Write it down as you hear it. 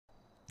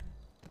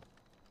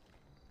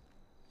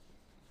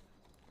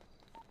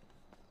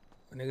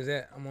Where niggas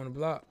at? I'm on the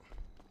block.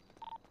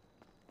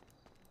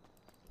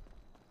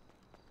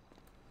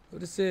 Who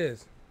this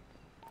is?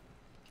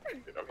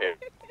 I'm here.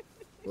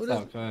 Who What's this?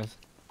 up, cuz?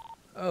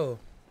 Oh.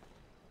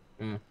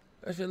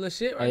 That's your little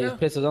shit right Hey, now? it's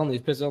pistols only.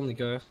 It's pistols only,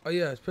 cuz. Oh,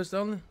 yeah. It's pistol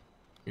only?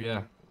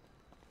 Yeah.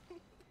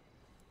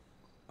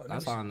 Oh,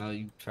 That's how I know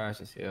you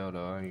trash as hell,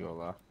 though. I ain't gonna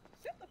lie.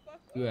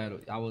 You had,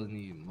 I wasn't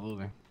even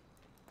moving.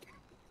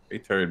 Hey,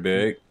 turd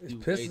bag. It's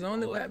pistols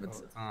only? What happened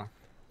to...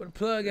 Where the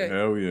plug at?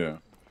 Hell yeah.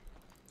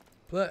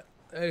 Plug.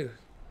 Hey.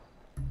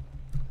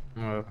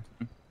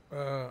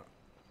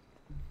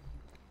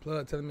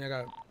 Plug telling me I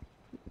got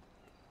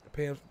to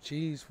pay him some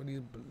cheese for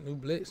these new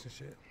blitz and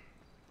shit.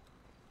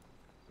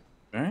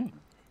 Dang.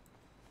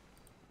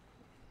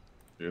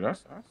 Dude, I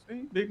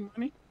see big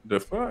money. The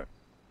fuck?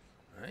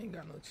 I ain't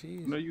got no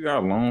cheese. You know you got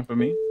a loan for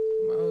me?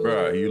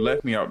 Bruh, you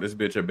left me out this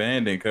bitch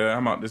abandoned, cuz.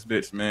 I'm out this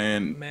bitch,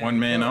 man. One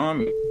man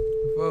army.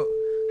 Fuck.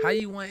 How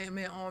you one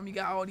man army? You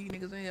got all these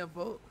niggas in here,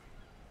 folks.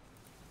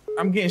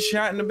 I'm getting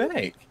shot in the back.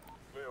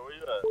 Where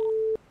you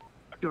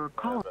at? Your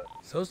call.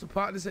 Sosa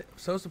Pop,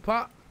 Sosa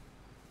Pop.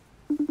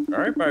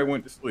 Everybody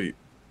went to sleep.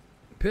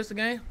 Pistol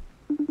game.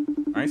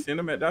 I ain't seen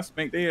them at that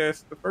spank their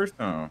ass the first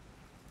time.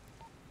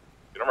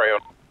 Get him right here.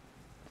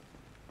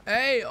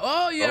 Hey,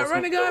 oh yeah,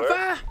 run the gun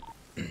fire.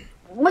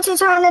 What you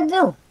trying to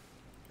do?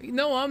 You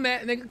know where I'm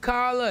at, nigga.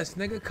 Call us,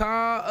 nigga.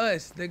 Call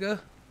us, nigga.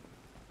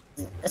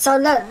 So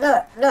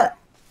look.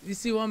 You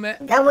see where I'm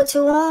at? That what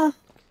you want?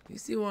 You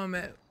see where I'm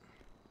at?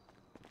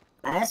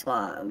 That's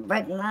gonna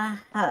break my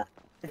heart.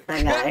 If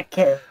I gotta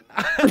kill.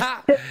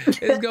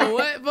 It's gonna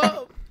what,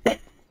 bro?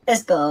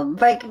 It's gonna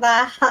break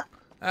my heart.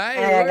 I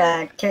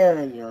gotta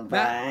kill you, bro. Nah.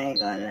 I ain't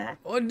gonna lie.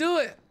 Or do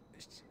it,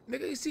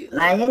 nigga. You see?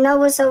 Man, you know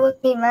what's up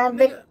with me, man.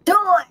 Big, do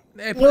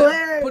it. Hey,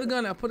 put a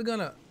gun up. Put a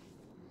gun up.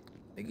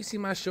 Nigga, you see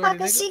my shorty,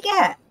 Fuck nigga? she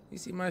got? You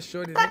see my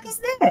shorty, Fuck nigga? is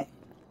that?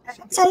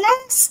 It's a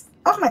nest.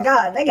 Oh my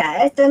god, they got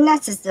extra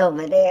nuts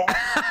over there.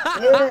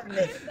 Oh,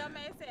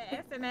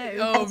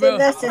 bro.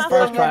 Nuts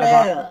over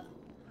there.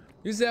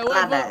 You said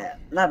what,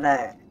 My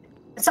bad.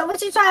 So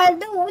what you trying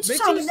to do? What you Bitch,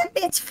 trying to you- get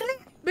that bitch flip?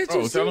 Bitch, Oh,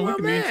 you see tell them we where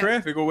can I'm be in at?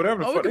 traffic or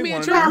whatever the Oh, fuck we can they be in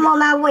want to traffic. I'm on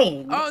my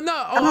way. Oh,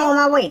 no. I'm on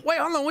my way. Wait,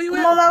 hold on. Where you at?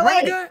 I'm on my Run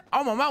way. the gun?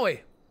 I'm on my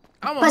way.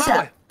 I'm on Push my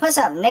up. way. Push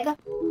up, nigga.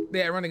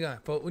 Yeah, run the gun,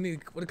 folks. We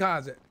need, where the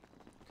cars at?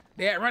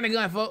 Yeah, run the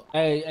gun, folks.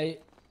 Hey.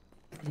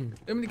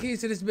 Give me the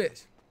keys to this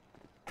bitch.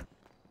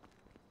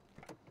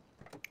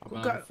 I'm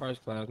in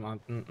first class.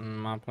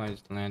 My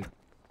plane's landed.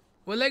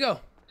 Where they go?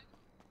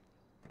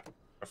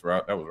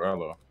 That was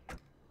Rallo.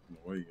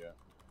 Where you at?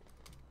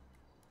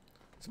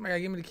 Somebody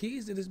gotta give me the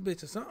keys to this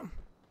bitch or something.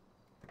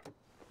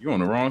 You on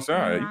the wrong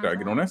side. You gotta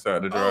get on that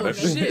side to drive that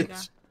shit.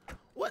 bitch.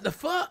 What the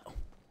fuck?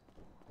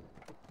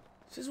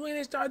 Since when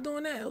they start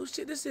doing that? Who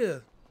shit this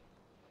is?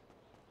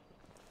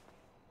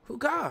 Who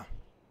car?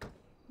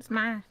 It's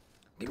mine.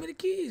 Give me the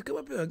keys. Come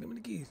up here. Give me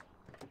the keys.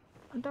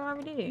 I thought I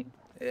already did.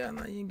 Hell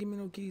no, you ain't give me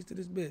no keys to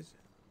this bitch.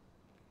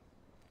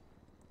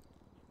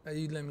 Now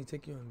you let me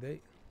take you on a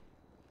date.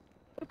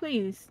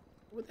 Please.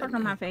 Fuck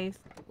on my face.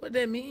 What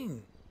that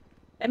mean?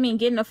 That mean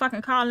get in the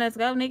fucking car and let's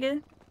go,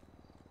 nigga.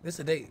 This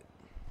a date.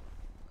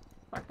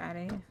 Fuck out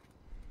of here.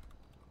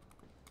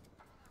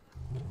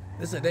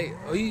 This a date.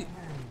 Oh, you...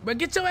 But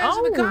get your ass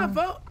in the car,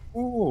 folks.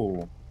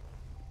 Ooh.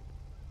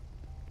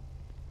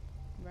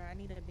 Bro, I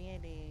need a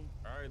band-aid.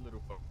 All right,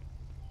 little fuck.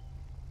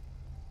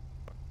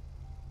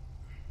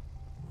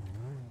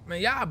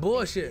 Man, y'all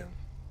bullshit.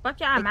 Fuck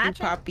y'all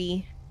matching.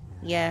 Poppy.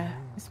 Yeah,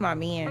 it's my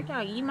man. Fuck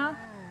y'all emo.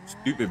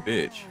 Stupid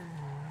bitch.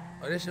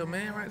 Oh, that's your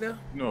man right there?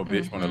 You know a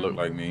bitch wanna look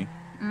like me.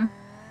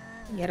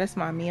 Yeah, that's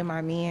my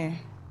man.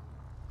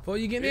 Before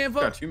you get in,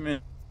 folks? Got you,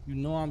 man. You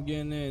know I'm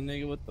getting in,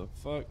 nigga. What the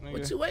fuck, nigga?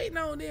 What you waiting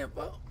on then,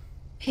 folks?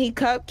 He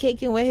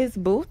cupcaking with his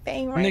boo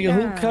thing right Nigga,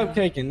 now. who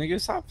cupcaking? Nigga,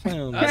 stop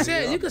playing with me. I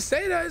said, you can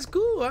say that. It's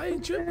cool. I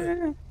ain't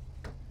tripping.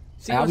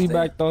 I'll be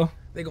back, though.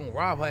 They gonna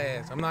rob her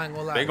ass. I'm not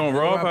gonna lie. They gonna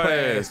rob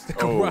her ass. They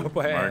gonna rob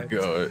her ass. My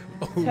God.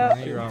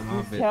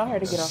 Tell her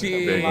to get off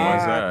Shit. the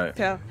block.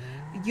 Tell,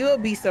 you'll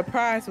be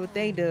surprised what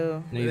they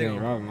do. Niggas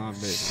ain't robbing my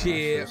bitch.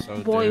 Shit.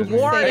 So Boy, dead,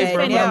 war is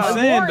bro, finna. I'm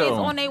saying, War is though.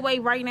 on their way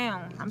right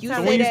now. I'm You So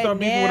telling when you. you start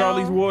beefing with all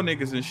these war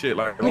niggas and shit,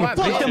 like, Fuck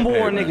them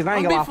war niggas. I ain't I'm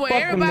gonna lie. before Fuck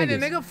them everybody,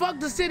 niggas. nigga. Fuck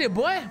the city,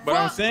 boy. But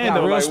I'm Fuck. saying Nah,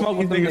 though, real like, smoke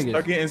these with them niggas niggas.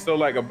 start getting so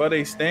like above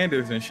their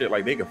standards and shit,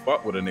 like they can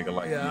fuck with a nigga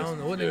like Yeah, I this don't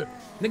know what and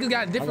niggas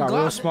got I different got real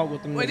gloves. smoke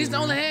with them Wait, niggas, these the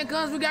only man.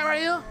 handguns we got right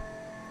here?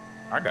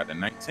 I got the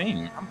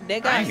 19. They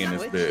I'm got banging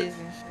this switches bitch.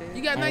 and shit.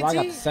 You got Man, I got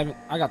 19? the 7.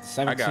 I got the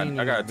 17.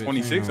 I got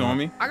 26 on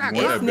me. I got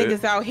You want These that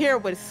niggas out here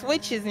with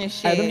switches and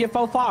shit. Hey, let me get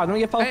 4-5. Let me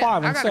get 4-5. Hey, I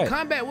I'm got a set.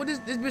 combat. What this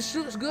bitch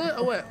shoots good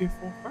or what?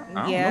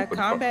 bitch? Yeah,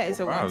 combat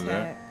is a one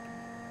tap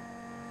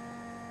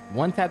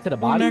One tap to the On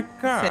body. that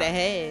car. to the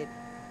head.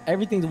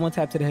 Everything's one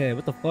tap to the head.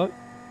 What the fuck?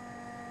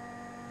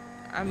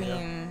 I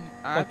mean,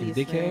 Fucking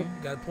obviously. dickhead.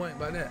 You got a point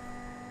by that.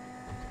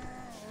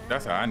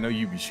 That's how I know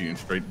you be shooting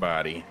straight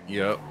body.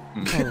 Yep.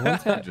 one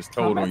tap. Just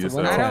told on Combat's a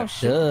yourself. I one don't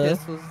shoot Duh.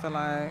 pistols to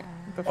like.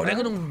 the Oh, they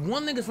fuck? got them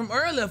one niggas from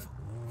earlier,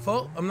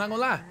 folk. I'm not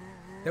gonna lie.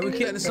 They were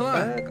killed the The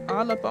salon. fuck?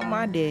 All up on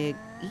my dick.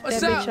 Eat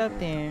What's that up? bitch up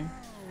then.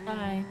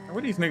 Hi.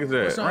 Where these niggas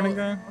at? What's up? Running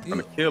gun? I'm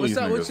gonna kill What's these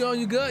up? niggas. What you on?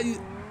 You good?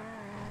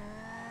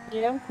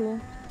 Yeah, I'm cool.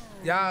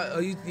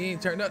 Y'all, you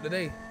ain't turned up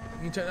today.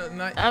 You turned up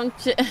tonight?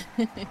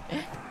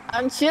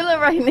 I'm chilling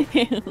right now.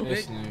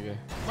 This nigga.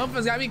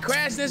 Motherfuckers got me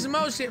crashing some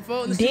more shit,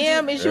 folks. Listen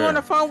Damn, is you on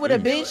the phone with a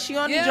bitch? You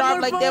only drop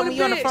like that when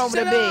you on the phone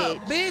with a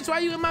bitch. Bitch, why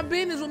you in my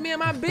business with me and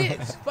my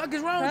bitch? Fuck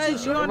is wrong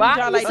with you? You only Why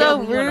drop you like so that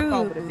when you on the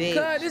phone rude? with a bitch.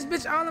 Cause this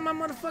bitch all in my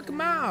motherfucking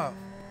mouth.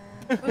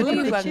 What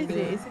you the about shit to do?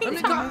 is? Let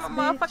me call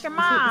Motherfucking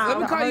mom. Let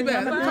me call you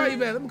back. Let me call you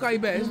back. Let me call you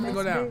back. This nigga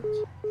go down.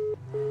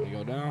 You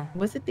go down?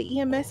 Was it the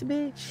EMS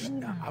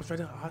bitch? I was right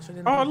there.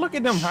 Oh, look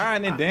at them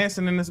hiding and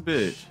dancing in this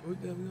bitch. We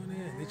on the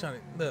end. They trying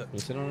to look. You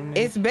sit on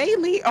the It's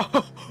Bailey.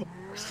 Oh,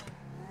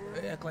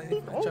 They act like they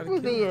trying to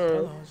over kill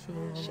there. us.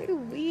 Hold on. shit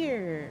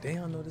weird. They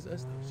don't know this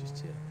us though.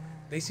 Just chill.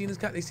 They seen this.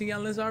 They seen y'all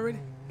list already.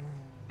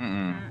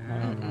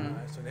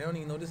 Alright, so they don't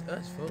even know this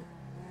us, folks.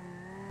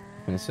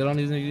 Finna sit on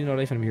these niggas, you know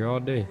they finna be here all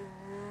day.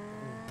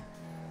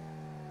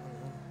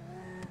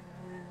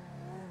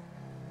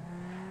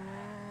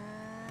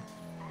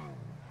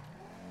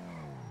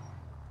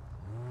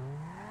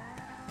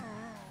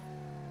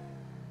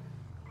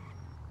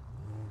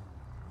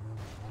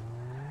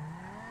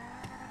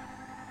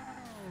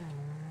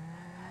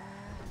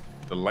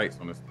 The lights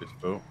on this bitch,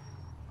 folks.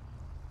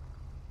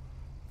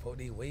 Folk,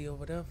 they way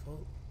over there,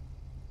 folks.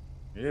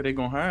 Yeah, they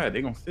gonna hide.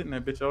 They gonna sit in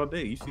that bitch all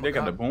day. You see, they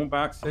got the boom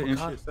box set and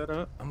shit set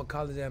up. I'm gonna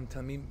call his ass and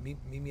tell him meet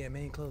me at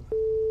main clothing.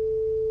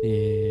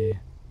 Yeah.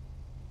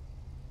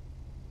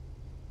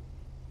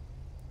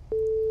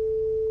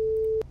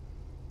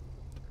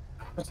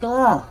 What's going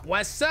on?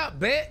 What's up,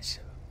 bitch?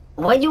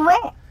 Where you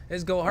at?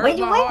 It's gonna Where hurt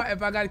you my at? heart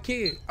if I got a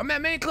kid. I'm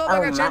at main clothing.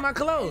 I gotta change my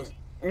clothes.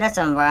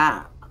 Listen,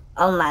 bro.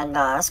 Oh my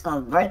God, it's gonna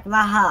break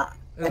my heart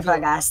if I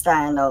gotta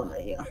stand over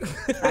you.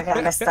 If I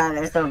gotta stand,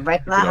 it's gonna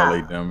break my Get all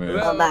heart. they dumb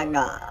ass. Oh my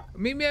God.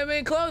 Meet me at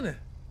main clothing.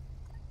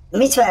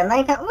 Me too, man. We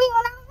on our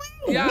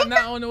way. Y'all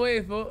not on the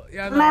way, folks.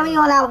 Y'all Man, we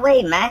on our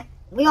way, man.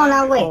 We on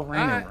our way.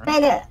 Alright.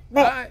 Better.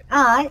 Alright.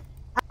 Alright.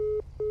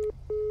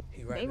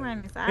 He right They there. run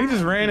inside. He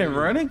just ran and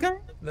running, guy.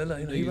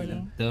 Look, he right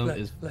there. Dumb Look,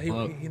 as look,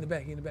 fuck. he in the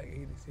back. He in the back.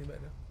 He see him back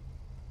there.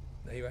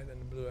 No, he right there in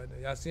the blue right there.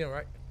 Y'all see him,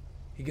 right?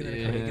 He get in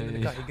the car. He get in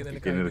the car. He get in the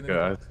car. Get in the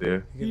car. I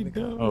said. He get in the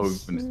car. Oh, we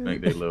finna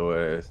spank their little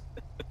ass.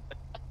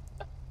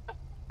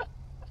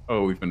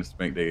 Oh, we finna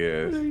spank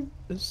their ass.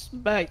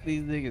 Smack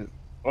these niggas.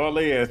 All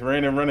they ass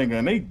ran and running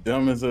gun. They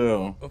dumb as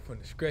hell. I'm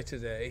finna scratch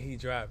his ass. He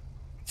driving.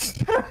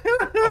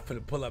 I'm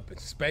finna pull up and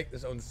spank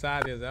this on the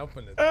side of his ass.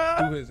 I'm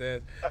finna do his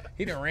ass.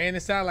 He done ran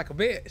inside like a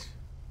bitch.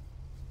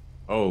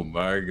 Oh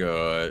my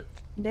God.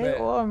 They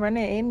Man. all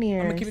running in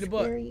there. I'm gonna keep it a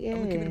buck. Scary I'm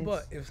gonna keep it a ass.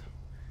 buck.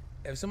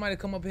 If somebody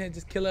come up here and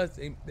just kill us,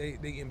 they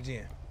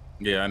MGM.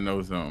 Yeah, I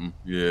know something.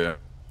 Yeah.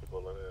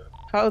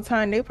 Whole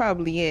time they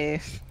probably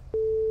is.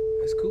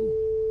 That's cool.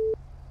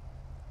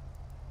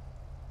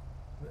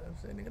 I'm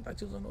saying, nigga, I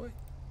thought you was on the way.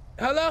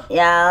 Hello?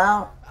 Yo.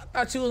 I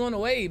thought you was on the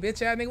way,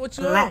 bitch ass nigga. What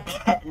you on?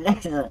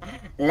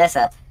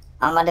 Listen.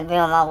 I'm gonna be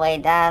on my way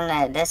down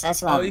there. This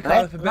is gonna you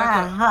calling break for my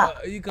backup?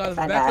 heart. You calling If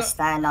for I gotta backup?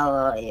 stand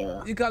over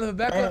you. You calling for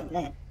backup?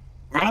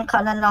 I ain't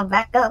calling no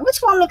backup. What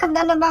you want me to come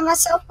down there by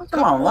myself? What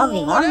you want? Want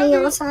me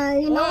outside?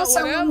 You know what's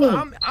up with me?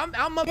 I'm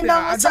up You here. know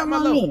I what's drop up my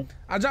with load. me?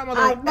 I drop my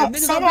I load. bet.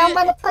 Say that I'm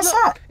about to push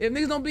up. If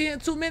niggas don't be here in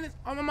 2 minutes,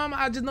 on my mama,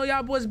 I just know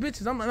y'all boys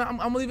bitches. I'm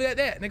gonna leave it at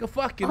that. Nigga,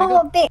 fuck you, Oh,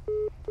 nigga. bitch.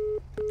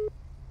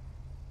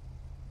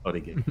 Oh, they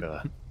get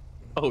cut.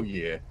 Oh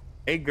yeah.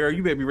 Hey girl,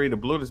 you better be ready to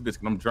blow this bitch,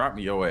 cause I'm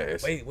dropping your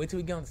ass. Wait till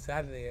we get on the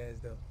side of their ass,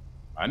 though.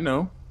 I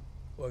know.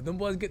 Well, if them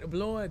boys get the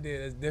blowing,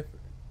 then that's different.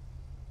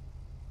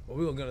 Well,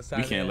 we gonna get on the side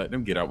We of can't their let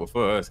them get out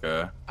before us,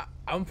 guy. I'm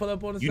gonna pull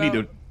up on the You side.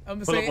 need to I'm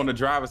pull up on the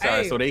driver's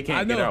side so they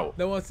can't get out.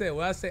 That's what I'm saying.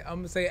 What I say, I'm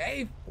gonna say,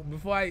 hey,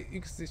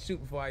 you can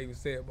shoot before I even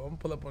say it, but I'm gonna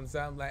pull up on the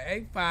side. I'm like,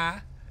 hey,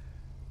 fire.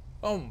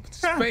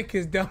 Spank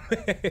his dumb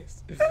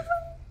ass.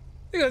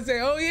 They gonna say,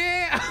 oh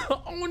yeah,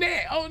 on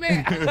that.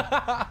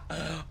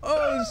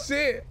 Oh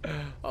shit.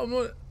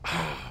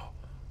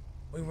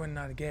 We running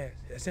out of gas.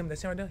 That's him right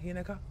there. He in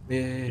that car?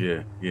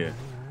 Yeah.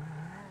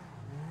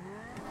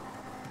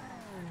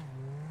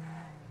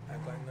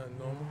 Act like nothing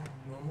normal.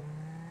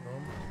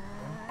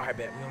 All right,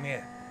 bet. We on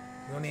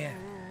the air.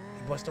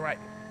 He bust the right.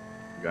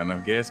 You got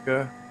enough gas,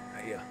 guy?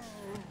 Yeah.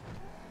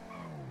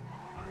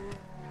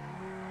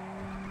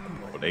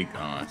 Oh, they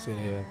gone.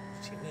 Yeah.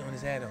 Shit, we on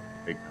his head though.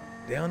 They gone.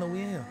 They don't know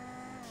we in.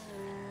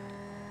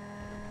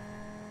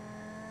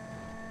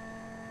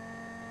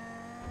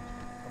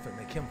 I'm finna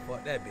make him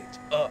fuck that bitch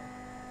up.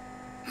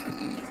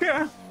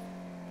 Yeah.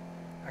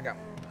 I got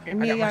Y'all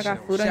my got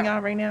shit food on shout.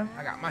 y'all right now?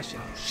 I got my shit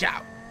on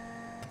shout.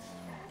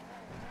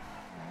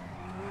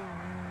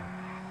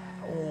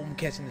 Oh, I'm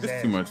catching his There's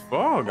ass. too much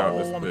fog out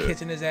this I'm bitch.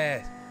 catching his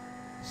ass.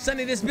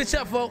 Sunny this bitch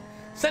up, folk.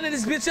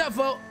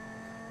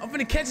 I'm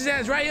finna catch his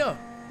ass right here.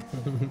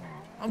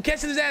 I'm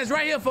catching his ass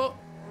right here, folk.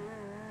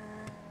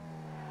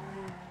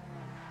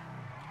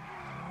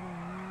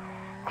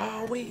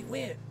 Oh, wait,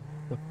 where?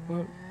 The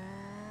fuck?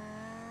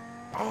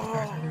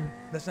 Oh,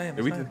 that's not him.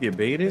 Did we just get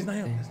baited? That's not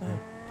him.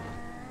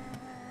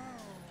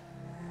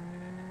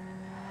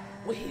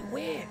 Wait,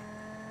 where?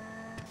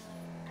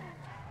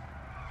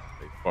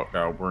 Fucked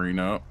our brain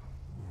up.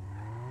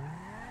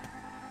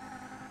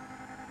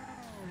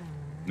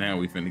 Now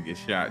we finna get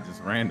shot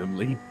just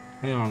randomly.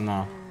 Hell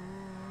no.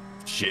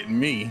 Shitting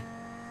me.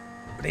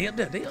 But they up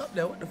there. They up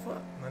there. What the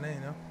fuck? No, they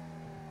ain't know.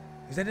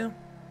 Is that them?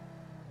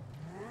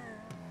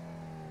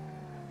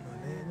 No,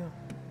 they ain't know.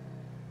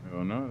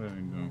 Hell no, that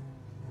ain't them.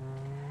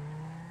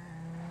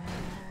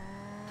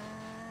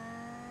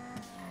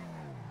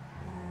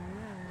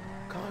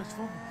 Call his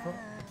phone, fuck.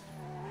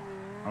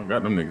 I don't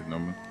got them niggas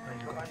number.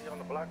 Somebody on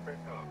the block right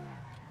now.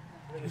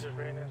 Niggas just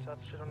ran inside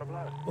the shit on the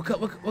block.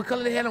 What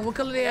color they had on? What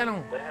color they had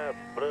on? They have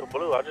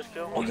blue. I just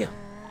killed one. Oh, yeah.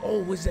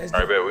 Oh, what's that? All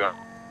right, bet we on.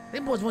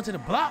 Them boys went to the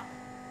block.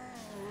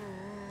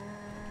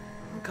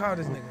 I'm gonna call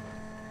this nigga.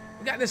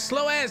 We got this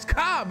slow ass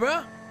car,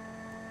 bruh.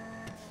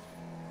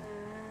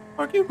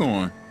 Fuck you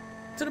going?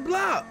 To the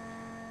block.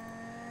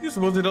 You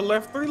supposed to have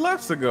left 3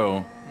 lefts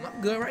ago.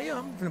 I'm good right here.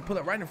 I'm gonna pull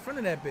up right in front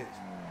of that bitch.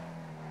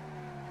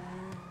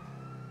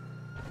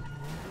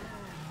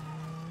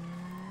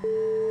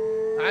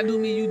 I do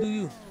me, you do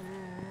you.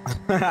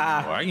 Well,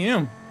 I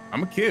am.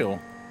 I'm a kill.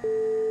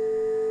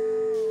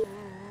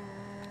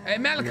 Hey,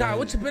 Malachi,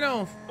 what you been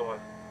on?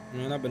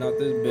 Man, I've been out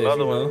this bitch,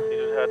 Another you one. know. He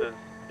just had his.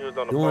 He was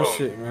on the Doing phone.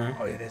 shit, man.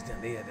 Oh, yeah, that's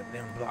them. They had them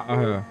down the block. Out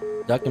here.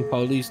 Ducking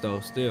police, though,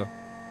 still.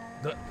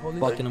 The police.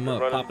 Fucking them up,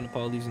 running. popping the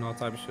police and all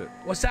type of shit.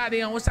 What side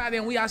they on? What side they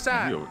on? We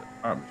outside.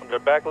 The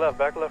back left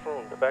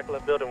room. The back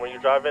left building when you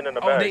drive in the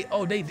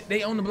Oh, back.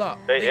 they on the block.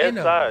 They in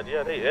there. inside.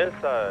 Yeah, they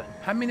inside.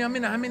 How many I'm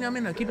in there? How many I'm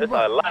in there? Keep it It's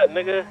up. a lot,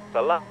 nigga. It's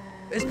a lot.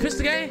 It's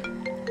pistol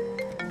game?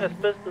 It's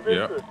pistol.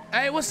 Yeah.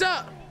 Hey, what's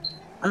up?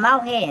 I'm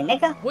out here,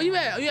 nigga. Where you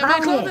at? You at Out Man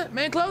here. Clothing?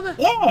 Man Clothing?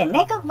 Yeah,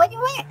 nigga, where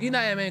you at? You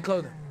not at Man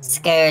Clothing.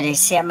 Scared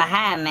as shit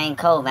behind main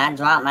COVID. I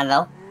dropped my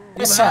low. You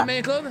Push behind up.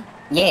 Man Clothing?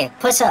 Yeah,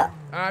 push up.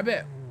 All right,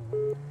 bet.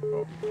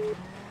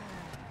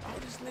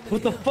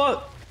 What the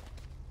fuck?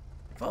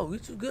 Fo, you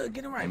too good.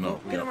 Get him right, No,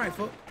 Fo. Get him right,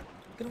 Fo.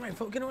 Get him right,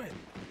 Fo. Get him right.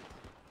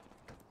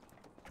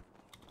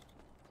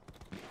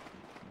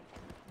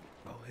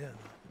 Oh, hell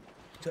no.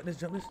 Jump this,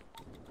 jump this.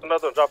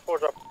 Another one. Drop 4.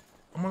 Drop.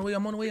 I'm on the way,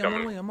 I'm on the way, I'm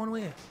on the way, I'm on the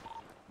way.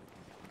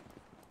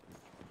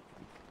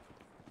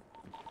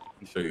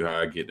 Let me show you how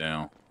I get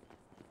down.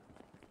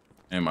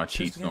 And my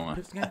cheats Pistol game, on.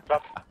 pistol game.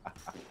 Drop.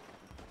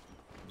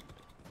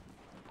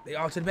 They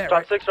all to the back, Drop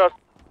right? 6. Drop.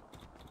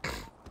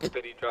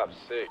 Said he dropped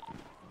 6.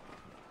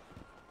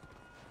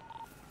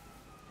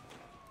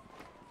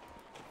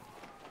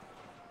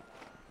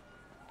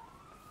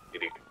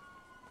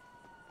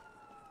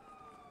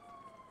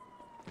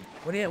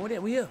 Where they at? Where they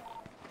at? We here.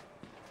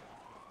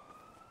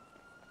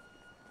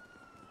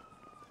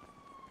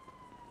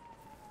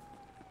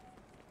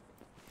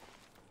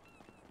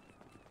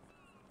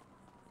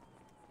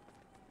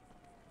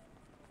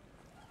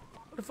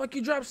 Where the fuck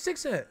you dropped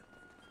 6 at?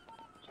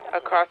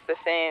 Across the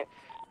fence.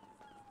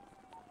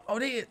 Oh,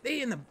 they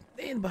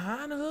in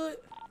behind the hood.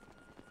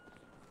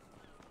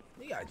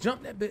 You gotta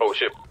jump that bitch. Oh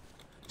shit.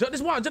 Jump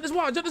this wall, jump this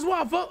wall, jump this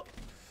wall, fuck.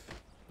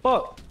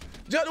 Fuck.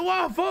 Jump the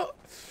wall, fuck.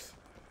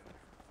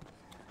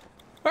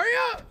 Hurry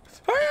up,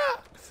 hurry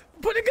up.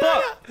 Put the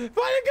gun up, put the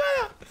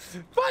gun up.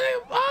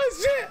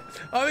 Oh shit.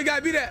 Oh, we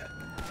gotta be that.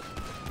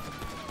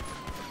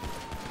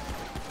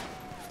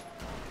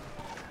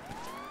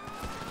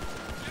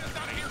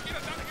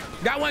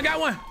 Got one, got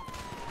one.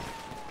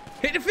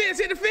 Hit the fence,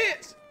 hit the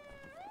fence.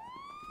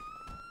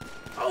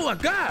 Oh my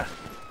God.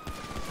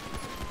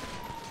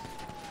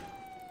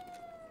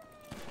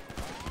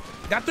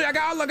 Got 3, I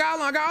got all of them,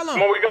 I got all of them.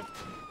 Come on, we go.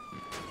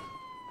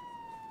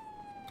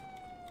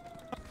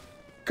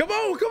 Come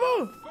on, come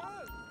on.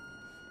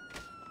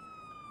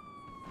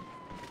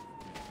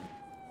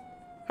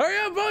 Hurry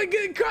up, bro,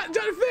 get caught,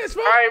 jump the fence,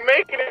 bro. I ain't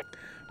making it.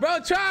 Bro,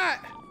 try it.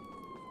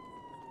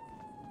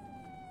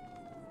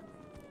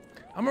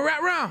 I'm gonna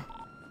wrap around.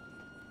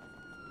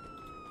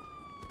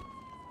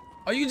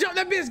 Oh, you jump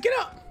that bitch, get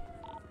up.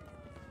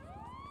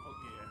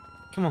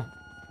 Come on.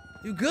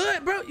 You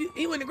good, bro?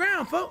 You in the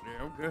ground, folks.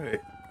 Yeah, I'm good.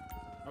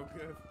 I'm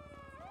good.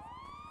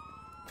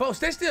 Folks,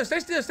 stay still, stay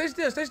still, stay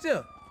still, stay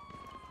still.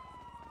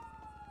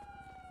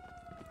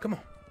 Come on.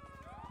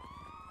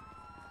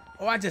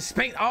 Oh, I just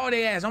spanked all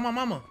their ass on my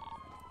mama.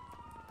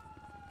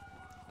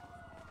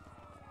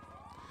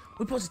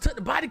 We supposed to tuck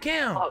the body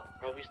cam. Fuck,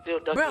 bro. We still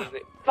ducking Bro, these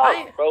niggas.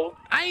 Fuck, bro.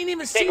 I ain't even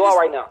Can't see go out this.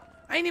 right now.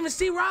 I ain't even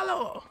see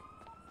Rollo.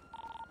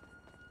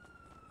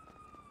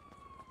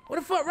 What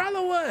the fuck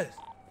Rollo was?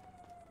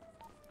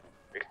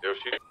 They still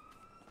shooting.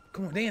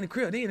 Come on, they in the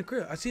crib, they in the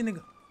crib. I see a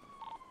nigga.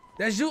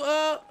 That's you,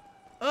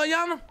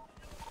 Yana?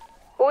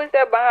 Who is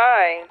that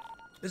behind?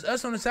 It's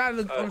us on the side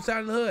of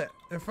the hood,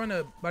 in front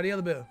of by the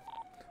other building.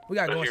 We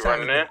gotta go You inside.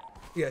 running in?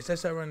 Yes,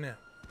 that's her running there.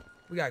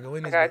 We gotta go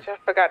in I this. got you. I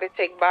forgot to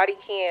take body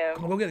cam.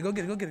 Come on, go get it, go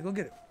get it, go get it, go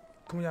get it.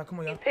 Come on, y'all, come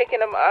on, y'all. Picking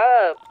them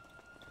up.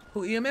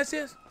 Who EMS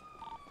is?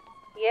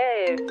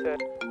 Yes.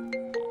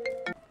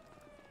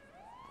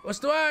 What's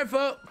the word,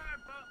 folks?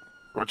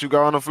 What you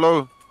got on the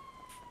floor?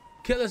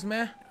 Kill us,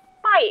 man.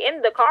 Somebody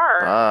in the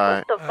car.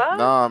 Alright. What the fuck?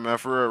 Nah, man,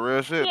 for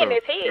real shit. He in though.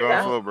 his head, You on the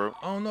though. floor, bro.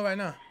 I don't know right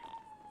now.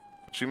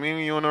 What you mean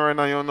you don't know right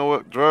now? You don't know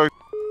what drugs?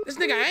 This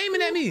nigga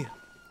aiming at me.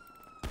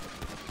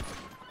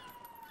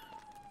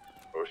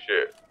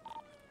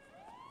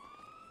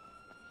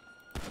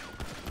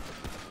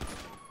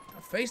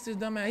 face this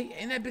dumb ass. He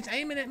ain't that bitch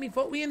aiming at me,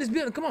 folks. We in this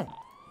building. Come on.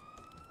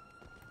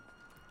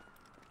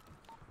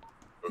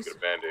 Go get a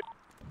band-aid.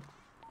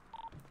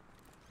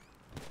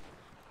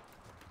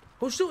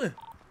 Who's shooting?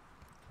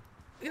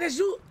 Look at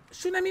that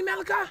shooting at me,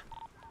 Malachi?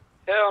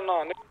 Hell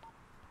no, nigga.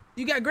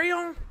 You got gray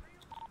on?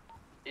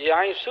 Yeah,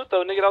 I ain't shoot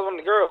though, nigga. That was one of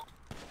the girls.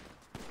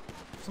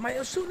 Somebody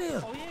else shooting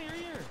here. Oh, yeah, you're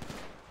here.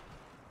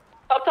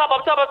 Up top,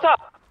 up top, up top.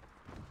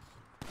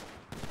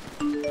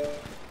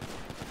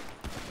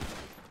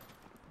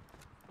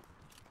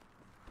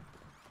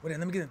 Wait,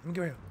 let me get him. Let me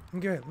get him. Let me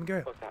get him. Let me get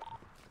him. What's that?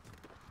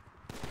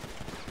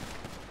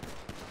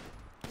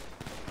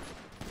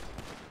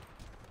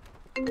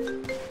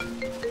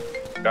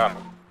 Got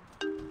him.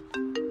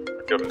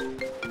 Killed him.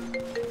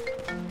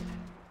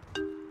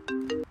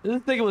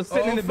 This nigga was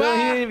sitting in the building.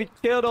 He didn't even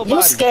kill nobody.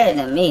 You scared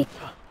of me.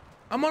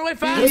 I'm on the way,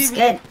 5. You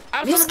scared.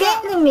 You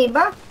scared of me,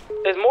 bro.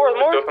 There's more,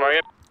 there's more.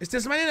 It's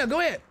still somebody in there. Go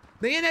ahead.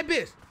 They in that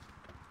bitch.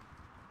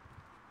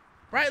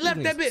 Right,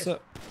 left that bitch.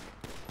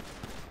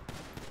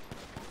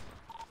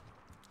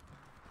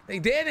 They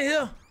dead in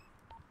here.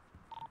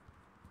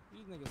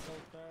 These niggas so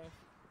trash.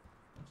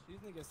 These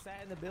niggas sat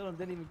in the building,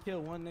 didn't even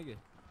kill one nigga.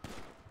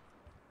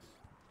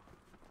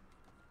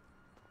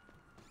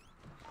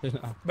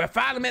 But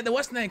follow them at the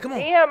what's name? Come on.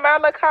 Yeah,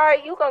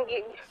 Malachi, you gonna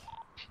get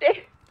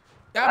shit.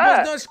 Y'all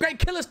boys doing straight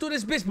killers through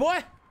this bitch,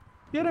 boy.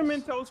 Get them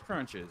in toast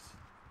crunches.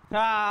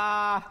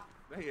 Ah,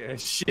 They are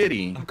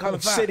shitty. I'm calling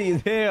 5. shitty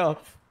as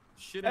hell.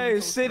 Shitty Hey,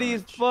 toast city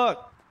as crunch.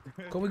 fuck.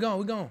 Come, we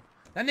going.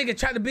 That nigga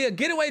tried to be a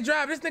getaway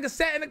driver. This nigga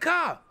sat in the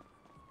car.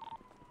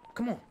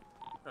 Come on.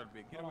 Trying to be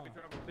a getaway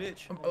driver,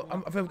 bitch.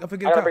 I'm I forget the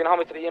gotta car. bring the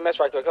homie to the EMS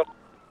right quick.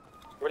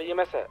 Where the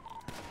EMS at?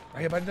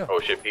 Right here by the door. Oh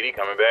shit, PD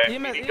coming back.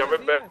 PD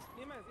coming back.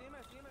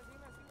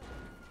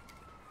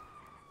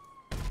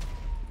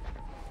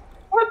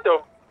 What the?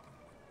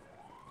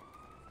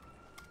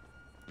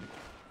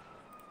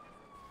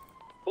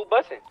 Who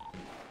busting?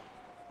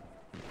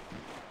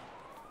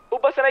 Who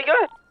busting that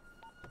gun?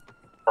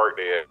 Park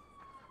there.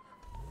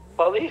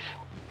 Police?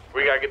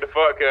 We gotta get the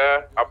fuck,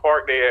 I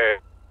parked there.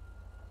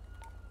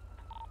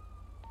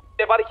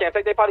 Their body cam.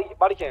 Take their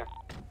body cam.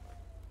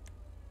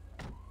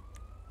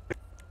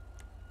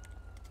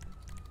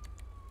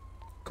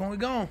 Come on, we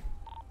gone.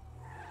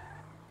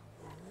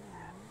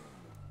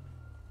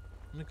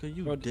 Nigga,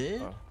 you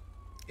dead?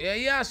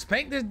 Yeah, I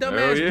spanked this Hell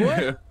dumbass yeah.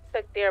 boy.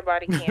 Took their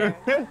body cam.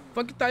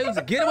 Fuck, you thought he was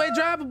a getaway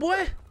driver,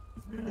 boy?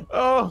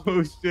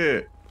 Oh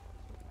shit.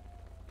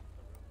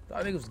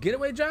 Thought he was a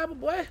getaway driver,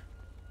 boy?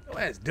 Your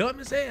ass dumb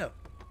as hell.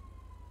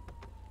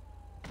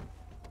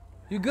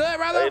 You good,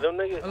 Rollo? Hey, them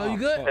niggas. Hello, you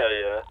good? Hell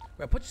yeah.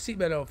 Right, put your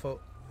seatbelt on,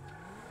 folks.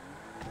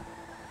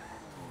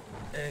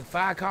 And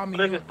 5 called me.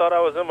 Niggas thought I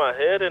was in my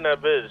head in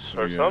that bitch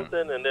or Yeah.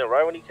 something, and then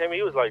right when he came,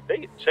 he was like,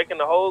 "They checking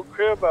the whole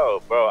crib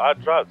out, bro." I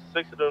dropped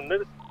 6 of them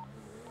niggas.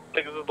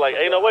 Niggas was like,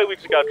 "Ain't no way we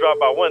just got dropped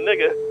by one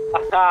nigga."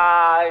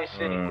 Ah,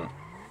 shit.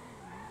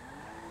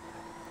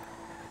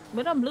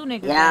 But them blue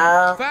niggas.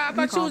 Yo. 5, I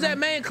thought you was at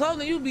main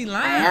clothing. You be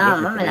lying.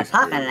 I'm in the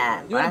parking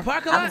lot, You bro. in the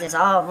parking I'm lot? just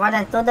all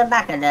running through the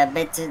back of that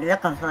bitch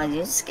looking for you.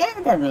 You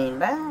scared of me,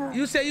 bro.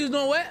 You said you was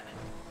doing what?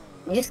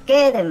 You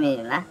scared of me,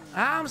 man.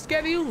 I'm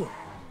scared of you.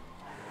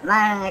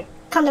 Man,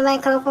 come to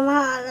main club, come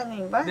holler at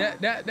me, bro.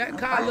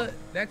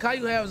 That car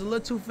you had was a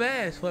little too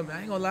fast for me. I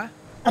ain't gonna lie.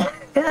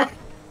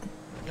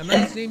 I know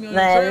you see me on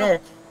your Man, trail.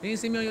 look. You ain't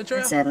see me on your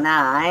trail? I said,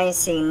 nah, I ain't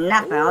seen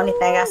nothing. Only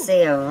thing I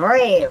see is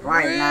red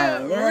right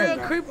now. Real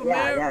creeper,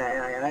 man.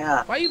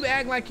 Yeah. Why you be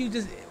acting like you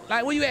just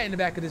like where you at in the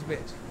back of this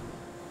bitch?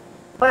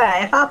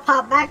 But if I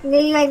pop back there,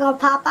 you ain't gonna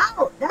pop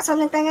out. That's the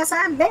only thing I said.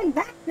 I've been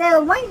back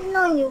there waiting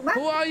on you, bro.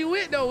 Who are you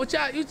with though? What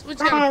y'all?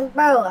 Man,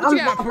 bro, what I'm you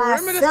got, by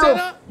perimeter myself, set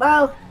up?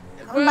 bro.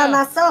 I'm by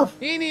myself.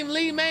 You ain't even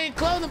leave main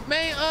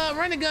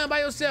running gun by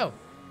yourself.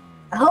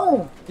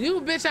 Who? You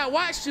bitch, I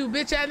watched you,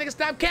 bitch ass nigga.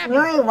 Stop capping.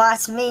 You ain't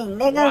watch me,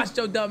 nigga. Watch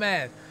your dumb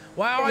ass.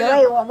 Why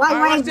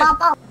you ain't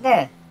bop up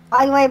there?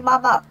 Why you ain't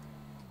bop up?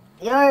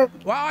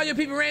 Why all your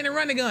people ran and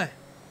run the gun?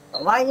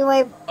 Why you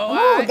ain't?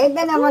 Oh, Ooh, they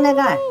been in running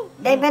gun.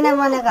 They been in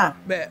running gun.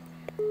 Bet.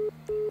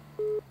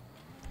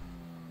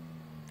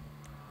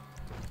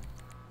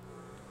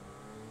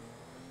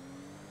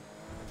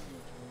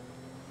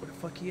 Where the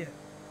fuck he at?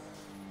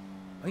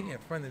 Oh, he in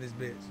front of this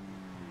bitch.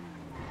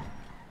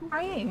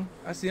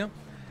 I see him.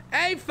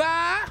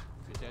 A5!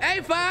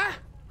 A5!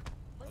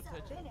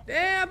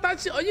 Damn, I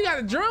thought you got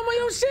a drum on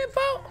your shit,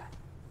 folks?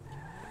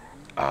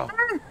 Oh.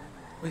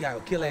 We gotta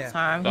go kill ass.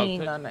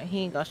 He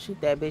ain't gonna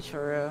shoot that bitch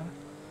for real.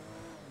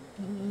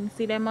 You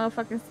see that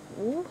motherfucking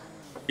ooh.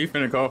 He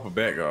finna call for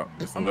backup.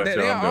 All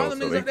them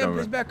niggas up there,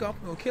 bitch, back up.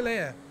 We'll kill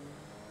ass.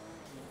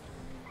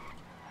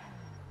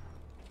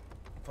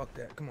 Fuck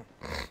that. Come on.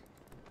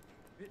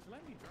 Bitch,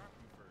 let me drop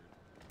you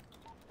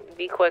first.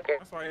 Be quicker.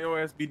 That's why your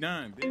ass be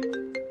done,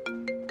 bitch.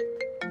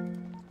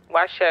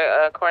 Watch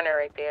your corner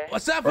right there.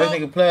 What's up, First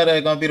folks? nigga player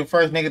that gonna be the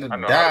first nigga to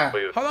die.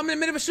 Hold on, I'm in the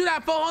middle of a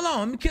shootout, folks. Hold on.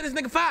 Let me kill this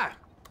nigga 5.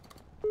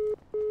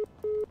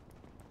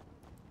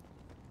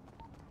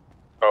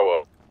 Car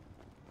wash.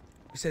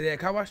 You said that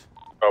car wash?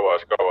 Car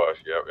wash.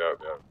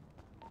 Yep.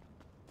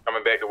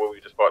 Coming back to where we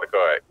just parked the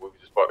car at.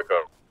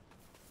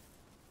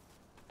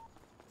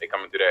 They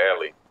coming through the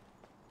alley.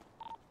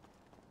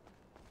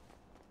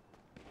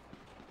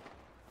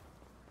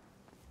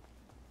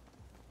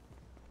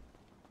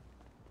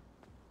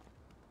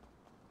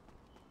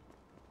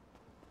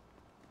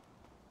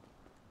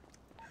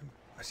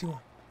 I see one.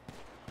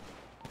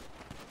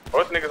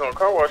 Oh, this niggas on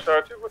car wash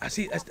side too. I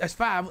see. That's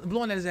 5. I'm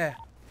blowing at his ass.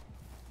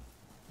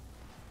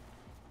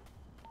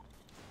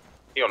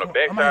 He on the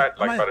back side,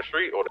 like by the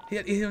street, or he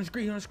on the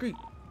street. He on the street.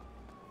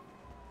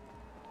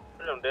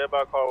 I'm dead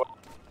by car wash.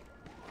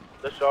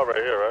 This y'all right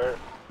here, right?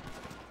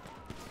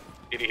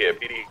 PD here,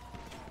 PD.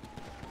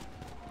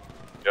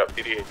 Yep,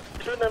 PD here.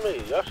 Shooting at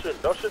me. Y'all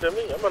don't shoot at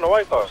me. I'm in a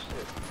white car.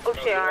 Oh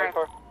shit, alright.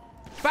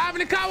 5 in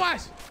the car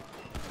wash.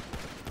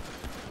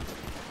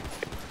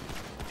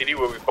 PD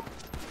where we.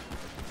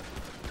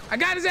 I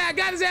got his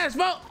ass,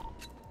 vote.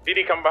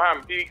 PD come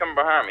behind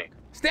me.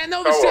 Stand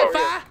over shit,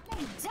 5.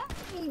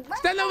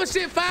 Stand over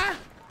shit, 5.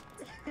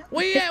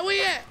 Where you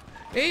at?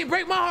 It ain't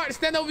break my heart to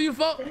stand over you,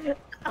 folk.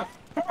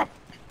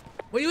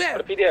 Where you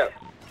at? PD at?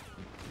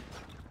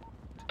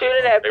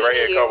 Shooting at They right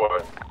here, car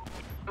wash.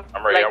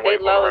 I'm ready. I'm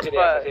waiting for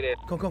him.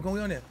 Come, we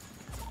on there.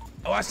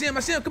 Oh, I see him,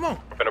 come on.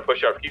 I'm finna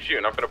push up. Keep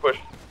shooting. I'm finna push.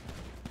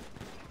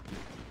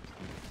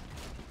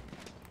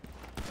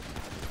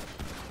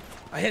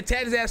 I hit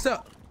Tad his ass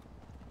up.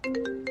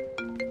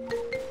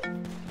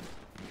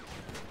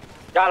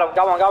 Got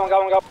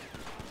one.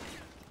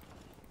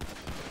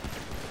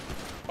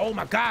 Oh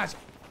my gosh.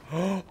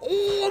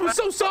 Oh, I'm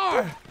so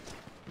sorry.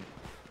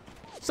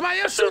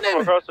 Somebody else shooting at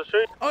me. Across the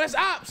street. Oh, that's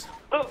ops.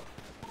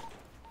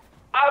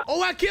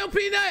 Oh, I killed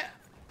Peanut.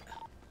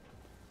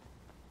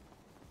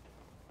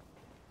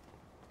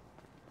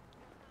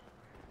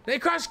 They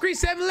crossed the street,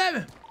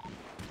 7-Eleven.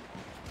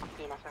 I'm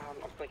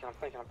thinking.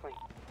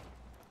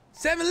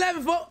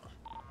 7-Eleven, folk.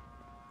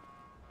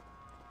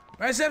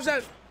 Right,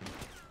 7-7.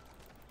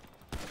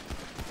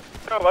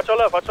 Watch your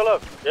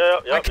left. Yeah.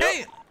 I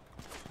can't.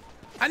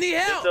 I need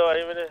help. Still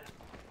even in.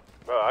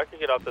 Bro, I can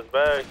get off this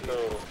bag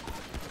soon.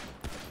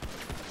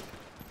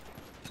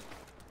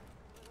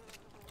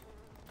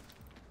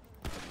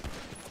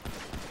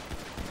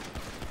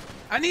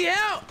 I need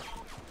help.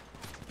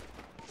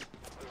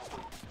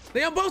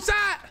 They on both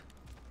sides.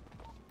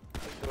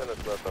 6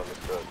 minutes left on the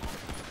stretch.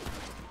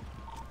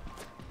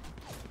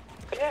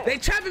 They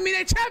trapping me.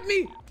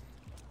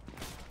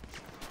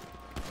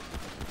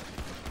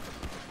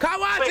 Car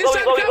wash,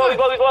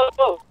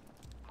 Go.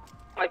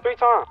 Like 3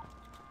 times.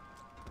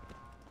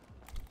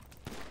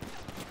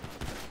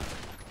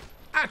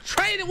 I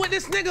traded with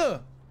this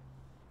nigga.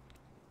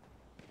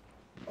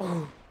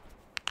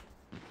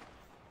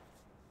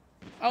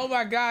 Oh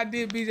my God,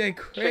 did BJ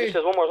crazy.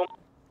 One more.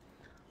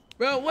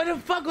 Bro, where the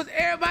fuck was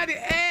everybody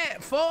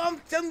at? Fool, I'm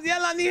telling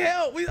y'all I need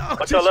help. We all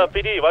Watch your left,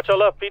 PD.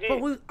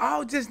 But we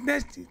all just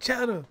next to each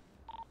other.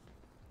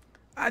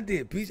 I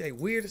did BJ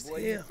weird as hell.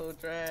 You so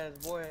trash,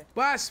 boy.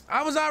 But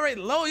I was already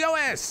low. Your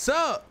ass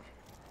suck.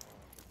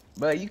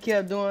 But you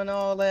kept doing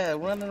all that,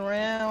 running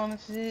around and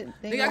shit.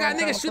 Nigga, I got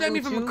niggas shooting at me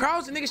from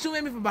across and niggas shooting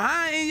at me from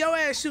behind and your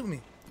ass shoot me.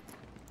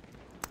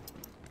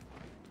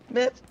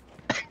 Bitch.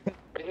 Where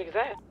do you think it's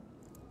at?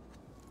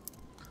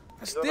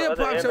 I still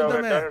popped your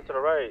dumb ass. To the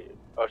right.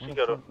 Oh, she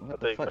got a. I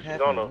think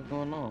she's on her. What's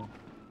going on?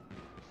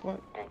 What?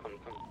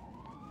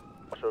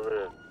 Watch over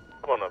here.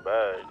 Come on, that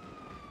bag.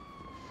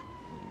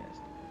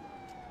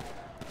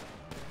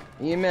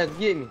 EMS,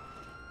 get me.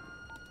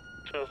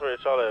 Shooting for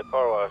Charlie at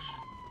car wash.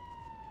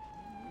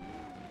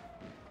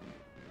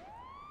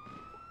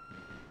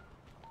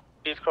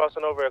 He's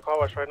crossing over at car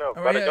wash right now.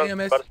 By the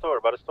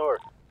store.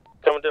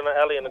 Coming down the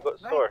alley in the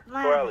store.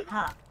 Store alley.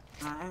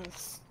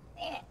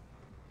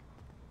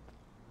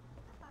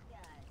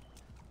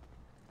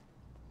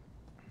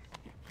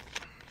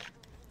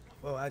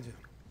 Well, I just.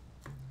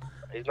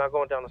 He's not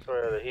going down the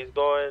store alley. He's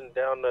going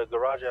down the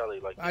garage alley.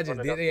 Like I just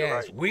did their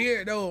ass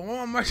weird though.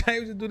 One much I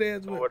used to do their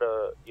ass weird. Where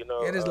the, you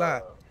know, it is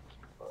live.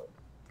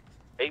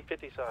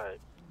 850 side.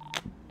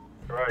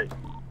 Right.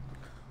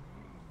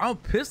 I'm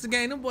pissed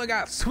again. Them boy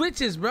got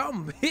switches, bro.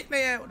 I'm hitting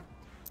their ass.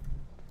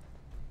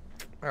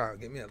 Oh,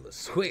 give me a little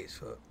switch.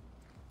 Fuck.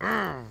 Give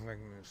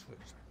me a switch.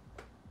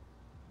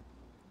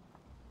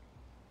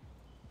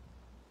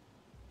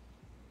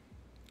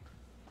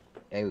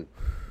 Hey,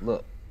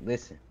 look,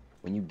 listen.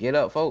 When you get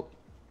up, folks,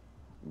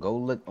 go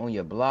look on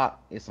your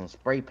block. It's some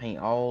spray paint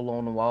all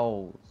on the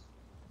walls.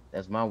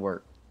 That's my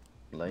work.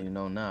 Let you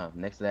know now.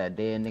 Next to that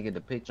dead nigga,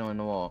 the picture on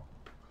the wall.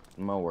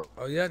 My work.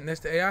 Oh yeah, next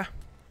to AI.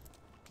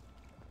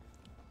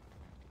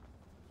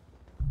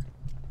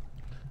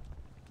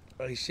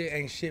 Oh, shit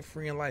ain't shit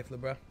free in life,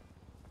 bro.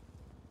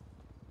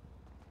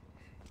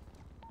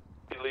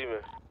 He's leaving.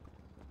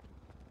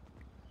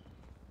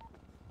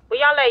 Where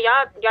y'all at?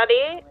 Y'all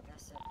did?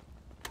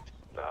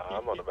 Nah,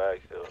 I'm on the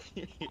bag still.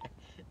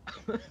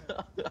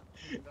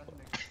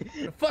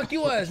 The fuck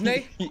you was,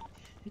 Nate?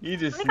 You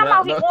just Nigga, I'm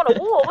out here going to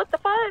war. What the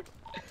fuck?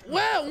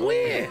 Well,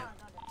 when?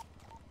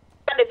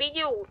 Got to be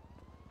you.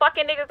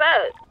 Fucking niggas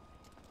up.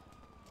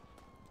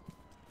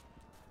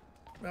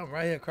 I'm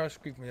right here across the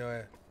street from your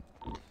ass.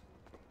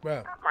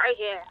 Bro. Right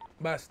here.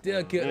 But I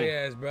still killed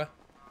their ass, bro.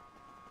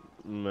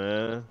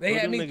 Man. They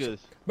had me, niggas?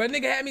 but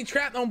nigga had me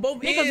trapped on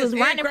both ends. Niggas was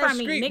running across from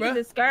me. street, Niggas bro.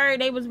 is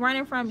scared. They was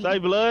running from me. Say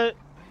blood.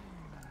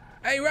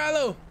 Hey,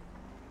 Rollo.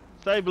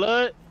 Say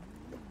blood.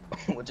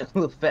 With your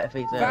little fat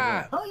face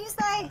ass. Who you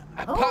say?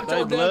 I Who? popped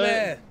your dumb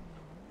ass.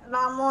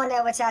 I'm on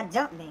there with y'all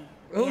jump me.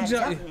 Who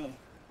jumped me?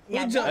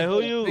 Hey,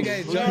 who you? Nigga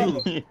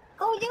ain't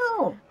Who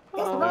you?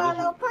 This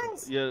Rollo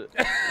Prince.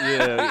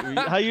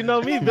 Yeah. How you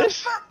know me,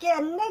 bitch? Fuck yeah,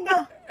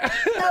 nigga.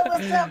 Know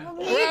what's up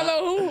with me?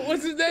 Rollo, who?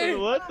 What's his name?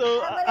 What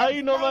the? How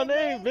you know my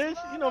name, bitch?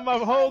 You know my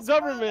whole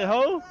government,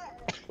 ho.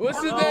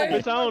 What's his Oh, name?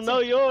 bitch, I don't know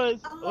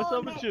yours. What's up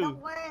Don't with you?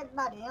 Don't worry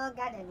about it. You don't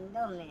gotta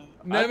know me.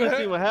 Never I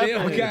see what happened. They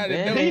don't got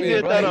it. He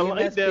did that alone.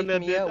 He That's damn near picking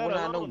me did up that when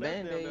I know alone. That's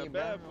damn Band-Aid, near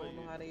bro. I bad for don't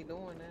know you. how they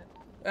doing that.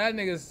 That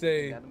nigga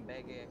say, Got them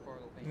bag-ass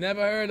cargo pants.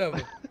 never heard of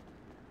it.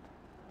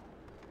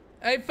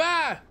 Hey,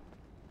 Five.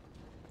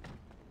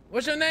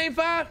 What's your name,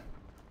 Five?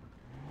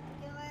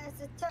 Your ass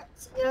a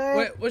church, you heard?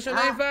 Wait, what's your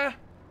name, Five?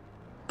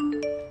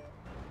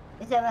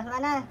 You said what's my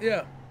name?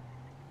 Yeah.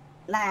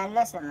 Man,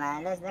 listen,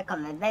 they call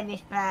me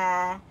Baby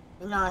Fly.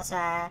 You know what I'm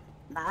saying?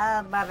 My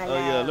other brother Oh,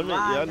 yeah, let me-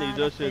 I need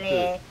your shit,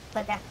 too.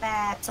 Put that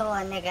fire to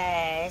a nigga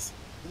ass.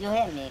 You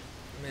hit me.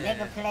 Man.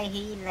 Nigga play,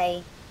 he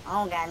lay. I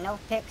don't got no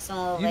pics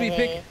on over You be here.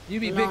 picking. You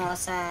be know picking. what I'm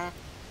saying?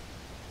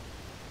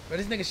 But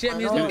this nigga shit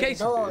me his On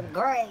location. Lord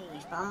Grave.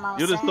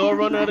 You the store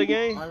runner of the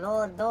game? On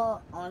Lord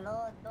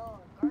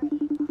Grave.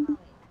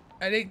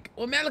 Hey, they,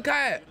 where Malachi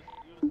at?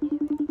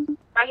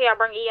 Right here, I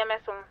bring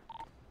EMS on.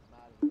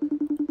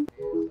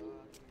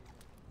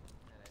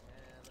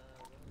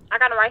 I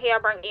got him right here, I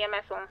bring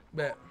EMS on.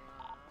 Bet.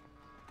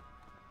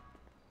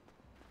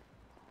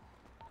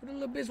 Who the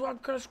little bitch walking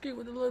across the street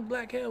with the little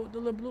black hair with the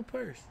little blue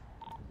purse?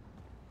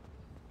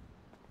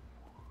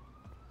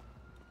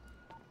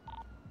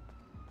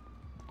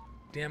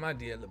 Damn, I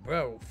did.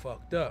 LeBron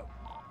fucked up.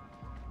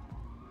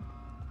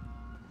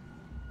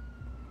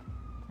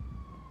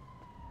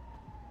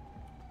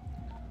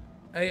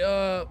 Hey,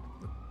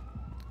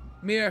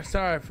 Mir,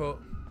 sorry,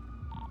 folks.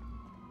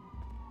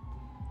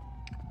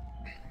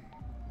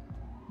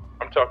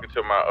 I'm talking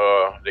to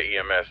my the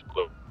EMS.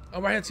 Look,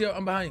 I'm right here to you.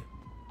 I'm behind you.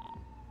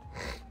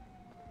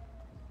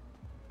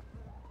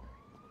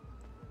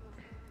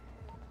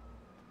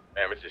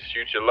 man, but just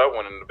shoot your loved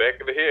one in the back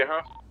of the head,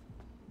 huh?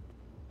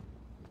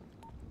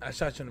 I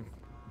shot you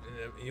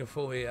in your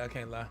forehead. I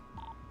can't lie.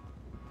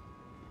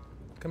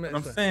 Come here.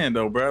 I'm saying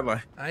though, bro,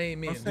 like I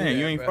ain't mean I'm to do saying, that,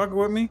 you ain't bro. fucking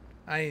with me.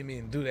 I ain't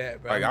mean to do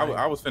that, bro. Like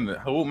I was finna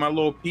hold my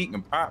little peak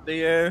and pop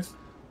their ass.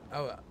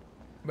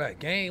 But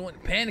gang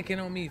wasn't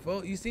panicking on me,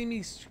 folks. You see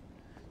me?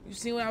 You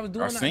see what I was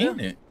doing? I seen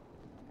it.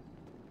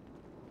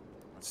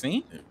 I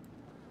seen it.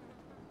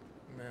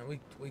 Man,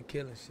 we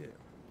killing shit.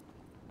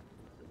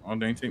 Oh,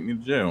 they ain't take me to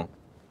jail.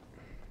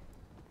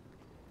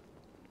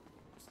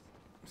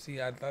 See,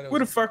 I thought it was. Where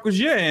the fuck was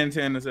your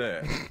antennas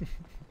at?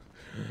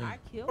 I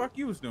killed. Fuck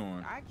you was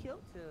doing? I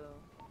killed two.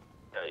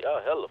 Yeah,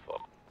 y'all hella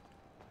fuck.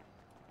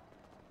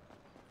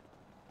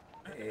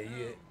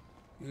 Yeah,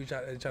 you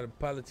try to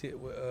politic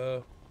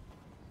with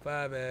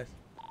Five ass.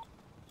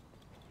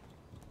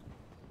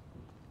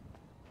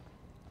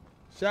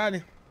 Shot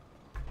him.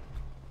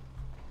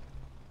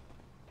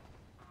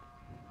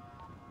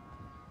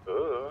 I'm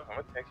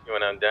gonna text you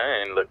when I'm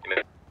done looking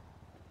at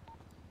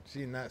She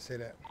did not say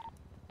that.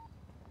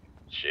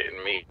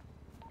 shitting me.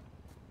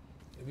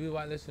 If you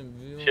want to listen,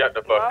 Shut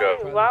the fuck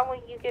up. Why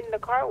wouldn't you get in the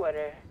car with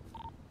her?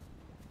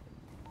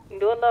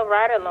 Do a little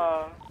ride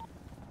along.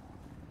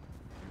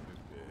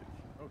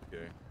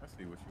 Okay, I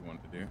see what you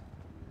wanted to do.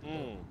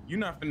 You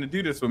not finna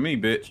do this with me,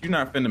 bitch. You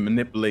not finna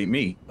manipulate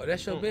me. Oh,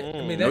 that's your bitch?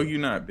 I mean, No, you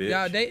not, bitch.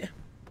 Y'all dating?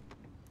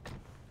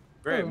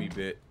 Grab me,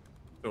 bitch.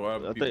 So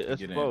other people can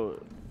get in.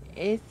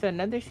 It's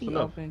another seat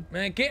open.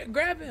 Man,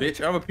 grab him.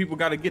 Bitch, other people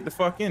gotta get the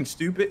fuck in,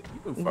 stupid.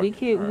 We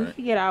could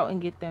get out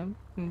and get them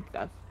and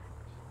stuff.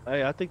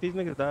 Hey, I think these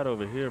niggas died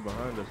over here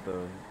behind us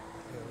though.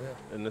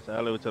 In this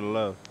alleyway to the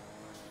left.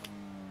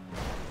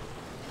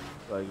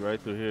 Like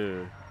right through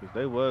here. Cause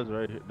they was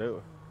right here. They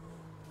were.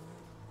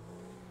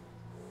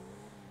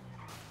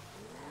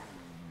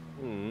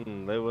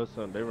 They was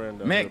some. They ran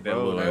down. Mac that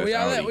little Man, where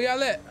y'all at? Where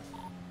y'all at?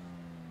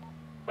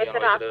 What's the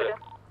hospital?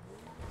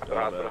 The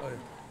hospital.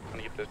 I'm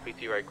gonna get this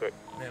PT right quick.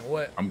 Man,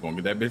 what? I'm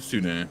gonna get that bitch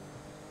too then.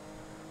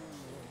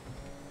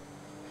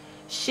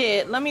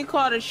 Shit, let me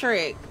call the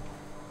trick.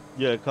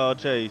 Yeah, call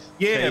Chase.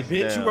 Yeah, Chase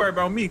bitch, down. you worry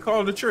about me.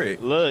 Call the trick.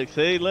 Look,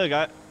 see, look,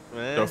 man.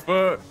 The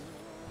fuck?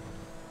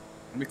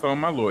 Let me call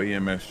my little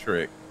EMS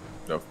trick.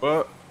 The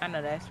fuck? I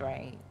know that's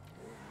right.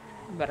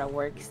 You better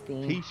work,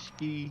 Steam.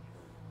 Peachki.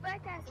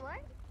 Black ass what?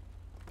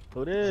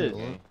 Who this?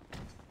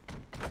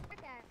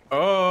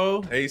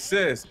 Oh, hey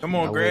sis, come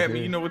on, I grab will me.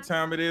 do. You know what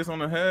time it is on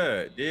the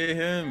head. Dead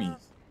homies.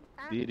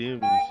 Dead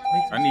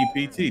homies. I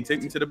need PT.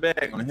 Take me to the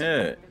back on the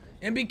head.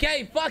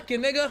 MBK, fuck you,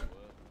 nigga.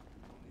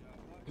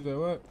 You said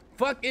what?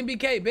 Fuck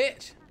MBK,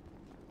 bitch.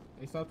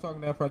 Hey, stop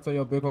talking that after I tell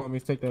your big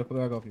homies take that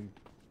flag off you.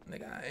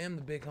 Nigga, I am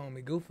the big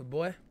homie, Goofy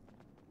boy.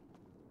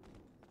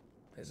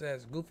 His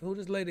ass Goofy. Who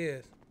this lady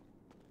is?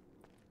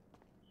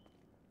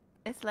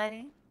 It's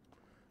Lady.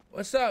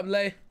 What's up,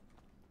 Lay?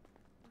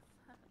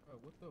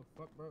 What the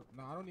fuck, bro?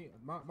 No, I don't need.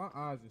 My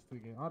eyes is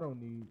tweaking. I don't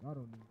need.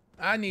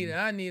 I need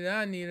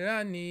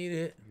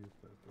it.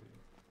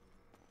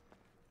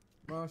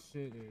 My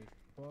shit is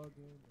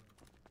bugging.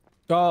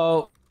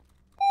 Go.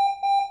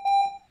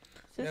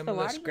 Sister,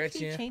 why do you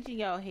keep changing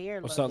your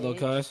hair? What's up, little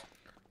cuz?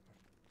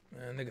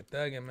 Man, nigga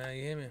thugging, man.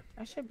 You hear me?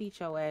 I should beat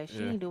your ass. You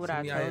didn't do what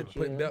I told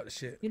you. Putting belt to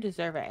shit. You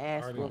deserve an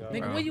ass whooping.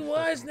 Nigga, where you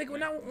was, nigga,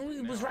 when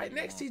we was right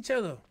next to each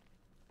other?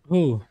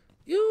 Who?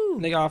 You.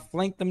 Nigga, I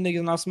flanked them niggas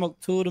and I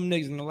smoked 2 of them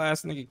niggas and the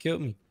last nigga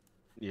killed me.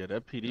 Yeah,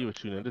 that PD was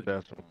shooting at his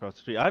ass from across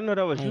the street. I didn't know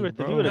that was you. If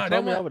you bro. would have Nah,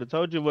 told me, that I would have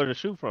told you where to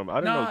shoot from. I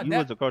didn't know you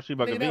was across the street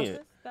by nigga, convenience.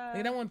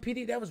 Nigga, that one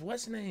PD, that was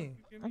what's his name?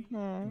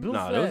 Blue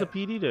Nah, flag. there was a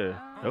PD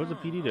there. There was a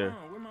PD there.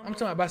 I'm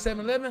talking about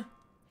 7-Eleven?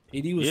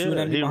 PD was shooting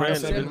at me he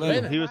behind ran.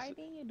 7-Eleven. He was.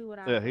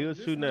 Yeah, he was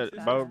shooting at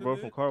bro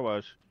from car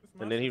wash,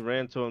 and then he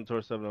ran to him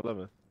towards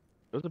 7-Eleven.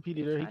 There was a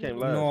PD there. He came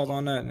You last. know all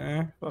on that,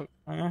 man. Fuck,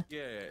 man.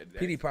 Yeah.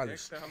 PD probably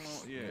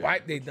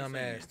wipe they dumb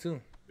ass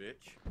too. Bitch.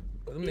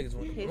 But them niggas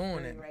wasn't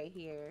going in. Right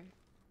here.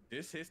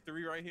 This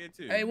history right here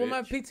too. Hey, what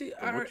bitch. my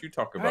PT? What you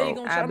talking How you about?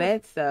 gonna I try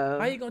bet so.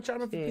 How you gonna try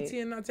me for Shit. PT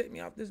and not take me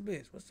off this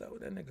bitch? What's up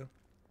with that nigga?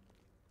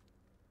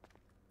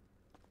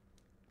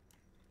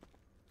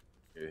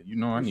 Yeah, you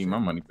know I need my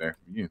money back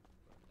from you.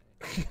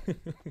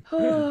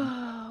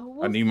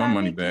 I need my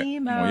money back.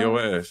 I'm on your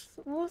ass.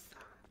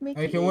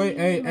 Hey, can we?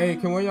 Hey,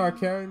 can one of y'all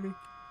carry me?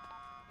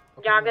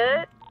 Y'all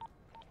good?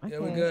 Yeah,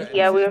 we good.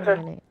 Yeah, we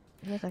were.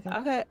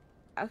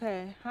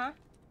 Okay. Huh?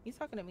 You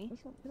talking to me?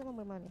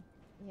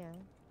 Yeah.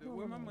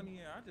 Where my money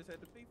at? I just had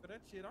to pay for that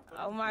shit.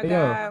 Oh my Hey,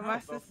 God, yo. my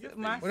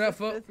What up,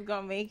 sister's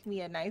gonna make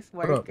me a nice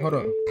Hold worker.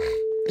 up.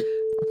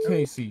 I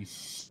can't see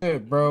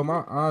shit, bro.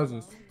 My eyes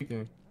are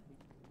speaking.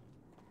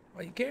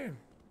 Why you caring?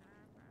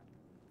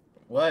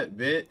 What,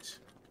 bitch?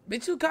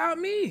 Bitch, you called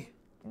me.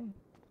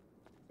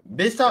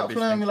 Bitch, stop Bitch,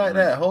 playing me thanks like for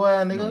that. Whole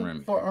ass Remy.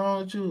 nigga. Fuck wrong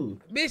with you.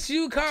 Bitch,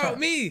 you called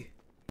me.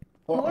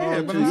 Fuck Yeah,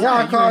 wrong but with you. I'm Y'all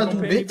saying, called you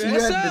you, ain't bitch. gonna You pay me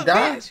What's ready to up,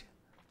 die? bitch?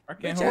 I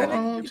can't Bitch, hold I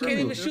on. you can't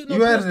even shoot no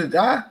You ready pussy. to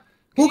die?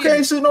 Who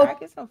can't shoot Can no? I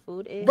get some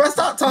food? Bro,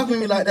 stop talking to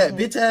me like that,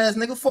 bitch ass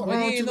nigga. Fuck Well,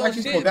 wrong you with you ain't no like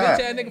you shit, bitch forgot.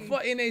 ass nigga.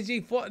 Fuck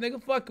NAG. Fuck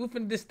nigga. Fuck. We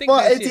finna distinct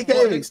Fuck that shit. Fuck,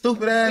 ATK, nigga.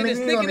 stupid ass We nigga. You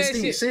distinct don't that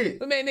understand shit.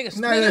 shit. We made niggas Not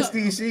split up.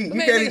 understand shit. We You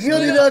made can't. niggas You don't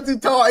split even know up. what to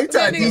talk. You We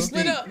try made to niggas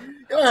split speak. up.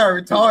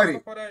 You're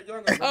retarded.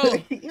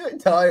 Oh, You're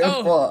retarded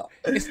as fuck.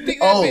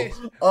 distinct that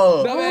bitch.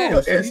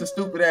 Oh, it's a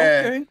stupid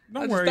ass. Okay, I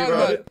don't just worry thought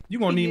about about it. You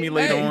gonna need me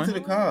later Hey, on. To the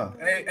car.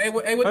 Hey,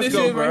 what Let's this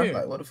go, is bro. right here?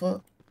 Like, what the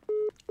fuck?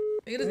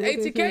 Nigga, this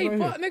ATK.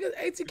 Fuck, nigga,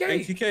 ATK.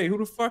 ATK, who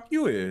the fuck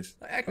you is?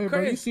 Acting Hey, bro,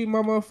 you crazy. see my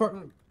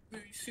motherfucker? You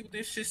see what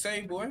this shit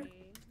say, boy?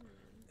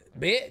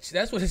 Bitch,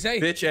 that's what it say.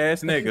 Bitch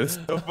ass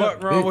niggas. The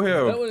fuck wrong with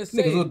That's him? what it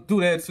Niggas say. will do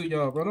that to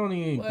y'all, bro. Don't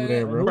even do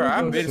that, bro. Bro,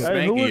 I've Don't been shit.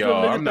 Hey, who spanking was the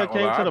y'all. niggas I'm not that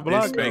came gonna lie. to the I've been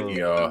block, spanking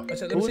though? y'all.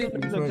 What's up? Who Let was me the see.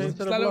 niggas that came to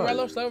the Slow block?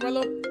 Rello, slow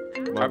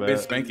Rello. My I've been bad.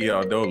 spanking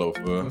y'all dolo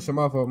for. Shit,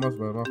 my fault, my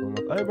fault.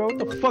 Hey, bro,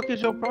 what the fuck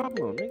is your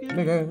problem, nigga?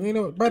 Nigga, you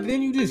know, but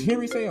then you just hear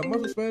me say a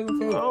muscle spasm, I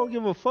fam. don't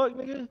give a fuck,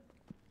 nigga.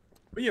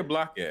 Where your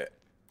block at?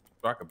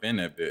 So I can bend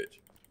that bitch.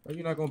 Bro,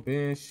 you're not gonna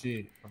bend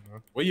shit.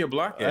 Where your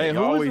block at? Hey, You who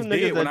was always the niggas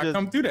did when that I just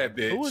come through that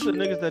bitch. Who was the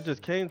niggas that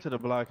just came to the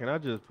block and I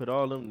just put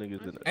all them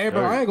niggas in the Hey,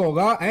 bro, dirt? I ain't gonna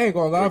lie. I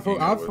feel What like you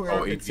I know feel is- like I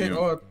oh, can take ATM.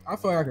 all. I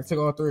feel like I can take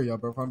all 3 of y'all,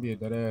 bro. If I'm being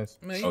dead ass.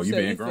 Man, Oh, you you said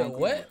being you feel grown?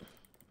 what?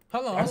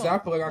 Hold on, I said I hold on.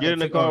 feel like I Get can in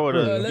the take car all with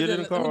 3. us. Let Get in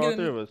the me car, get all in-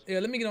 3 of us. Yeah,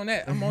 let me get on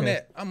that. I'm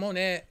on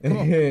that. Come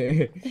on.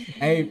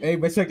 hey,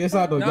 but check this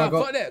out though. Nah, Y'all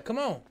go. fuck that. Come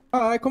on.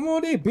 All right, come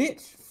on, then,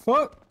 bitch.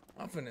 Fuck.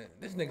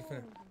 This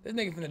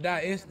nigga finna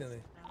die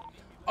instantly.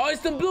 Oh,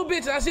 it's the blue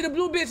bitches. I see the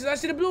blue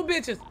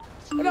bitches.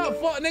 What up,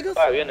 fuck niggas?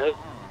 Alright, we in the hood.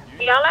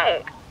 Y'all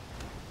at?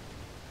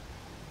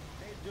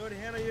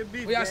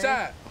 We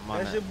outside.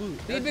 That's your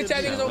These bitch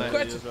ass niggas on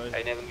crutches. Hey,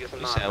 nigga, let me get some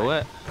You nine. said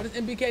what? What is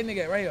MBK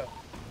nigga at right here?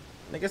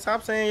 Nigga,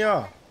 stop saying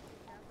y'all.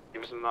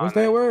 Give me some nine. What's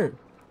that word?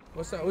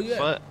 What's up? Where you at?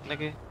 Fuck,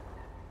 nigga.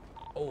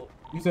 Oh,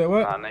 You said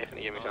what? Nah,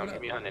 Nathan, give me some.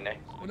 Give me 100, Nate.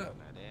 what up?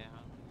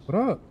 What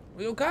up?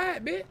 Where your car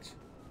at, bitch?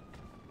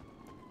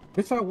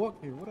 Bitch, I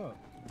walk here. What up?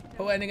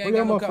 Oh, that nigga Where ain't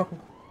your got no car.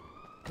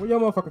 Where your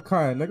motherfucking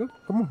car at, nigga?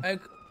 Come on. Hey,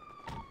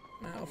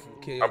 man, I'm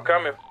finna kill you. I'm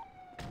coming.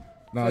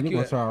 Nah, Fuck you you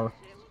gonna at. try.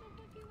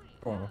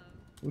 Come on.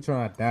 We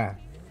trying to die.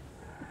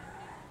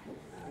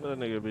 That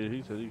nigga, bitch,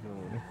 he said he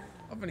coming.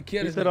 I'm finna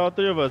kill He this said nigga. all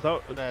 3 of us. Where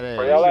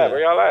y'all at? Where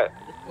y'all at?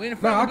 We in the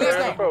front of the Nah,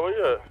 black I car. Where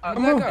you at?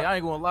 Come on. Hey, I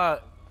ain't gonna lie.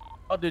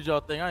 I did y'all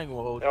thing. I ain't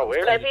gonna hold Yo,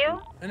 where? Slap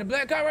you? In the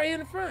black car right here in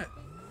the front.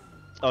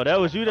 Oh, that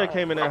was you that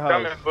came in that I'm house.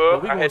 coming, But fool.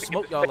 we I gonna had to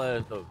smoke get y'all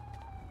ass though.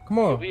 Come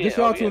on. We Just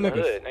in- y'all we 2 in the niggas.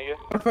 hood, nigga. Matter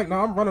of fact,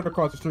 now I'm running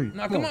across the street.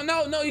 Nah, come on.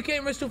 No, you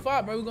can't reach too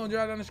far, bro. We gonna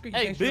drive down the street.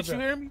 Hey, can't shoot bitch, up you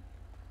here. hear me?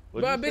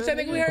 Bro, bitch ass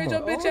nigga, we heard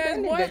your bitch ass,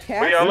 boy.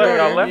 Where y'all at?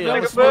 Y'all left, Yeah,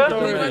 nigga, smoke fool?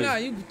 y'all Leave right ass. now.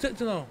 You took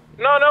too long.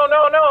 No,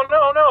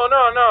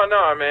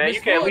 man. Miss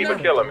You can't Ford, leave a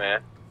no. killer,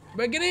 man.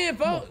 Bro, get in,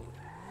 folks.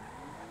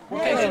 Me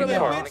Can't shoot up here.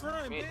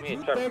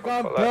 and Trevor Think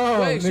I'm fuck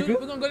dumb, Wait, shoot.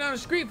 nigga. We're gonna go down the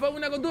street, folks. We're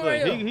not gonna do it Look,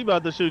 right here. he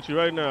about to shoot you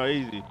right now,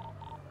 easy.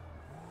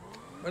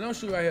 Bro, don't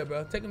shoot right here,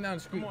 bro. Take him down the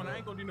street. Come on, bro. I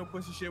ain't gonna do no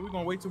pussy shit. We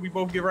gonna wait till we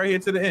both get right here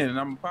to the end, and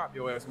I'm gonna pop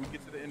your ass when we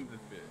get to the end of this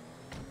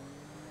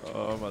bitch.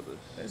 Oh, I'm about to.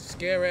 That's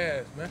scare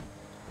ass, man.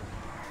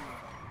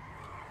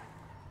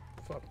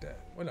 Fuck that.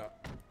 What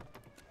up?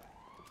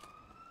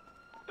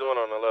 Doing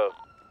on the left.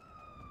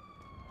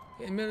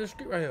 He in the middle of the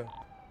street right here.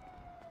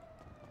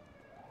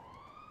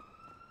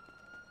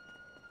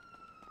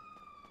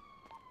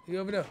 He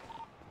over there.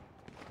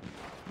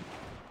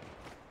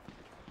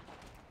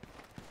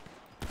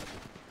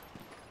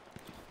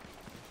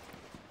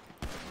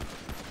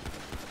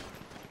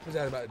 What's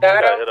that about?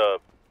 Got hit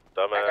up,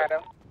 dumbass. I got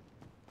him.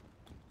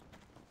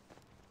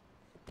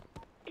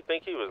 You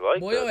think he was like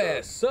Boy, that? your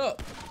ass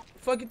up.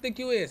 Fuck you think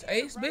you is?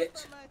 Ace,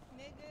 bitch?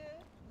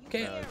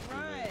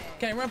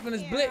 Can't run from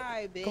this blick.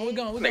 Come, we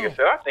going, we going. Nigga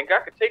said, I think I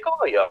could take all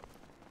of y'all.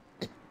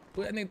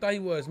 Who that nigga thought he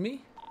was?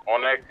 Me?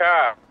 On that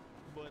car.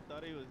 Boy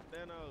thought he was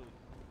Thanos.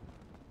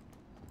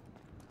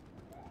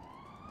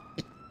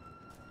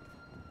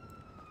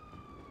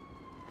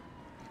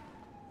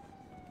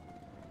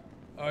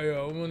 Oh,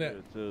 yeah, we on that.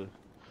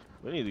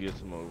 We need to get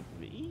some more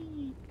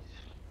meat.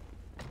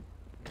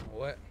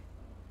 What?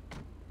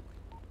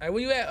 Hey,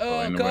 where you at,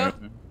 cuz?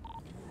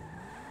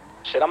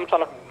 Shit, I'm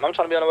trying to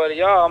be on the way to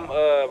y'all.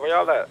 Where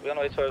y'all at? We on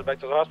the way back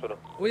to the hospital.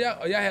 Where y'all?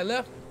 Oh, y'all had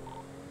left?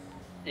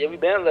 Yeah, we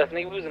been left,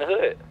 nigga. We was in the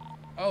hood.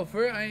 Oh,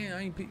 for real? I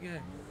ain't peek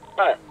game.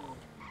 Right.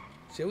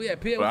 Shit, we at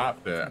Pitt.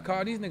 Out there.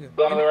 Call these niggas.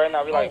 We on the way right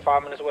now. We like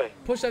 5 minutes away.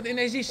 Push up the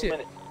NHG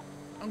shit.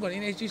 I'm going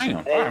to NHG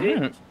shit. Damn, 5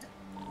 minutes.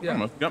 Yeah. I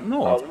must jump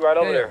north. Oh, we right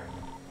over there.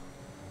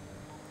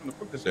 What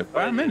the fuck is that?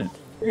 5 minutes?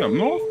 We up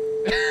north?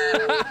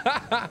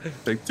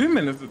 Take 2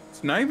 minutes.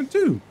 It's not even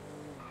 2.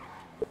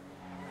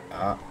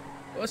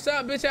 What's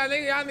up, bitch? Y'all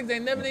niggas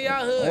ain't never in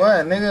y'all hood.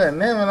 What, nigga?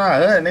 Never in our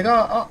hood,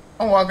 nigga.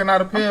 I'm walking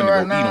out of Pill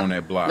right now. Eat on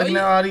that block. Looking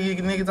at all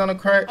these niggas on the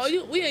crack.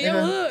 Oh, we in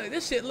your hood.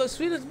 This shit look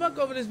sweet as fuck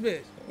over this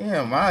bitch.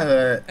 Yeah, my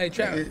hood. Hey,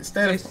 Trap.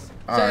 Instead of Say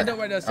that dope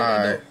right there. Say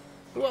that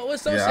dope.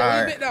 What's so sad? Where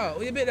you bit dog?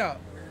 Where you bit dog?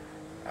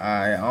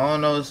 Alright, I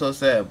don't know what's so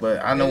sad,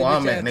 but I know where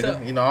I'm at,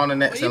 nigga. You know, on the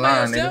next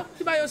line, nigga.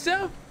 You by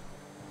yourself?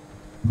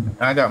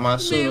 I got my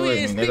shooter We with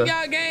ain't me, stick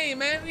nigga. y'all game,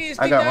 man. We ain't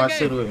I stick got y'all my game.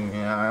 shooter with me,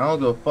 man. I don't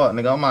give a fuck,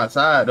 nigga. I'm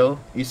outside, though.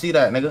 You see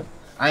that, nigga?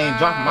 I ain't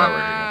dropping my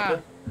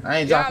nigga. I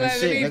ain't dropping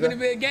shit, Y'all nigga. finna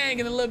be a gang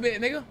in a little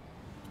bit, nigga.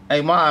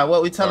 Hey, Ma,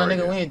 what we telling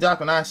nigga? We ain't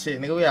dropping our shit,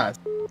 nigga. We out.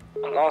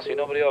 I don't see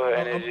nobody over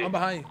here. I'm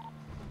behind you.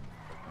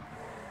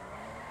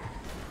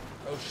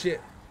 Oh,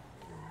 shit.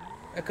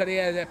 That cut he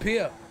had that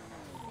pill.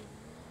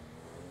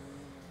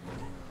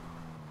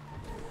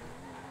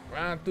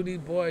 Round through these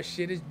boys,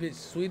 shit, this bitch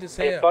sweet as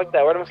hell. Hey, fuck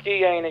that. Where them ski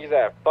gang niggas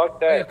at? Fuck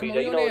that. Yeah, come on,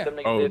 you know what them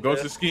niggas Oh, did. go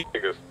to ski.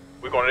 Niggas.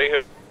 We going to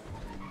here.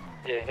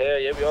 Yeah, hell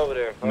yeah, we over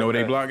there. Fuck You know where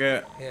they that. block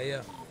at?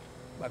 Yeah.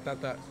 By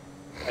Thoughts.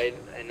 Hey,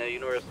 now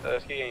you know where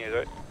ski gang is,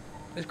 right?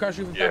 Let's cross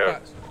you from Yeah.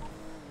 Thoughts.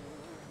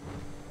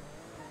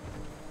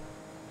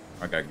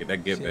 I gotta get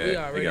that Shit, we back. They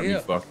already got me here.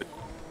 fucked.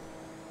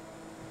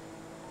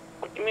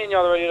 What you mean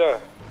y'all already there?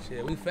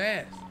 Shit, we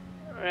fast.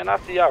 Man, I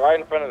see y'all right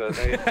in front of us,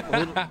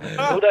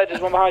 nigga. Who that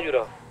just went behind you,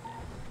 though?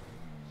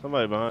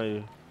 Somebody behind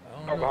you.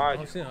 I don't know. I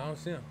don't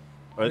see him.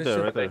 Right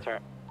there, right there.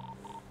 Turn.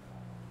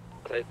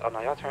 Oh,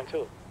 no, y'all turn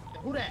too.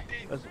 Who that?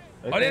 Oh,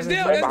 that's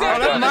them. Right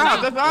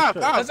That's behind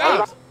them. us. That's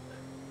us.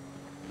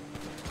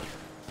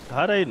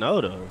 How they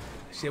know though?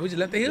 Shit, we just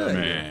left the hood.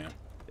 Man.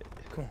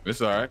 Come on.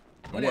 It's alright.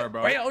 Don't worry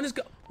about right it. here, on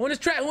this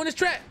track.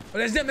 Oh,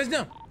 that's them.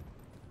 Oh,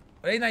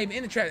 they not even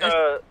in the track. Who in the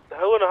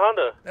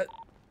Honda?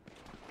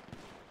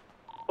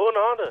 Who in the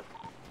Honda?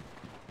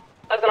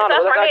 That's an honor.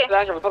 Let's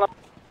action. Pull up.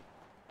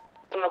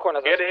 In the corner.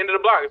 At the end of the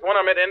block. It's one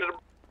of them at the end of the.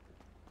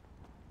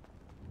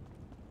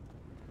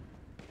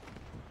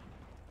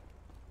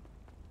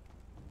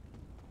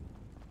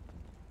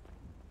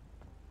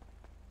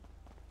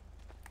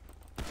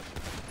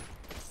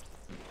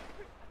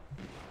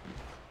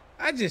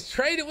 I just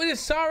traded with this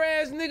sorry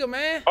ass nigga,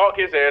 man. Hawk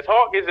his ass.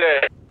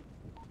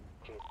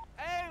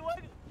 Hey, what?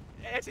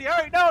 Actually, I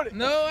already know it.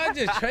 No, I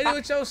just traded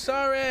with your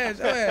sorry ass.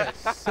 Your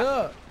ass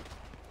suck.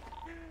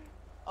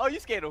 Oh, you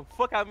scared the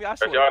fuck out of me. I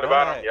That's swear y'all at to the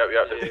bottom. God.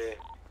 Yep.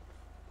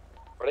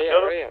 Where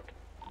they at?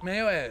 Man,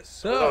 your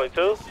ass There's only suck.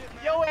 two.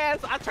 Yo ass,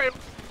 I traded.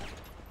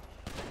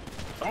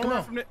 Don't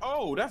run from the.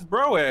 Oh, that's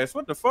bro ass.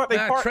 What the fuck? They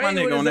Nah, parked my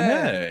traded with nigga on the his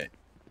ass. head.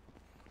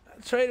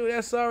 I traded with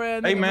that sorry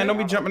ass nigga. Hey man, don't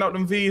be jumping out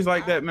them V's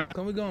like that, man.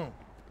 Come, we going.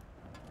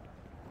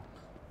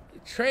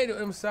 Traded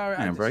with him, sorry.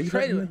 Man, bro, you let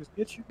traded them with niggas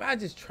get you? I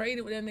just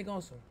traded with that nigga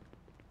on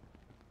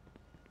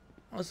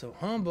some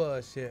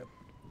humbug shit.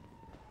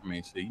 I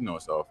mean, shit, you know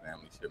it's all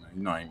family shit, man.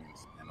 You know I ain't even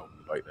stand over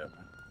you like that,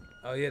 man.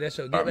 Oh yeah, that's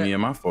your get Got back. me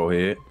in my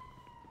forehead.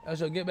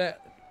 That's your get back.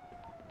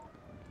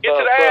 Get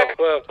to the ass.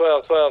 12.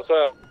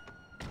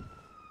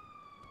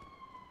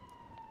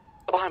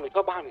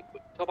 Go behind me.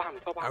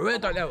 I really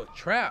thought that was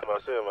trap. I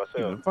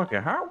see him.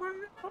 Fucking hot one.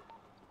 I'm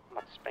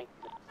about to spank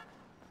you.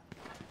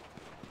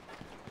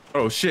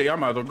 Oh shit, y'all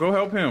might as well go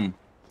help him.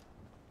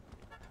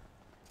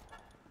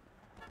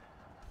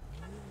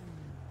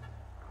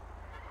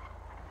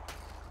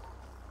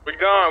 We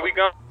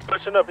gone.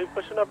 Pushing up. He's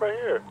pushing up right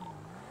here.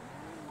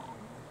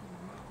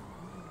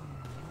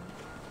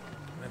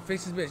 Man,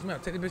 fix this bitch. Man,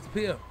 take the bitch to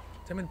pill.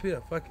 Take me the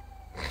pill. Fuck it.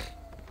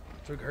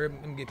 So we can hurry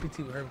him get PT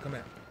with her and come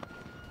out.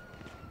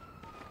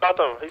 Stop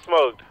him. He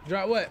smoked.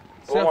 Drop what?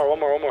 One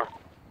more.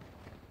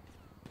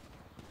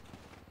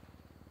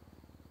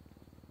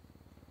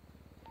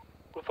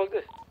 What the fuck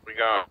this? We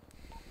gone.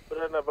 Put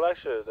that in that black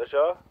shit. That's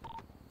y'all?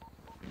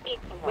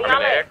 We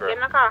all at? Get in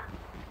the car.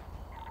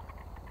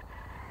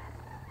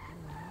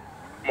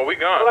 Well, we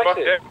gone. Fuck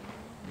that.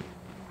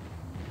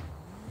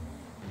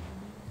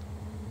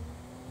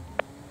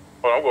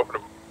 Hold on, I'm going for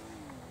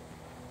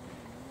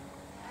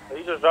the...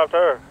 He just dropped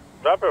her.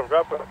 Drop him.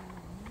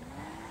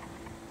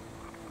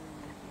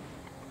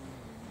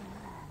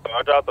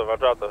 I dropped him.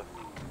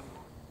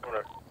 Come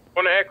there.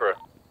 On the Acura.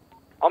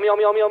 On me.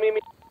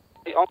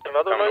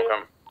 Another one?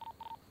 Come.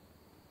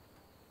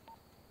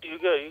 You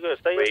good.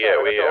 Stay Wait,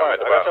 inside. I'm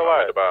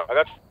at the bottom. I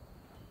got you.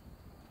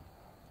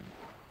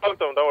 Fuck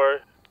them, don't worry.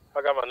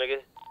 I got my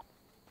nigga.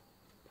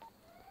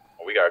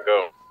 Oh, we gotta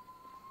go.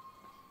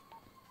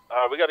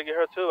 We gotta get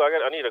her too.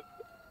 I need a...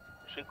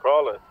 She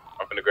crawling.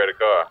 I'm finna grab the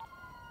car.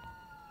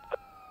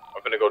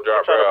 I'm finna go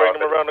drop I'm her trying to bring off.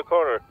 them around the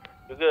corner.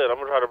 You good? I'm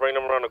gonna try to bring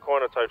them around the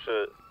corner type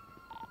shit.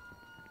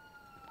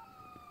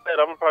 I'm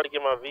gonna probably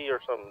get my V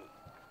or something.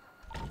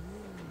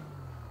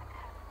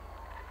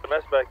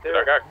 That's back there.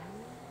 I got...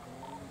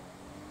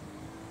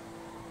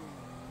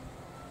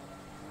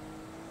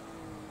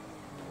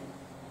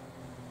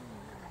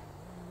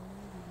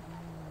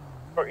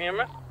 For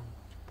EMS?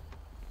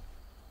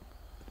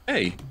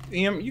 Hey,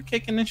 you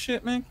kicking this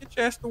shit, man? Get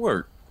your ass to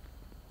work.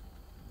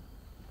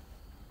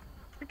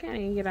 I can't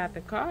even get out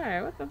the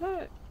car. What the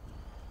fuck?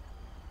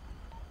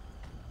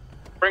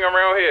 Bring him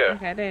around here.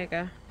 Okay, there you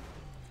go.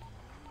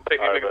 Take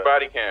these niggas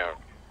body cam.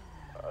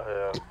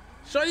 Yeah.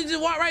 Shorty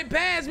just walked right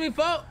past me,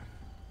 folks.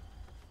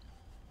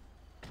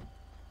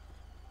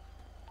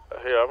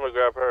 Here, I'm gonna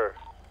grab her.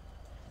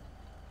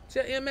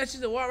 Tell EMS she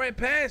just walked right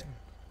past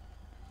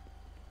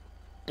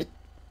me.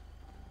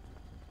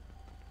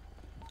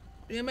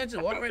 EMS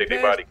just walked right Take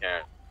their past body me.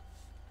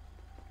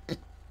 cam.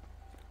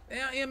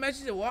 Damn, EMS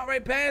just walked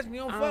right past me.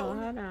 You don't fuck with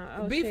me. Hold on.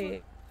 Oh, Beef,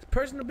 shit.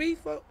 personal beef,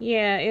 folks.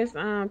 Yeah, it's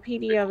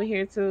PD over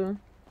here too.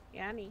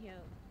 Yeah, I need help.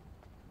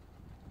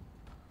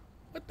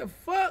 What the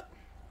fuck?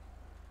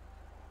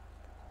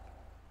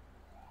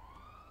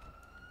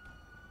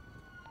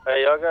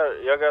 Hey, y'all got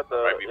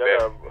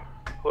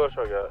who else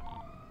I got?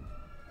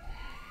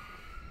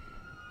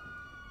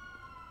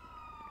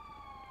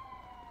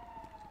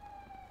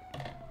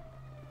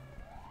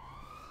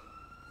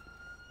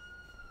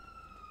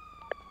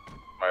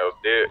 Miles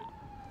dead.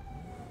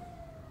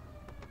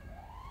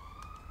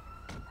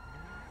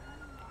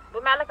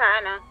 With Malachi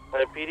now.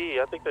 Hey,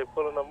 PD, I think they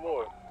pulling up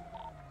more.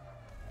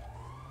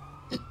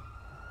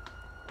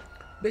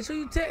 Bitch, who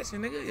you texting,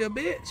 nigga? You a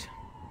bitch.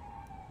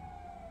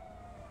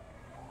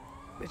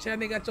 Bitch, that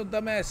nigga got your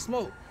dumb ass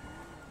smoked.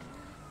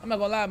 I'm not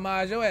gonna lie,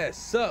 Maj, your ass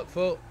suck,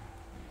 folk.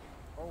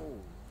 Oh,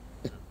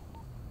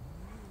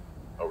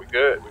 we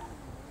good?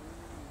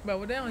 Bro,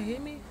 well, they don't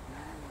hit me?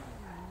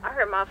 I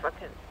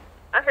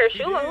heard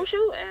shooting. Who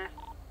shooting?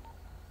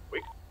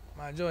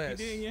 Maj, your ass. You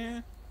did,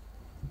 yeah.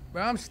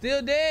 Bro, I'm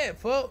still dead,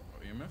 folk.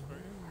 Oh, EMS right here.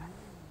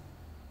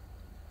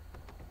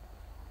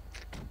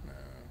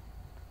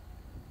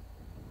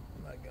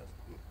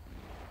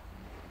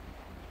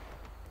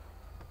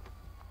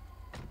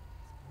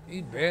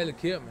 He barely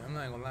killed me, I'm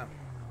not gonna lie.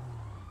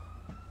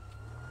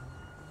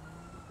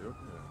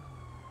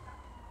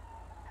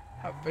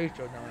 How face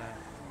your dumb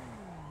ass?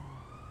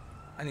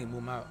 I need to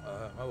move my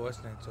my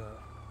what's name to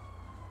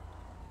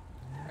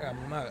I gotta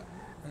move my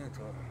thing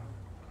to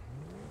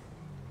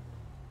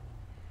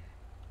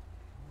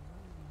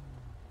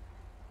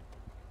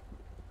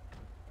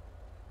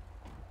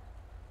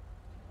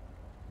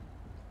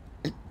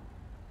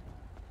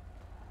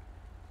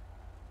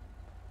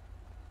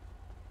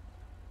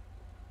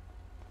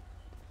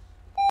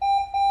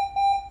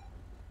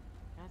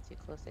Not too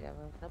close together.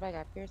 Nobody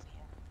got piercing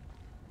yet.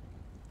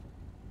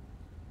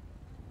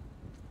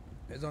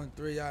 There's only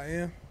 3 y'all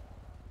in.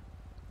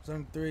 There's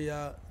only 3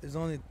 y'all. There's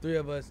only 3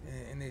 of us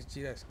in this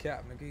G that's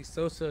cap, nigga. He's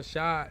so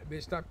shy.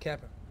 Bitch, stop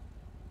capping.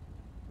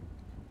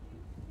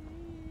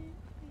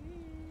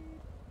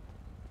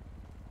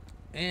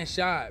 And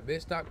shy,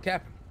 bitch, stop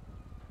capping.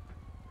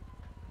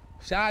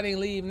 Shy didn't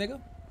leave,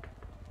 nigga.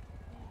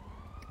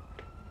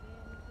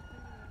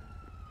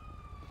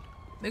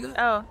 Nigga.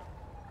 Oh.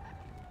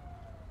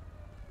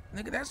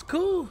 Nigga, that's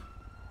cool.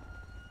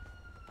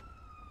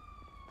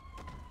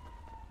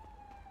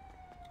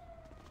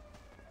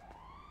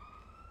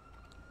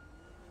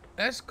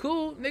 That's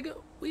cool, nigga.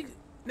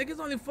 Niggas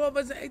only 4 of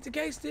us in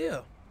 80K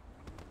still.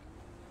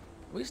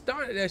 We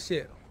started that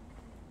shit.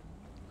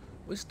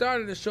 We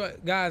started the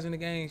short guys in the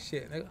game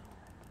shit, nigga.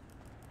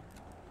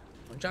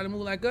 I'm trying to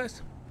move like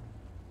us.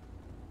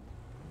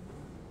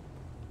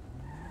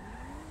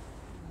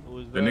 Who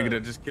is The nigga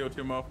that just killed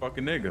your motherfucking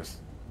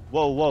niggas.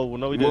 Whoa,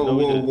 no, we didn't.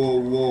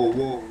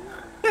 Whoa.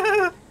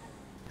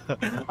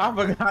 I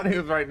forgot he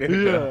was right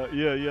there.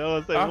 Yeah. I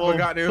was I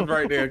forgot he was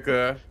right there,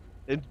 cuz.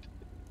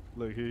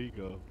 Look, here you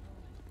go.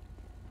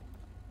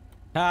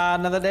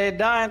 Another day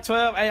dying,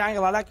 12. Hey, I ain't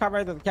gonna lie, that car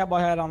right there, the cowboy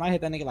hat on, I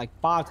hit that nigga like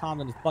 5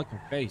 times in his fucking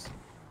face.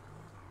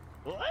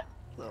 What?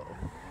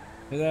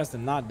 His ass to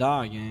not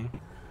die, gang.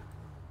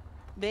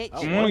 Bitch,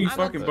 Come on, you I'm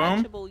fucking bum.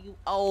 untouchable, you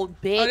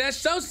old bitch. Oh, that's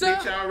Sosa?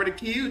 Bitch, I already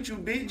killed you,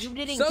 bitch. You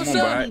didn't Sosa.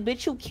 kill me,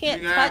 bitch. You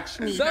can't touch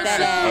me. Sosa.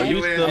 Fat ass. Oh,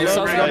 you still Sosa, up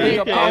go right pick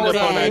now? up Your all old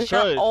this on that ass.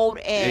 Your crutch. old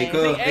ass. Hey,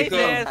 cuz. You Hey,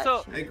 can't cuz.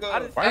 touch me. Hey,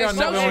 cuz. Why y'all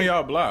never on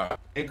y'all block?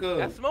 Hey, cuz.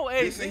 That's smoke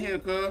Listen here,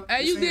 cuz.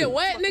 Hey, you Listen did here.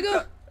 what,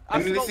 nigga?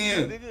 Let me listen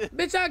here.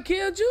 Bitch, I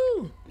killed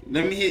you.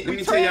 Let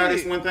me tell y'all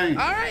this one thing.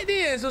 All right,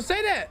 then. So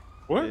say that.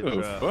 What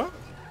the fuck?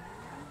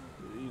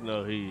 You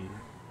know he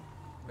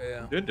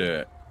Yeah. Did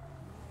that?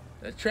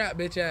 That trap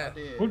bitch ass.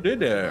 Who did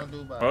that? Oh,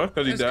 that's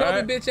because he That's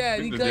died? Kobe bitch ass.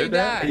 He Just couldn't did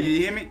that? die. You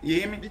hear me? You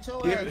hear me? Bitch,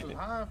 your Hear ass me? was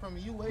high from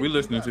you. We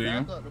listening to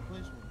you.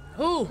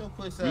 Who? We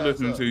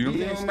listening to you. It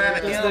don't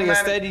matter. This It don't nigga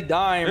matter. steady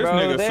dying, This bro.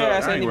 nigga Their suck.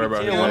 ass I ain't ain't worried even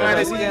about killed. that. One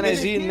of Nobody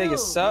these NSG niggas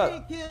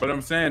suck. But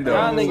I'm saying though,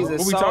 Y'all niggas what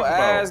is we so talking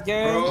ass, about?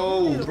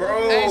 gang.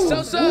 Bro. Hey,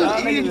 Sosa.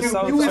 Y'all niggas is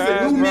so You is a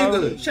trash, new bro.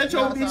 nigga. Shut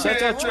your bitch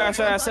Shut your ass trash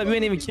ass up. You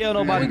ain't even kill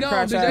nobody, We gone,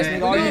 crash ass BJ.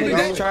 nigga. All you We niggas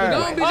gone, is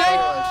trash.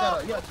 BJ. Shut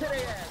up. Yo, kill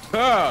their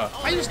ass.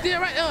 Why you still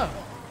right there?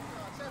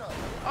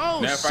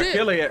 Oh, Now if shit. I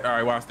kill it, all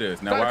right, watch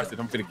this. Now watch this.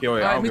 I'm finna kill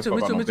it. All right, I don't me give a too, fuck me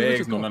about too, no me too,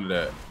 bags, me no too. none of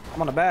that.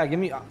 I'm on the bag. Give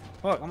me.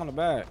 Fuck, I'm on the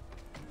bag.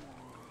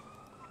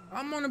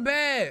 I'm on the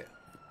bed.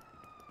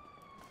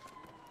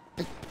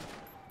 That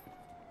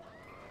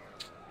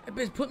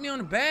bitch put me on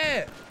the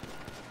bed.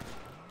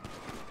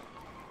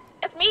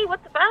 That's me.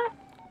 What the fuck?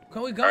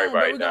 Come we gone,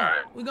 bro. Everybody We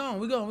died. gone. We gone.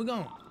 We gone. We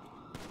gone.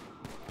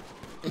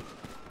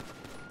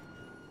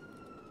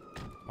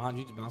 Behind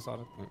you, just bounce out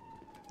of it.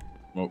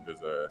 Smoke his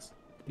ass.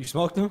 You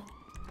smoked him?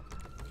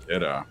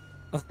 Yeah.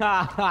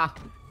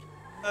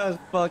 That's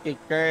fucking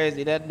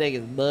crazy. That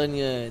nigga's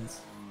bunions.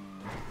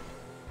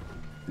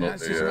 Yeah, I Smoke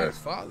see his somebody's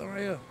ass. father right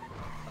here.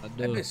 I That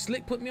do. bitch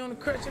slick put me on the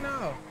crutch and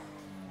all.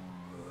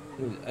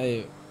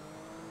 Hey.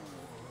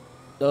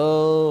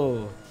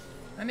 Oh.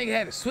 That nigga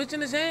had a switch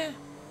in his hand.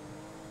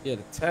 Yeah,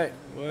 the tech.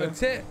 A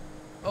tech.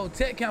 Oh,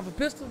 tech count for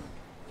pistol.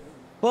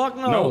 Fuck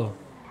no. No.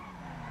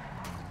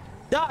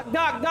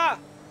 Doc.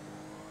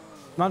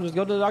 No, just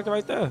go to the doctor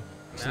right there.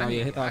 Nah, No,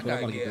 yeah, hit the I hospital.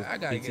 gotta I'm get. about I to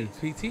gotta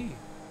get get PT. PT.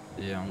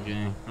 Yeah, I'm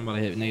game. I'm about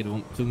to hit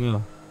negative 2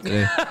 mil.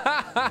 Yeah.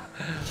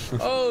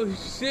 Oh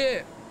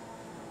shit.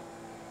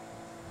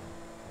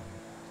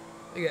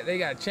 They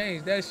got to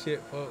change that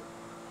shit, folks.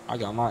 I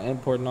got my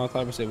import and all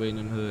type of shit waiting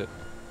in the hood.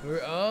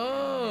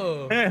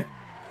 Oh.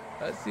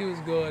 I see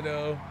what's going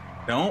on.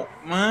 Don't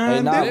Hey,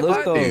 mind nah, if look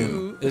I though.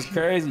 do. It's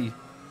crazy.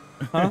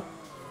 Huh?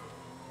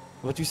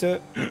 What you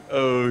said?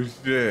 Oh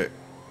shit.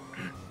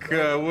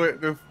 God,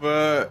 what the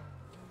fuck?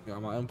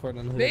 Got my import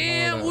in the hood.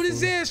 Damn, what is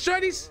this,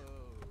 shorties?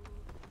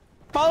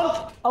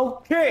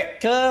 Okay,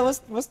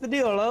 cuz, what's the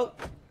deal, Lo?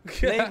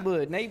 Nate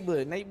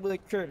Bud,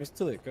 Curtis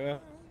to it, cuz.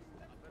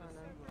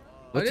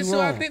 Oh, this who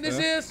I think this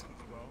is?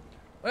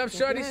 What up,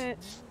 shorties?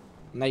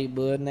 Nate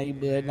Bud. I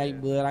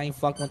ain't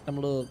fucking with them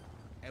little.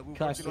 And we're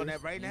working on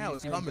that right now.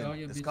 It's coming.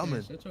 It's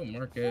coming. Shut your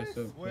mark ass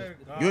up.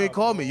 You ain't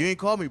call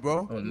me,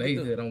 bro. Oh,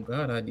 Nate, on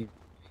God, I did.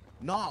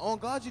 Nah, on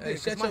God, you Hey,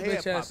 did. shut It's my your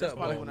hair bitch pop. ass That's up,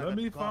 why boy. when I Let got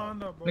me the car.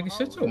 find out, bro. Nigga,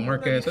 shut your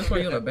mark ass. That's why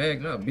you on a bag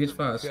now, bitch.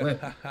 Fire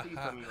slap.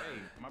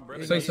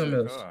 Say something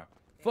else.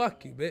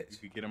 Fuck you, bitch. You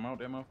could get him out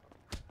there, motherfucker.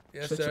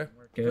 Yes, Shut sir. your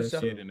mark For ass sure.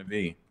 up. Get in the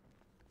V.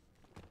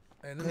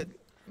 Hey, let me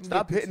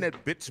Stop get hitting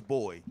that bitch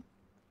boy.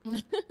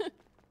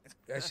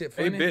 that shit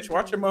Hey, funny. bitch,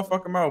 watch your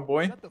motherfucking mouth,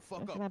 boy. Shut the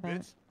fuck up,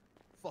 bitch.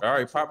 All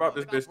right, pop out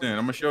this bitch then.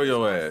 I'm gonna show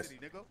your ass.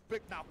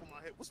 Big knock on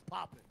my head. What's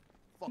popping?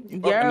 Fuck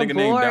You're a nigga named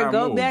bored. Don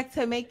Go Moore. back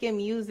to making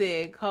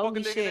music.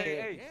 Holy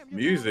shit.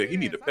 Music. He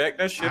need to pack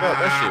that shit up.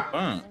 That shit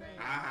fun.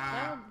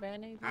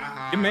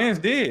 Your man's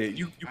dead.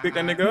 You pick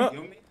that nigga up?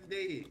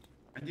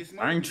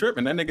 I ain't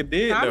tripping. That nigga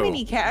dead How though.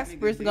 many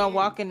Caspers gonna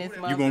walk in this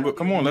month? You gonna go?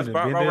 Come on, let's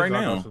pop out right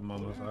now.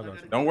 I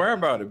got you. Don't worry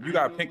about it. You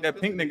gotta pick that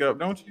pink nigga up,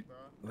 don't you?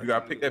 You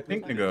gotta pick that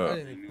pink nigga up.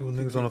 Ooh,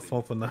 niggas on the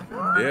phone for now.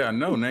 Yeah, I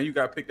know. Now you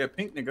gotta pick that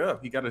pink nigga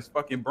up. He got his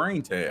fucking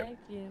brain tab.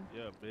 Yeah,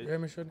 bitch. You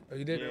heard me, shorty? Oh,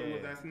 you did?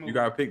 You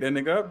gotta pick that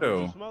nigga up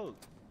though. Smoke.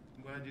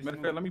 Matter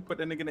of fact, let me put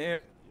that nigga in the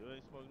air. You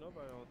ain't smoke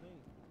nobody, I don't think.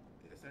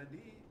 Yes, I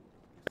did.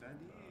 Yes, I did.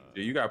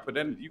 Yeah, you gotta put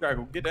that. You gotta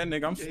go get that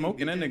nigga. I'm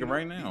smoking that nigga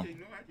right now. DJ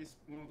know I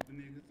just smoked the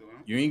nigga, so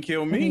I'm You ain't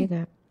kill me.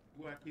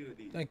 who I killed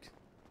these. Thank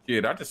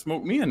Shit, I just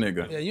smoked me a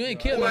nigga. you. Yeah, you ain't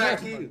killed Who I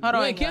nobody. killed? Hold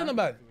You on, ain't killed y'all.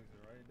 nobody.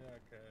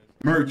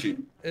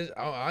 Merchant.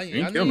 I You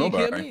ain't knew kill you ain't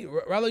killed nobody.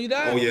 me. Rollo, you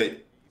died? Oh yeah.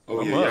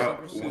 Oh yeah, y'all.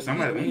 Well,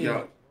 somebody, one of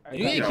y'all.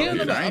 You ain't y'all killed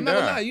did. nobody. I I'm ain't not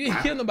gonna died. lie. You ain't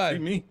killed See nobody.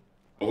 me.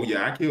 Oh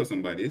yeah, I killed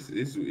somebody.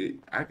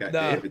 I got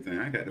Nah. everything.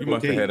 I got the You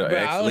must have cocaine. had an Bro,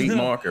 I ex-lead don't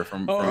know. marker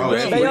from Oh,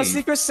 West yeah. Hey, your League.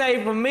 secret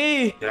safe from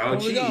me. Y'all Where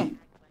we go? cheat.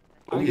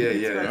 Oh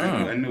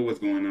yeah. I know what's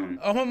going on.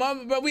 Oh, my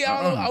mama, bro, we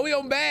all are we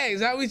on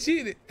bags? How we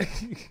cheated?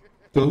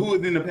 So who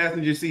was in the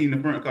passenger seat in the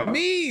front car?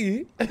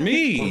 Me.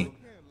 Me.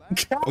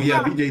 Oh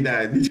yeah, BJ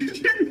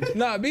died.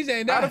 Nah, BJ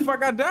ain't How died. the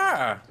fuck I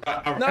die?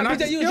 Nah, And I BJ,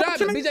 just you was killed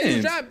driving. your BJ, you was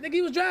mans. driving. Nigga,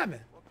 you was driving.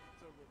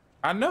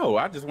 I know.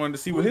 I just wanted to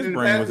see where Who's his in the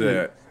brain was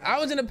passenger? at. I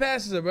was in the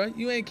passenger, bro.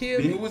 You ain't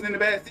killed Then me. who was in the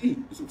back seat?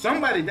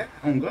 Somebody died.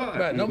 On God.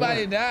 Bro, on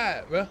nobody God.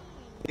 died, bro.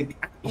 I can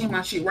end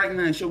my shit right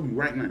now and show you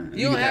right now.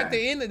 You don't have died. to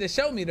end it to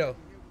show me, though.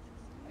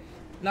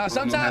 Nah,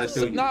 sometimes,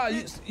 nah,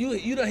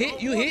 you done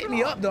hit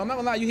me up though. I'm not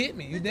gonna lie, you hit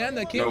me. You damn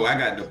near killed me. No, I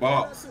got the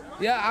box.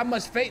 Yeah, I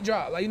must fake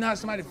drop. Like you know how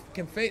somebody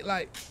can fake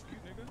like.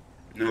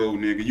 No,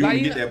 nigga, you Like,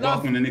 only get that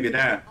box when the nigga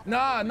die.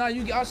 Nah,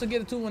 you also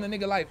get it too when the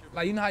nigga like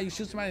you know how you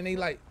shoot somebody and they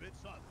like,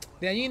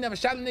 damn, you ain't never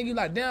shot a nigga. You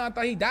like, damn, I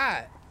thought he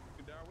died.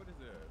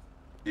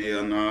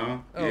 Hell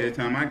no. Oh. Every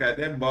time I got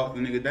that box,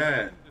 the nigga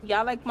died.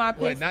 Y'all like my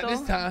pistol? Wait, not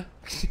this time.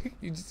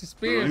 You just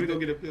experienced. Let me go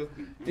get a pistol.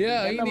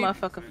 Yeah, that you little need.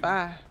 motherfucker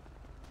fire.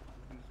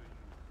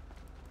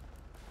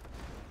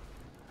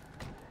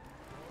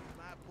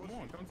 Come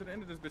on, come to the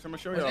end of this bitch. I'm gonna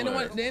show Was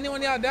y'all. did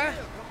anyone y'all die?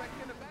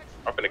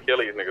 I'm finna kill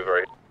these niggas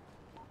right here.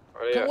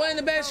 Come on in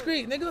the back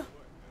street, nigga.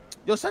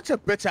 Yo, shut your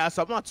bitch ass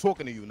up. I'm not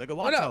talking to you, nigga.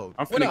 What up? out.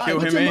 I'm finna kill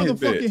him and his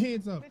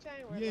bitch. I'm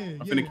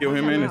finna kill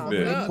him and his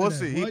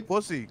bitch. He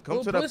pussy.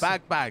 Come to the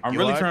back. I'm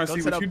really trying to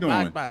see what you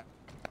doing.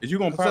 Is you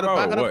gonna pop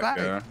out or what,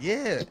 guy?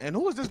 Yeah, and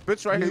who is this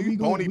bitch right here? You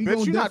bony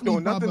bitch. You not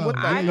doing nothing with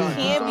that I gun.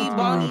 can't be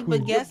bony,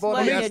 but guess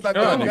what?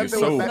 Y'all niggas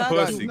so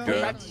pussy,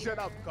 cuz. Shut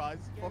up, guys.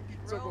 Fuck you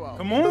talk about.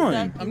 Come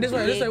on. I'm this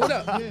way. What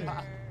up?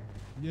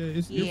 Yeah,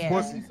 it's Yeah.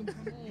 pussy.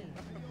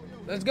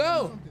 Let's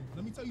go.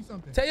 Let me tell you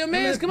something. Tell your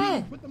mans, come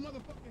on. Put the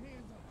motherfucking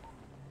hands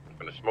up.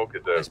 I'm finna smoke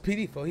his That's ass.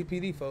 PD folk. He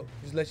PD folk.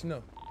 Just let you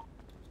know.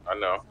 I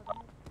know.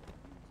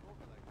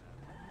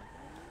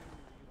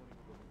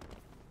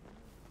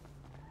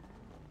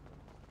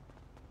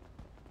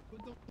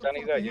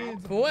 Johnny's at you.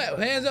 For what?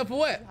 Hands up for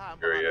what?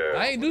 Yeah.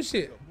 I ain't do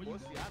shit.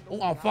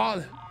 Oh, I'm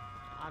falling.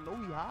 I know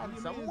he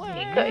hiding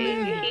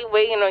somewhere. He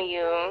waiting on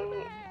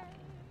you.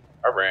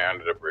 I ran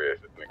under the bridge.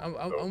 This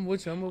nigga. I'm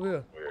with you. I'm over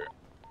here. Weird.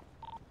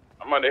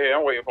 I'm under here.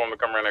 I'm waiting for him to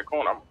come around that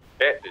corner. I'm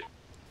at this.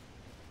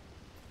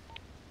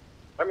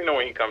 Let me know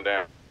when he come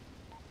down.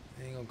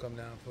 He ain't gonna come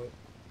down for it.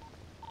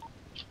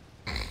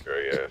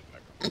 Scary ass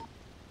nigga.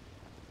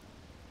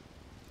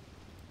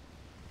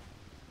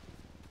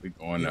 We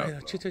going up.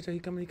 He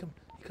coming.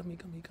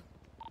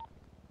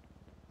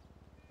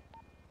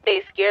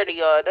 They scared of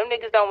y'all. Them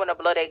niggas don't want to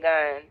blow their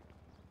gun.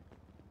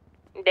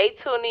 They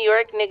two New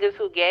York niggas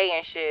who gay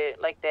and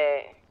shit like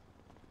that.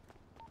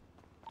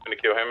 Finna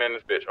kill him and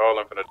this bitch. All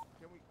in finna.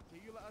 Can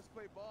you let us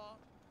play ball?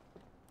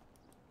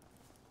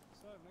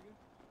 What's up, nigga?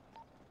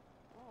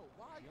 Bro,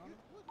 why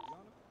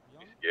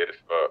you Scared as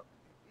fuck.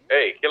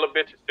 Hey, kill a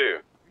bitches too.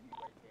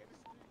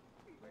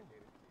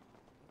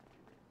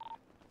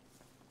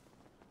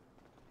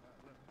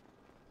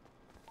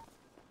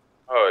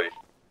 Oh,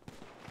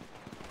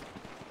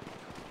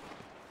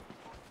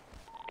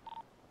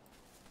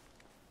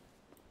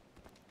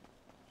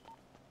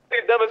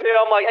 nigga dumb as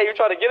hell. I'm like, hey, you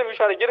trying to get him? He's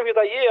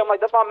like, yeah. I'm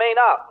like, that's my main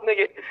op,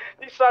 nigga.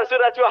 He's trying to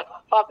shoot at you. I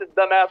popped his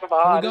dumb ass from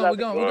behind. We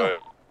going.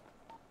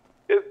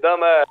 His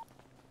dumb ass.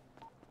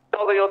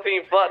 Sounds like your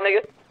team fuck,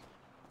 nigga.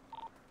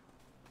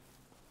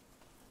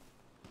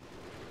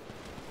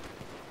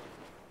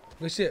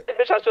 Good shit. This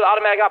bitch trying to shoot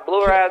automatic. I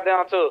blew her ass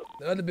down too.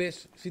 The other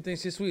bitch, she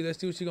thinks she's sweet. Let's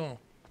see what she going.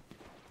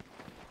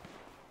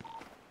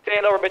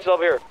 Stand over, bitches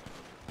over here.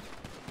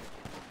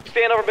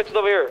 Stand over, bitches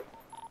over here.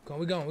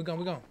 We going. We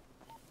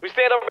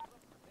stand over.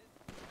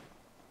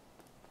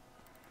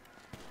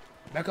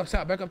 Back up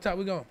top,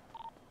 we going.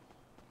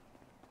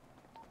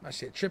 My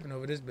shit tripping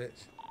over this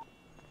bitch.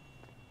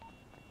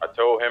 I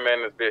told him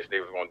and this bitch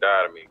they was gonna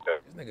die to me.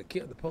 This nigga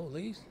killed the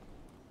police.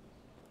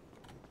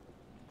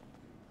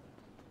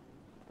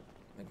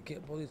 Nigga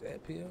killed police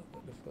at PL?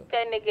 What the fuck?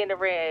 That nigga in the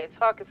red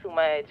talking too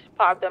much.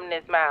 Popped them in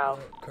his mouth.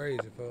 Crazy,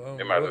 folks.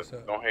 They might as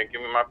well go ahead and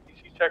give me my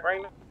PC check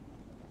right now.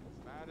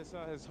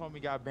 His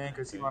homie got banned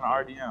because he went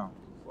on RDM.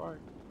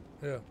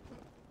 Yeah.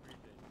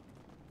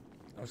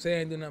 I'm saying I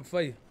ain't do nothing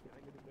for you.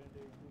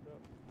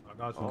 I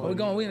got you. Oh, we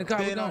going. We in the car.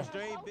 We going. I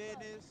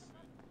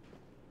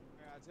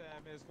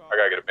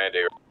gotta get a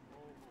band-aid.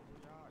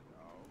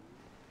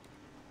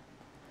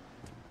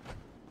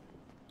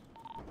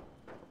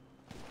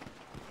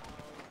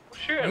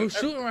 Who's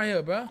shooting right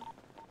here, bro?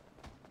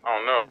 I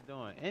don't know.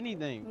 Doing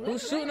anything.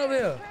 Who's shooting over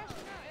here?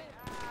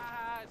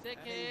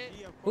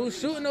 Who's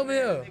shooting over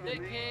here?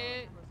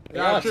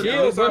 Y'all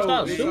chill, bro.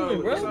 Stop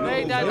shooting, bro.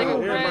 Made that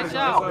nigga crash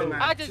out.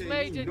 I just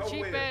made your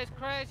cheap ass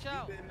crash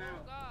out. Oh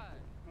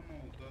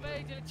God.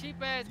 Made your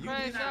cheap ass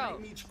crash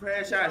out.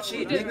 Crash out shit,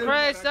 You just nigga.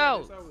 crashed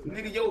out.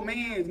 Nigga, your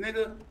mans,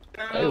 nigga.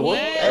 Hey, what?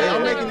 Hey,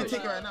 I'm making the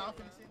ticket right now.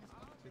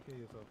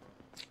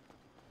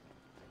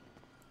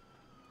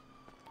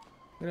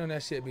 Get on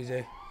that shit,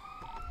 BJ.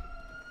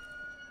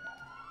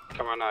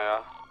 Come on now,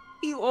 y'all.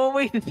 You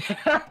always.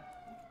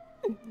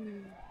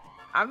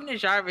 I'm in the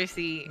driver's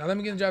seat. Now let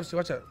me get in the driver's seat.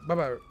 Watch out.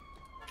 Bye-bye.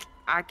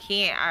 I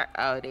can't.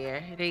 Oh,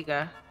 there you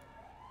go.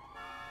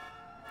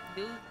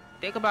 Dude,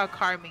 think about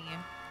Carmen.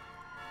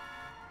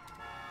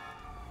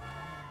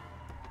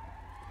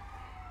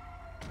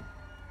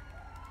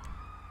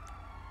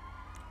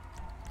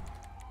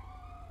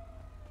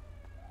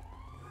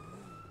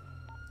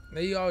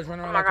 Now you always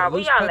run around Oh my like God, a we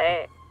loose y'all puppy.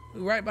 at? We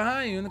right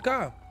behind you in the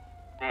car.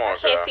 Come on,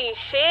 Can't see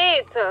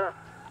shit.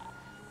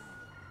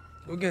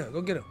 Go get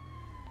her.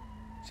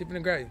 She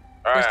finna grab you.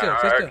 Alright, Sister.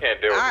 I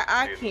can't deal with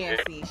I can't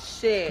see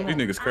shit. these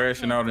niggas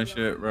crashing out and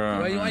shit, bro.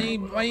 Why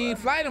you ain't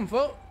fight them,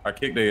 folks? I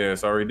kicked their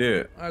ass. I already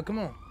did. All right, come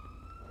on.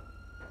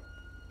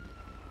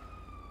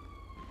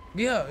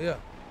 Yeah.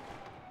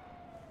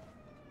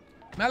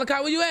 Malachi,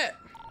 where you at?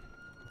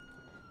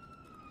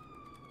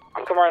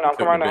 I'm coming right now. I'm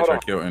coming right now. Hold on. I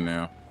killed him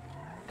now.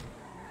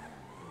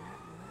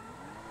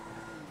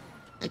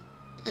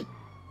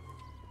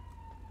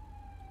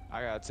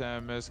 I got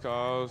 10 missed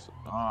calls.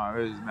 Oh,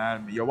 this is mad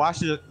at me. Yo, watch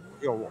this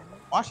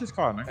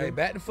car, nigga. Hey,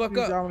 back the fuck What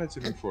you up. driving into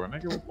me for,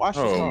 nigga? Watch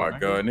this Oh car, my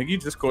nigga. god, nigga, you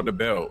just caught the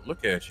belt.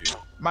 Look at you.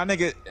 My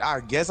nigga,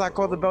 I guess I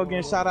caught the belt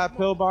getting shot at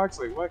pillbox.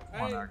 Like, what?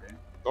 Come on now, gang.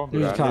 Don't do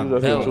You that. caught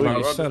nigga. belt,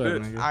 nigga. Shut up,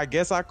 nigga. I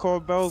guess I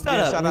caught belt Shut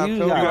getting up, shot nigga. at You You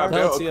pillbox. got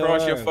belt to your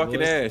across your ass, fucking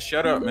boy. ass.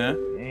 Shut up, man.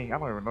 Dang, I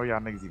don't even know y'all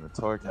niggas even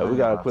talking. Yeah, we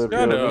gotta quit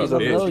Shut Bill. up, He's a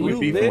bitch. you, We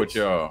beefing bitch. with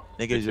y'all.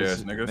 Niggas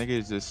just, niggas.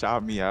 niggas just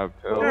shot me at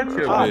Shut your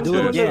pillbox. I'll do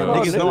it bitch again, ass nigga. up.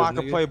 Niggas know I Nigga.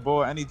 can play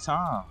ball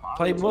anytime.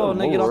 Play ball, nigga.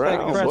 Move Don't play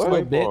around, press, boy. little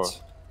Play ball.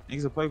 bitch.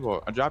 Niggas will play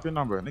ball. I drop your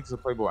number. Niggas will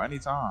play ball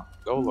anytime.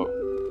 Dolo.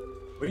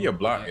 Where your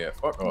block at?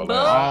 Fuck all Oh, that.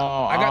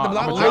 I got the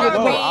block. I'ma I got drop the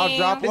low. block. I'll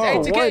drop This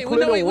low. ATK. We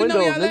know y'all at. We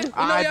know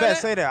I y'all bet. at.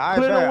 Say that. I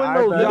Clear the bet.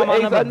 windows, You got my nigga.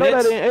 Ace, number, I know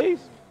that bitch. ain't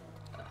Ace.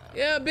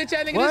 Yeah, bitch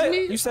ass nigga, What? this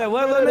You me. said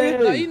what, little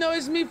nigga? No, you know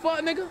it's me, fuck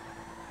nigga.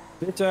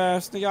 Bitch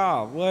ass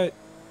nigga. What?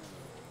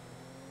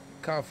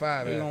 Call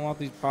 5, You man. don't want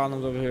these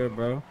problems over here,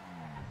 bro.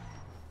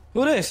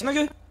 Who this,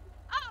 nigga?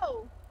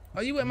 Oh.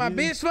 Are you with my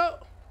bitch,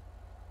 fuck?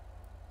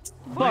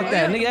 Fuck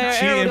that, nigga.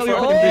 She ain't Everybody,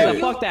 fucking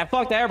bitch.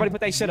 fuck that. Everybody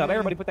put that shit up.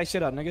 Everybody put that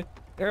shit up, nigga.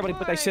 Everybody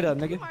put that shit up,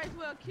 nigga.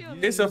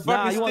 It's a Nah,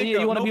 fucking you want stick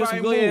you want to be with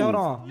some Nobody good? Yeah, move.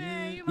 hold on.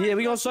 Yeah,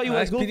 we gonna show you Nah, what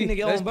that's goofy PD.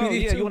 nigga That's on, bro.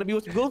 PD Yeah, too. you want to be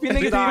with some goofy Put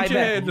niggas? I your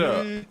bet. hands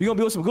up. You gonna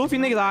be with some goofy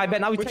niggas? I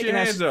bet. Now we Put taking your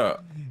that. hands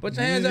up. Put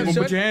your hands You up, gonna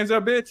shorty. put your hands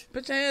up, bitch?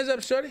 Put your hands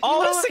up, shorty.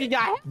 Oh, this nigga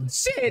got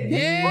shit.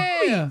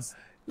 Yeah.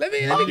 Let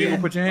me You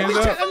gonna put your hands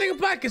check up? that nigga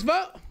pockets,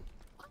 fuck.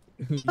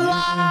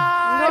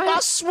 I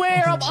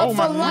swear I'm up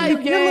for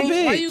life,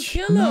 gang. Why you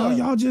kill No, her?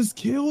 y'all just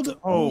killed.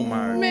 Oh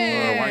my god, why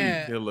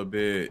Man. you kill a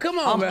bitch? Come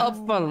on, I'm man. up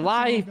for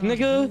life,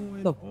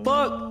 nigga. The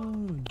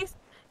fuck?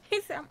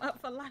 He said I'm up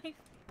for life.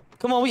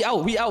 Come on, we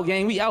out,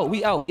 gang. We out.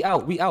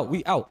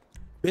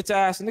 Bitch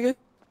ass nigga.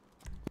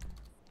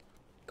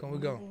 Come we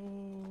go.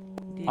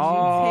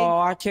 Oh,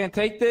 I can't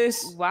take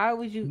this. Why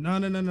would you?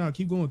 No.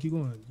 Keep going.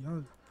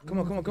 Y'all, Come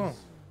on.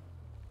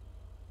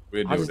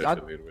 We'll I do just- that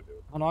shit later. We'll do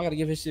it. Oh no, I gotta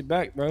give his shit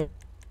back, bro.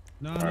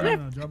 No.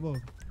 Drop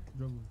off.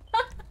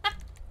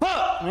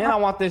 Man, I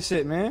want this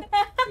shit, man.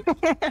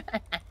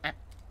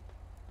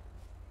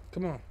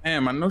 Come on.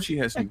 Damn, I know she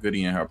has some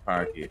goodie in her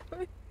pocket.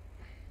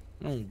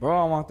 Bro,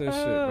 I want this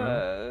shit,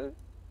 bro.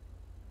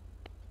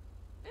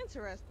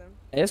 Interesting.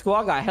 Hey, it's cool.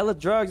 I got hella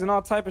drugs and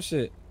all type of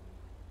shit.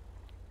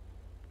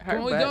 Her Come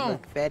on, we butt gone.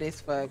 look fat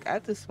as fuck. I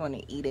just want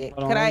to eat it.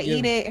 Hold on, Could let I me get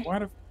eat it?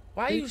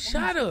 Why you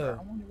shot her?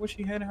 I wonder what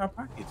she had in her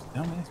pockets,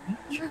 dumbass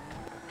bitch.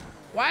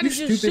 Why You did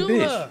you stupid shoot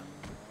bitch. her?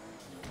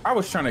 I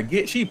was trying to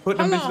get. She put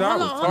them Hold bitches on, out. I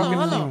was hold on, talking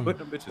hold to on. she put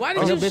them bitches. Why out.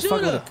 did Your you bitch shoot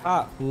fucking with her? a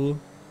cop, fool.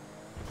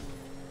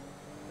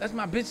 That's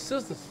my bitch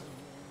sisters.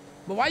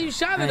 But why you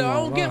shot her I though? ain't I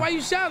don't gonna get lie. why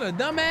you shot her,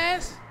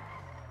 dumbass.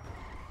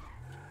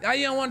 Why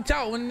you don't want to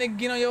talk when the nigga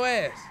get on your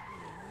ass?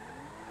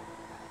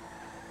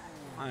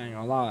 I ain't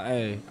gonna lie.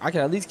 Hey, I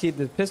can at least keep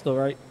this pistol,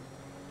 right?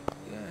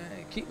 Yeah,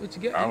 keep what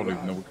you get. I don't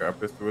even know what kind of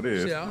pistol it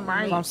is. Shit, I don't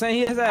know. So I'm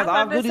saying his ass I'm all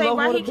about to goody say, low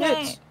why with a he can't?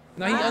 bitch.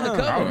 No, he Oh,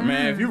 undercover.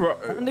 man, if you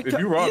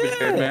rob this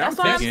Yeah. man, That's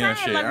I'm what I'm taking that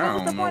saying. shit. Like, I what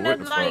was the don't know point what of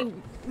the like?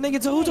 fuck.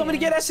 Nigga, so who told me to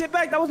get that shit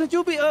back? That wasn't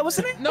you, what's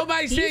the name?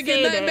 Nobody He said get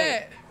said nothing that.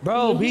 back.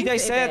 Bro, He BJ said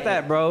said that.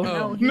 that, bro.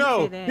 Oh.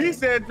 No, said he that.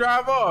 said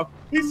drive off.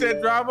 He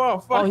said drive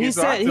off. Fuck Oh, he you.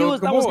 So I said he told was.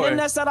 the That was boy. him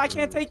that said I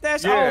can't take that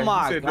shit. Yeah, Oh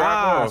my he said gosh,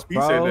 drive off. He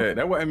bro. said that.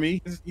 That wasn't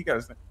me. He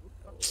got.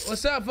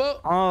 What's up,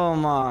 folks? Oh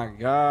my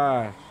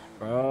gosh,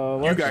 bro.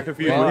 You What got the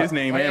confused fuck? with his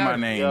name and my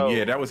name. Yo.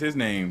 Yeah, that was his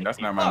name. That's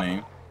not my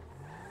name.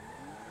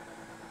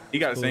 He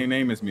got the same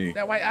name as me.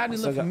 That white Audi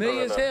still look got-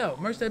 familiar as hell.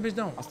 Merch that bitch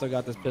don't. I still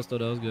got this pistol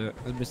though. It's good.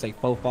 This bitch take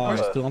 4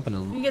 fives too. I'm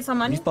finna. You get some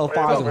money? These 4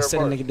 fives gonna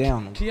sit a nigga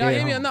down. Can y'all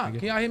hear me or Yeah, not? nigga.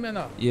 Can y'all hear me or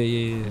not?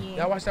 Yeah.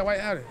 Y'all watch that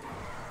white Audi.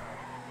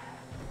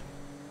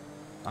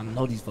 I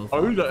know these 4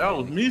 Oh, fives. that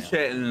was me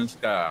chatting and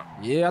stuff.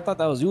 Yeah, I thought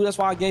that was you. That's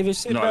why I gave his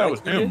shit No, back. that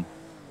was nigga. him.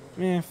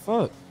 Man,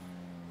 fuck.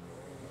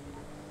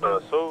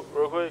 So,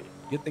 real quick.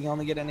 Good thing I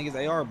only get that nigga's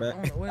AR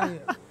back. Hey, where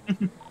you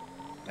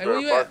Mirror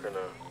at? Park now.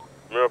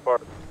 Mirror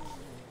Park.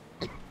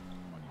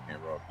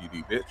 Can't rob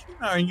PD, bitch. You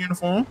not in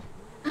uniform.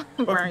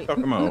 What Right. you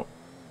talking about?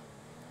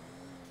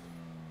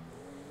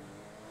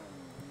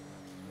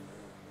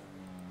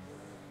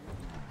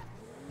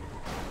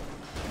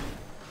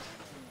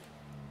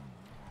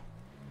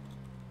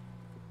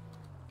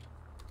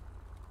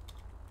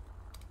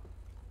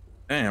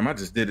 Damn, I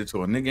just did it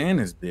to a nigga and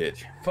his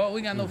bitch. Fuck,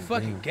 we got no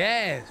fucking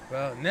gas,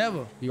 bro.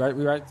 Never. You right?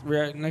 We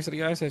right next to the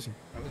gas station.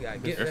 We gotta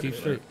get Keep that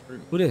straight.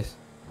 Who this?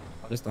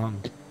 Oh, this the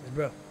homie.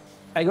 bro.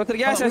 Hey, go to the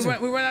gas Hold on,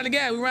 station. we run out of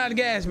gas. We run out of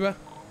gas, bro.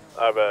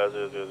 Alright, bet.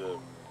 Let me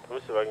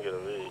see if I can get a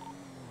lead.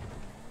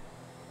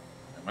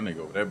 My nigga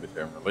over there bitch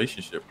having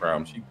relationship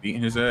problems. She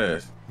beating his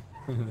ass.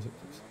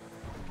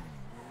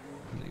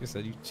 Nigga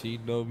said you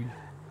cheating on me,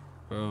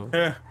 bro.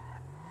 Yeah.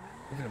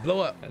 We finna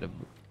blow up. Gotta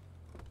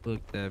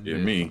book that Yeah,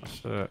 bitch. me.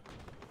 Shit.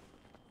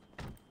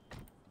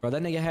 Bro,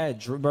 that nigga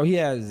had, bro, he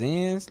had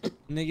Zans,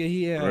 nigga.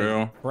 He had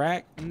Real?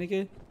 crack,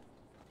 nigga.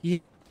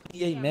 He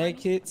ate med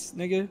kits,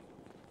 nigga.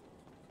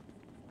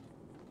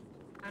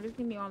 I just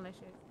give me all that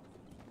shit.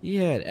 He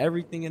had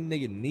everything a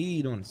nigga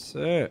need on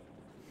set.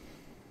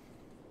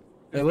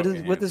 Hey, what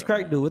does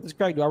crack do? What does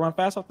crack do? I run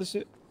fast off this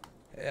shit?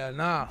 Hell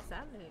nah.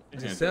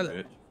 Just sell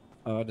it.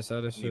 Oh, I just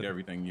sell this Need shit.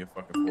 everything in your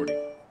fucking 40.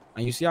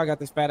 And you see, I got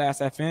this fat ass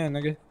FN,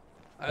 nigga.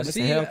 I This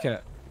see a ya.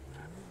 Hellcat.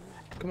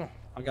 Come on.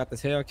 I got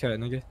this Hellcat,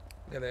 nigga.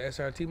 Got that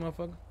SRT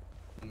motherfucker?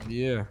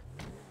 Yeah.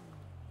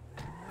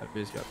 That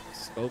bitch got the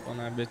scope on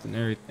that bitch and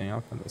everything.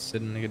 I'm finna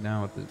sit a nigga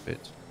down with this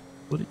bitch.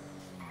 What it?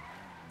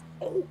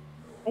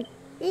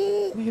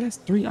 Nigga, that's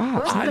 3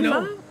 ops. I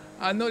know.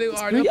 I know they were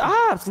That's already 3 up.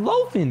 ops,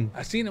 loafing.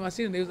 I seen them.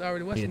 They was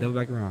already Yeah, watching. double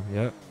back around.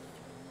 Yep.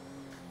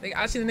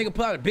 I seen the nigga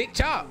pull out a big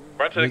chop.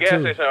 Run to the Me gas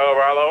too. station,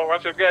 Rollo. Run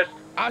to the gas.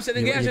 I was at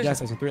the Yeah, gas yeah,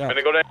 station. 3 ops.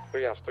 Finna go down.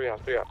 3 ops, 3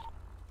 ops, 3 ops.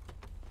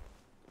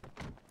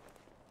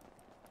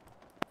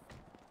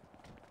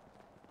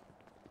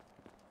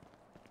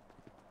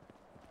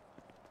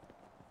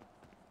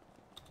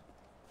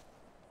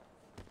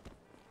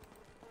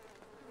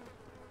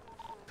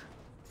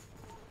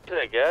 To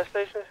that gas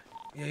station?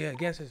 Yeah,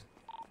 gas station.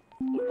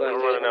 I'm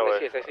running that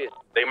way.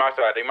 They my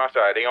side, they my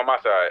side, they on my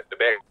side. The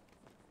back.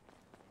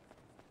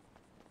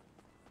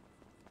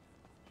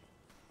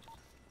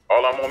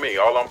 All I'm on me,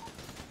 all I'm.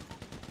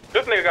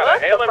 This nigga got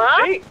What an the fuck?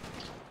 LMG.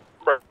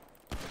 Bro.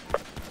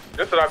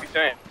 That's what I be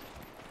saying.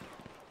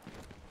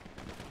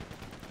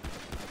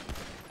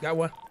 Got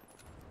one.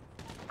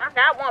 I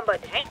got one,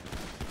 but dang.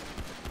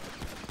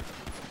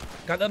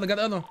 Got the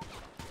other one.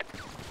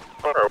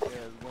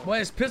 Boy,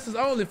 it's pistols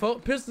only,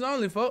 folk. Pistols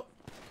only, folk.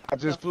 I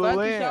just flew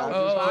in.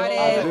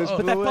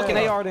 Put that fucking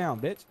AR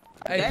down, bitch.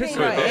 Hey, That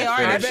pistol. ain't no Hey, AR,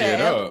 hey, that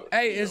shit up.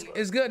 hey,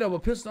 it's good though,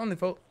 but pistols only,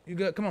 folk. You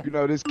good? Come on. You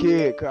know this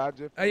kid, cause I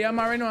just. Hey, I'm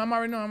already knowing.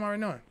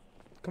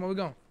 Come on, we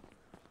going.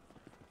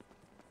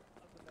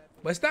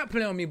 But stop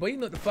playing on me, boy. You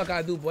know what the fuck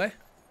I do, boy.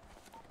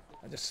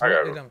 I just I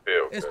got smoked them.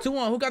 feel It's good.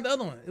 2-1. Who got the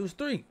other one? It was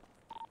 3.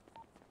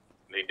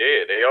 They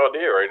did. They all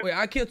did right Wait,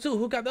 I killed 2.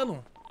 Who got the other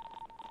one?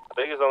 I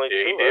think it's only two.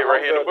 He did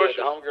right here in the bushes.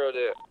 Homegirl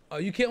did. Oh,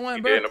 you killed one,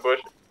 He bro? did in the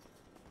bushes.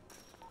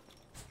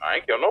 I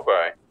ain't kill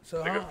nobody.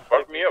 So, Nigga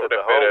fucked me up with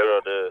that fat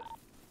ass. did.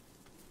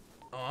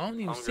 Oh, I don't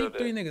even Homegirl see did.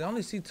 3 niggas. I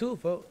only see 2,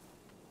 folks.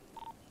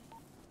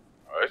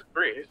 Oh, it's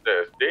 3. He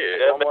said it's dead.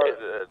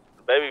 That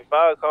baby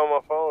five called my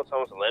phone,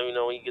 told me, let me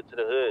know when you get to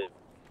the hood.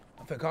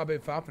 I'm finna call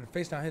Baby 5. I'm finna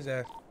FaceTime his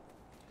ass.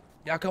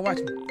 Y'all come watch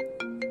me.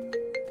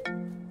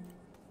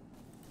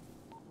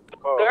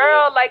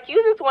 Girl, like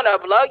you just wanna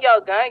blow your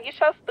gun. Get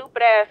your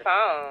stupid ass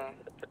on.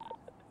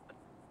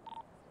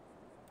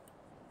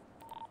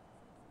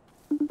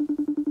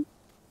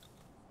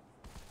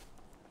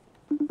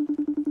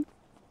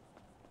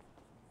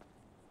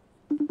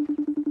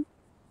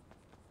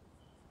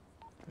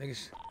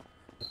 Niggas.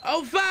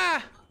 Oh,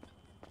 5!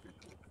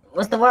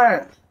 What's the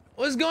word?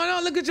 What's going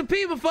on? Look at your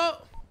people,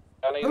 folk.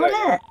 Who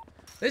that?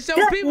 That's your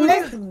Good people,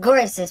 next nigga.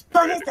 gracious.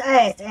 Put his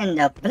ass in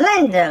the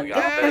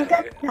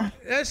blender.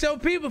 That's your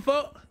people,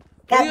 folk.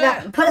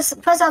 Got put us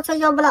up to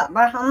your block,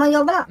 bro. I'm on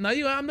your block. No,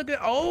 I'm looking.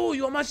 Oh,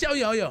 you on my show,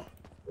 yo.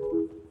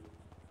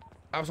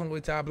 I was on the way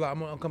to our block.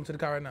 I'm coming to the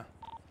car right now.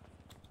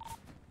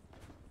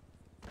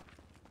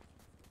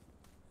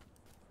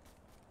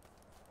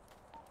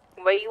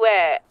 Where you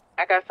at?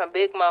 I got some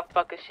big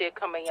motherfucker shit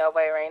coming your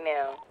way right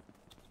now.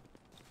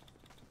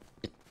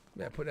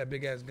 Better put that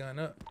big ass gun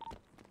up.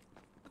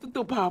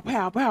 Pow,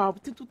 pow, pow.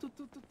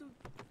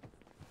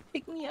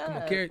 Pick me Come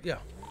on, up. carry it. Yeah.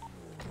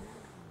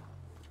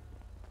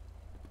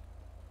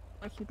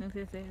 What you think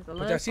this is? A Put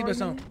love that story,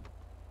 seatbelt on.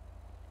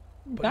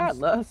 nigga? Not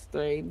love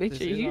story, bitch.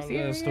 This Are is you our love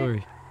serious?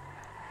 story.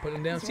 Put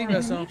them damn That's right.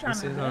 seatbelts on. You trying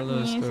This to is our duck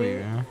love me and story, shit?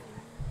 man.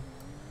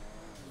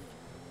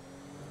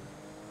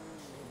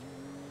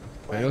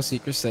 Well, your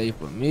secret safe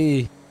with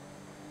me.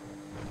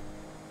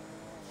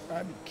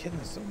 I be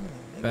killing so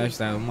many niggas.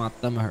 Backstab with my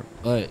thumb in her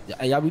butt.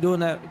 Hey, y'all be doing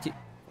that?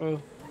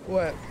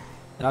 What?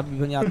 Y'all be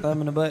putting y'all thumb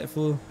in the butt,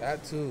 fool?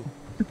 That too.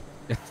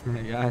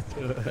 Got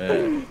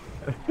to.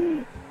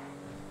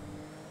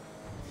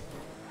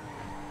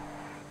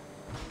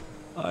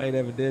 I ain't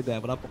never did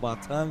that, but I put my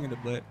tongue in the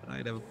butt. I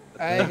ain't never.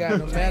 I ain't got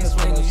no manners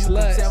for no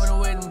sluts.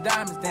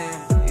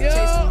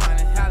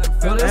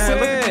 Yo! Who this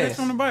is?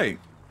 On the bike.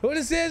 Who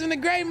this is in the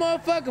gray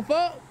motherfucker,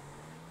 fuck?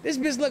 This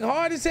bitch look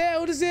hard as hell.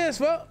 Who this is,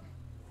 fuck?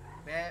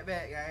 Bad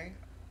back, gang.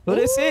 Who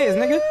this is,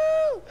 nigga?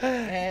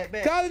 Bad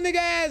back. Call the nigga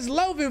ass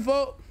loafing,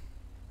 folk.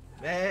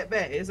 Bad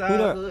back. It's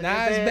all good.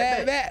 Nah, it's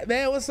bad back.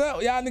 Man, what's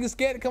up? Y'all niggas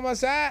scared to come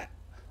outside?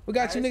 We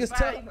got you niggas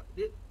tough.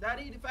 Not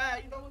eat the fire,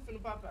 you know we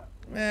finna pop out.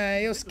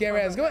 Man, you scare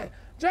ass. Go ahead.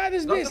 Drive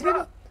this bitch,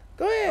 nigga.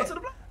 Go ahead.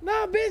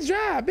 Nah, bitch,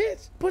 drive,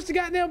 bitch. Push the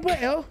goddamn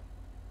button, ho.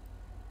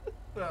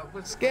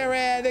 Scare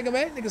ass nigga,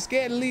 man. Nigga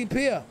scared to leave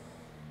pill.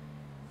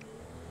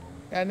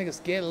 That nigga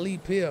scared to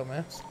leave pill,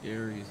 man.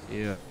 Scary as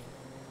yeah.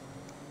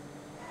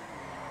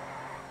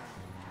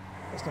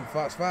 That's them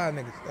Fox 5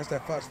 niggas. That's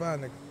that Fox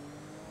 5 nigga.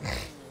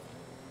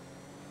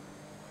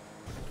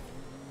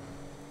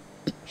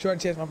 Short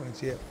chest, my friend.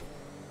 Yeah.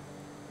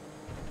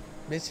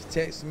 Bitch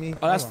text me.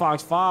 Oh, that's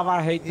Fox 5.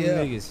 I hate them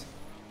Yeah. niggas.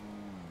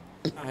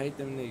 I hate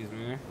them niggas,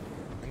 man.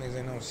 Them niggas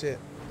ain't no shit.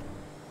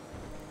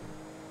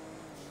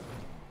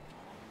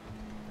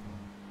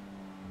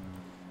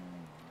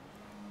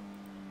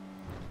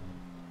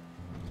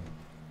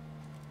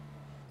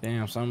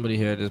 Damn, somebody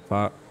here just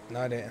pop.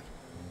 Nah, that.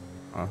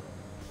 Oh.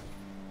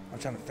 I'm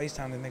trying to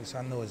FaceTime this nigga so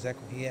I know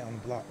exactly where he at on the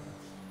block.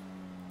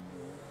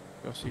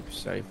 Go super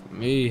safe for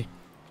me.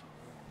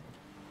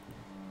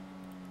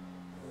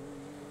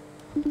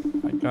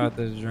 I got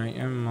this drink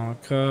in my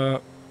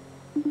cup.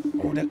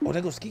 Oh,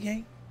 that goes Ski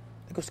Gang?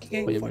 That goes Ski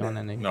Gang? Oh, yeah, Fuck we on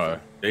that. that nigga. No,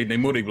 they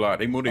moved they block.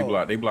 They moved they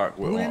block. They block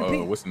with Who that in the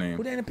pink? what's the name?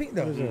 Who that in the pink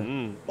though? Who's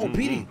that? Oh,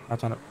 PD. I'm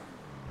trying to.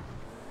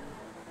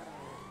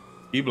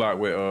 He blocked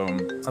with I'm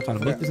trying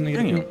to book this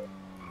nigga. Damn.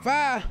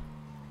 Fire.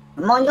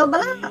 I'm on your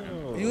block.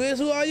 You is?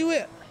 Who are you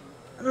with?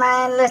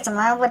 Man, listen,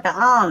 man, with the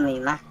army,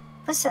 man.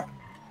 What's up?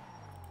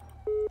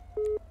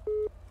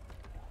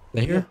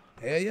 They here?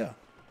 Hell yeah.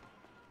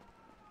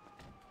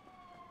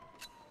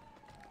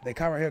 They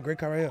car right here. Great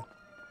car right here.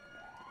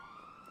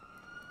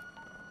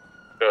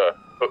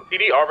 But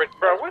PD already,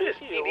 bro. What is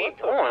PD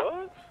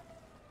doing?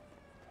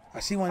 I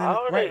see one in the,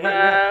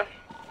 right.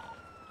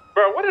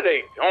 Bro, what are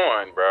they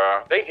doing,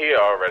 bro? They here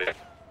already.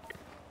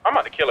 I'm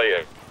about to kill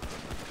it.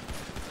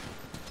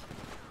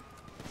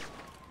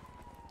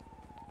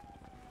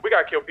 We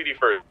gotta kill PD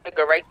first.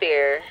 Go right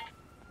there.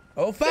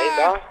 Oh,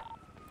 fire.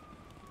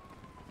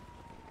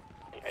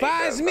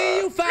 Fire is me,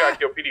 you We fire. gotta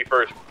kill PD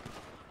first.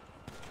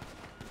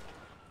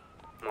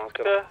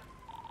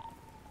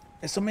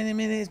 There's so many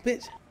minutes,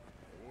 bitch.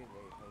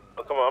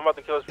 Oh, come on, I'm about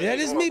to kill this. Yeah,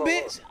 this is me,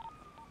 bitch.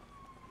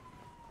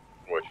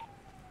 Which?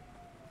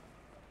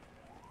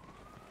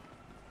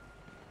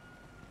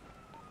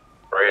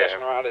 Right here.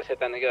 I just hit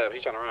that nigga up.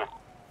 He's trying to run.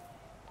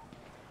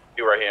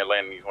 You right here and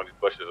landing these one of these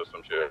bushes or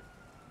some shit.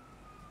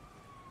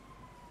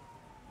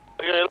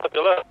 Look,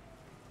 your left.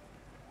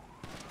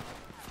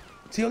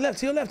 To your left,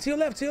 to your left, to your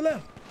left, to your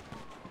left.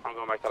 I'm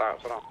going back to the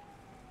house. Hold on.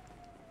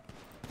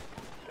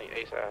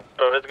 ASAP.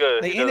 Oh, that's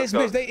good. They in this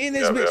bitch. They in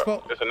this bitch,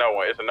 folks. It's another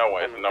one. It's another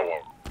one. It's another one.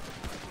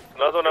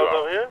 Another one that was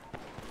over here?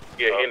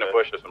 Yeah, he in the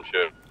bush or some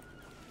shit.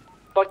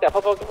 Fuck that.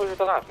 Fuck the bush with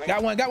the knife, nigga.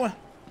 Got one, got one.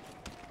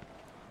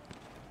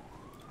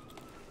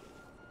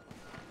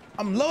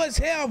 I'm low as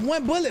hell.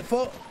 One bullet,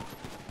 folks.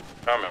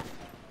 Coming.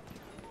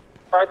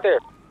 Right there.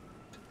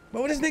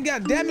 But what this nigga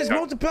got damage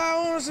multiplier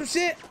on or some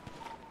shit?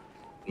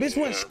 Bitch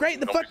went straight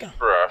the fucking.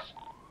 Surprised.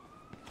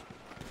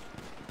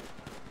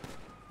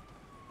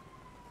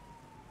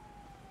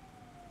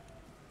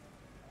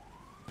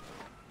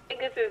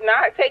 Niggas is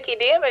not taking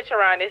damage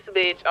around this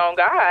bitch, on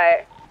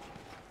God.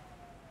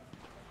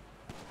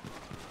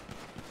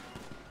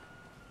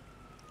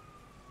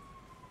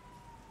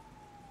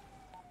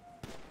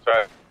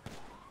 Sorry.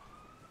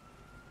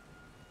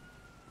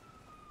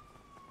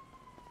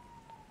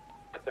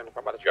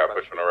 You gotta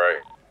push on the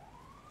right.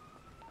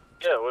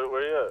 Yeah,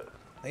 where you at?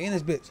 They in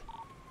this bitch.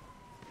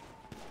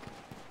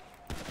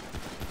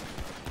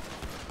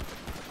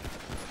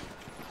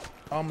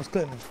 Almost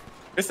cutting him.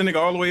 It's the nigga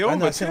all the way over. I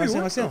know, I see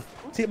him.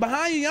 See,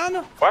 behind you,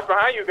 Yana. Watch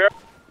behind you, girl.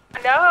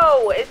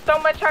 No, it's so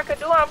much I could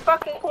do. I'm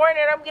fucking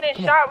cornered. I'm getting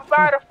shot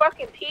by the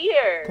fucking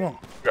pier. Come on. You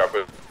gotta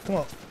push. Come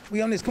on.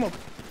 We on this. Come on.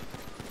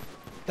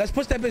 Let's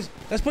push that bitch.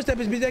 Let's push that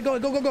bitch. Bitch, go,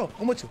 go, go, go.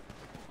 I'm with you.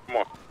 Come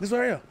on. This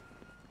right here.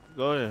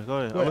 Go ahead, go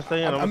ahead. I'm gonna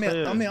stay in.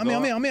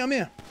 I'm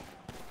in.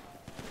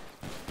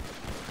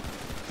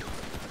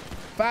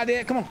 Fire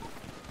dead. Come on.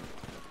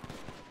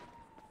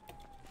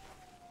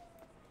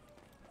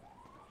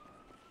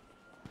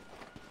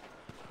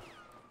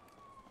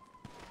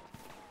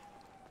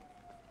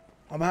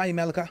 I'm behind you,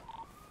 Malika.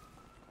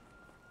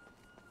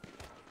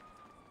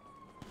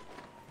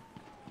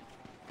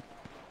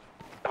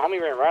 The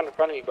homie ran right in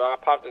front of me, bro. I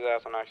popped his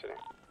ass on accident.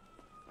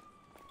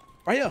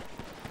 Right here.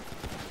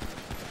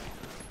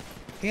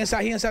 He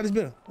inside this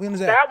building. We on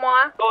his ass. That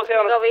one. He's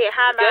over here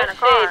hiding behind the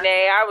car. Shit,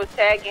 Nay. I was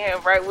tagging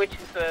him right with you,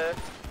 sir.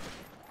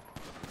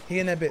 He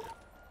in that bit.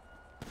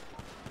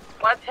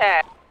 One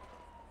tag.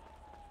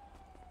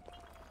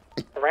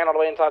 I ran all the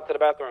way inside to the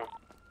bathroom.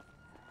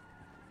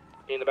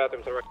 He in the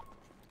bathroom to the right.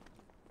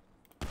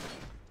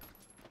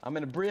 I'm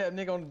in the bread,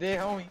 nigga, on the dead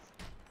homies.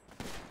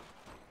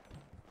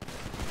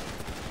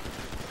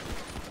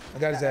 I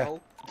got his ass.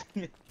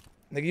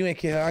 Nigga, you ain't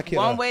kill her. I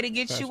kill her. One way to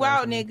get you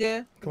out,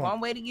 nigga. One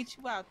way to get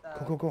you out,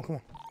 though. Come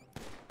on.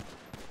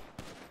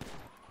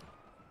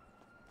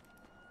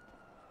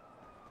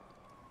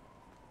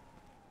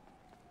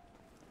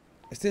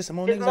 Is there some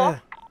more niggas out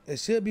here? It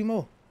should be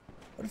more.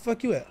 Where the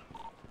fuck you at?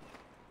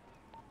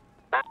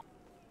 I'm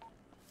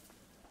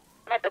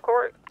at the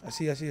court. I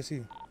see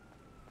you.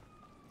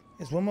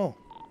 There's one more.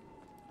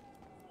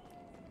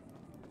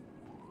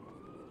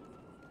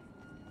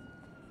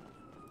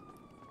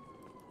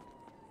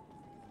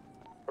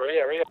 Where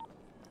you at?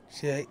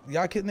 Shit,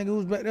 y'all kid nigga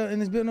who's back there in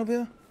this building over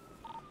here?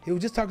 He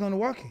was just talking on the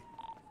walkie.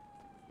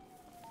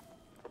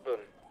 What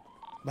building?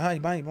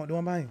 Behind you, the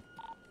one behind you.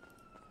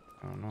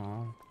 I don't know.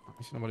 I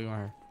don't see nobody on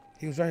here.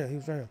 He was right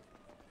here.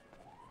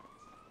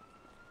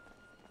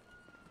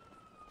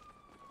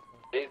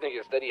 These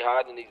niggas steady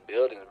hiding in these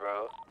buildings,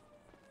 bro.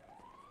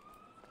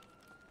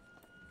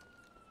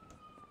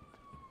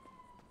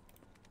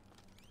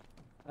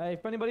 Hey,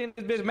 if anybody in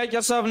this bitch, make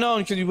yourself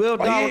known, cause you will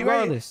die yeah,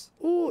 regardless.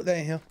 Right. Ooh, that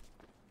ain't him.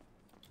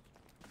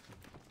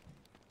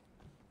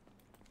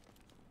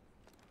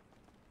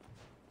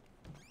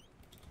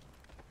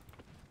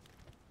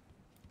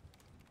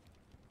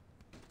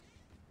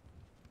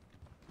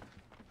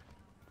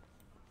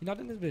 He not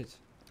in this bitch.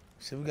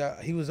 So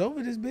he was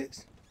over this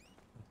bitch.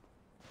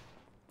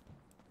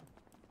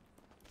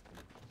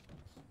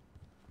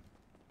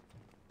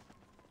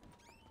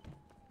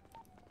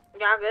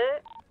 Y'all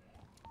good?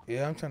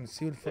 Yeah, I'm trying to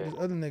see what the fuck this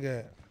other nigga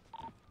at.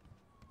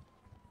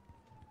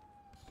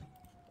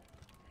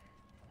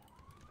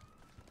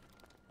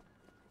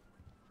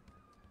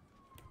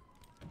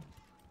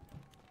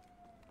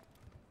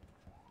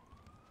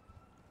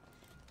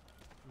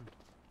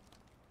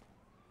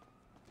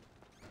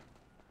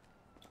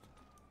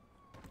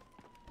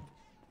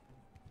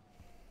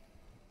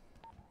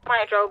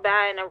 Somebody drove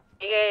by in a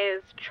big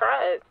ass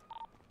truck.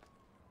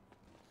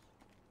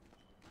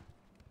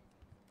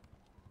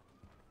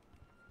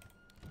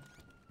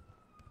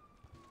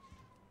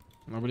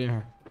 Nobody in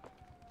here.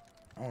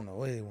 I don't know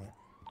where he went.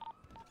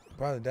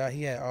 Probably died.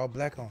 He had all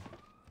black on.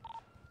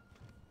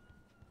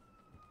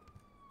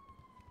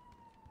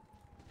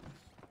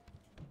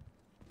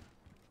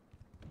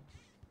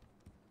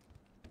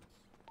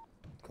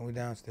 Come we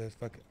downstairs,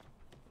 fuck it.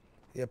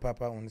 He'll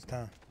pop out when it's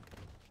time.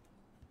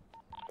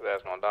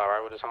 That's gonna die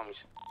right with his homies.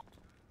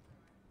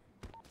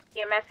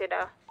 Get messy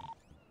though.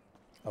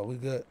 Oh, we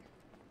good.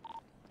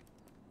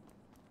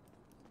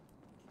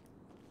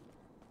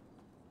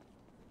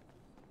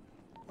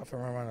 I'm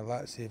finna run around a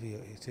lot, see if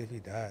he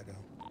died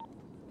though.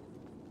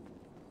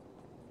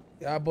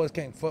 Y'all boys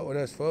can't fuck with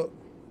us, fuck.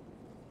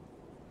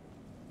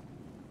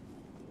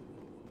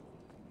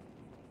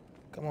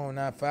 Come on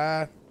now,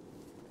 5.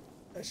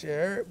 That shit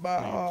hurt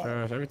by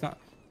heart. Every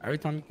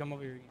time you come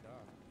over here, you die.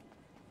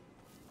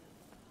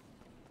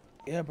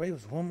 Yeah, but he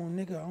was one more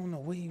nigga. I don't know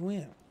where he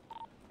went.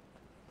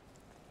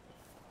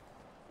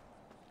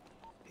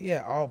 He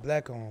had all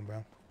black on,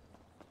 bro.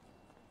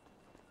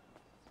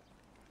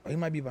 Oh, he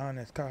might be behind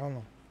this car. Hold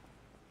on.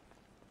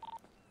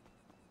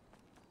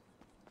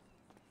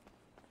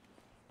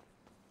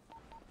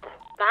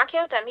 I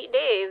killed him. He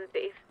dead.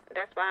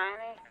 That's behind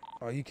me.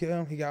 Oh, you killed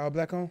him? He got all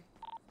black on?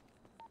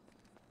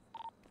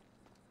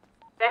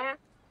 That him?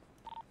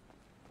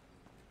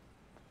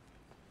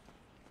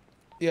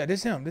 Yeah,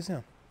 this him. This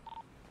him.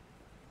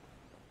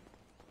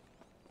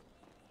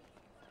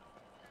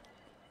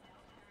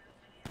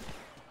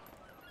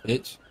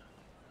 Bitch.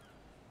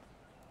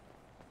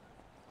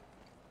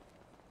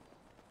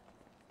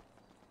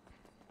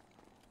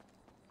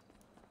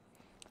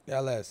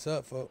 Y'all ass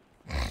up, folks.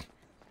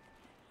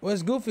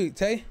 What's Goofy,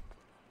 Tay?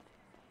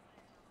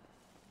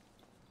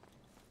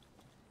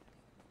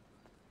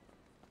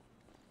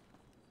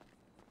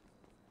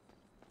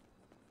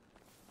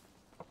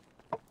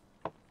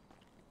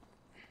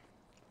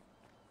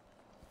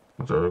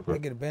 What's up, real Can I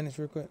quick? get a bandage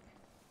real quick?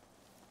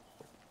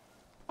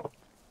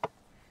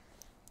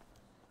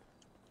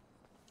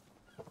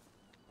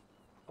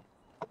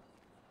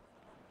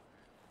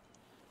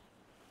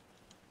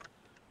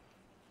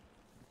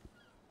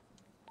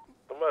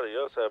 Somebody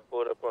else had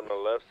pulled up on the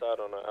left side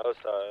on the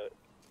outside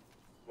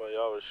while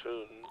y'all was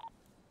shooting.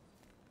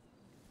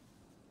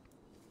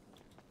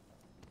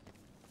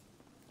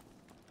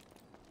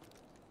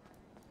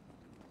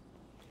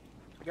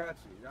 Got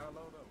you. Y'all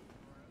load up.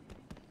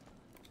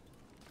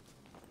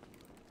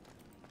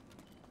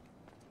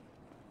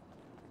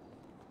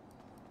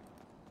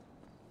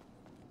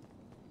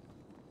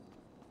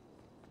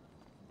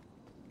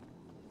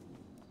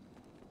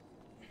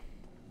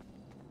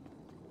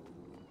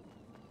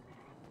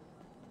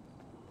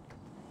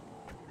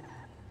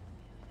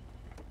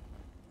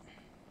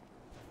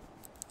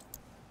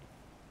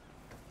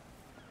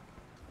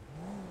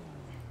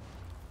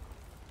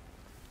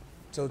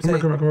 So Come Tay.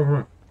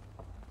 here.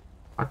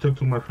 I took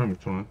too much from you,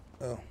 twin.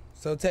 Oh,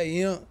 so Tay,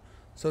 you don't.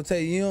 So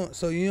Tay, you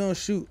don't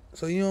shoot.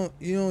 So you don't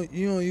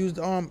use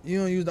the arm. You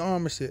don't use the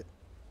armor shit.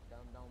 Don't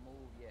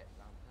move yet.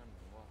 I'm coming.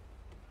 Walk.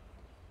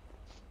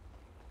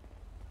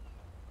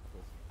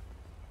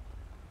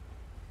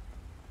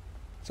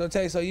 So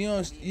Tay, so you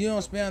don't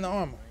spam the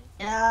armor.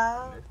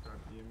 Yeah.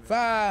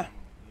 5.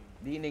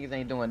 These niggas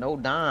ain't doing no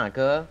dime,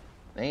 cuz.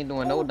 They ain't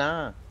doing no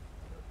dime.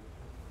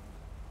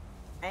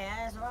 Hey,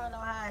 I just wanna know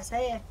how his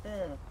head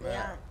feel.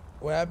 Yeah.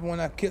 What happened when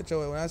I killed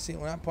your ass?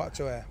 When I popped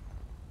your ass?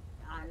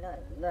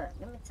 Look.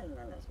 Let me tell you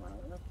this, man.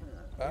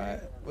 All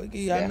right, we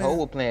get That hoe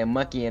was playing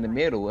monkey in the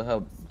middle with her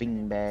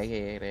beanbag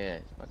head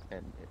ass. Fuck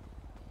that bitch.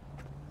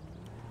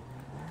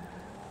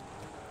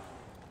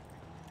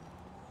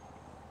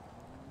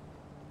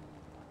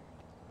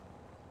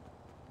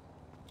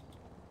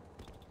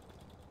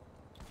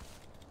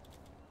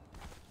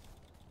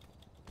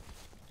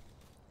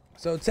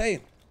 So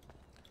Tay,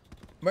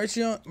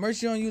 Mercy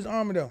don't use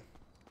armor though.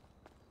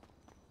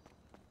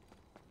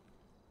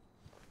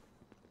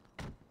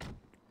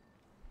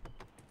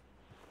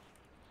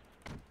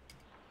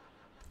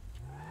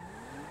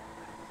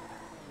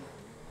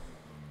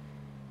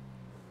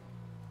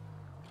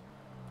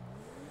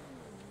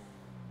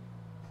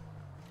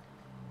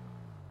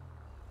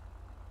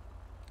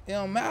 It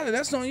don't matter.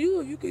 That's on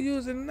you if you can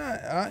use it or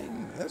not.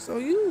 That's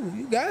on you.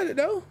 You got it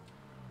though.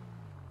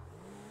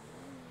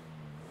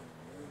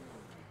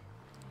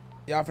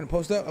 Y'all finna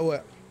post up or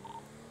what?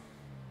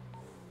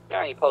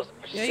 Y'all ain't posting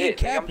for Yeah, shit. you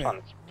Nigga. I'm capping.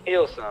 trying to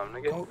kill some,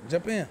 nigga. Go,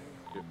 jump in.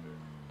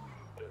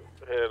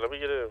 Yeah, let me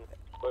get in.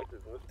 Fuck this.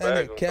 This That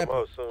bag nigga gonna capping. come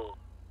out soon.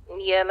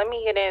 Yeah, let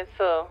me get in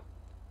too.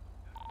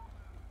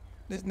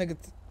 This nigga,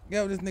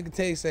 yo, this nigga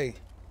Tay say.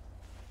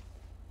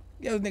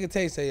 Yo, this nigga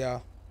Tay say,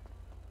 y'all.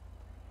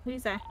 What you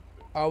say?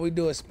 All we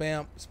do is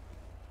spam,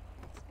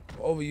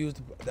 overuse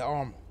the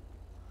armor.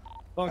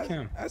 Fuck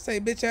him. I say,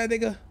 bitch ass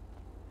nigga,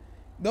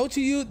 don't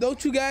you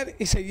got it?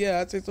 He said, yeah.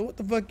 I said, so what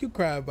the fuck you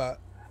crying about?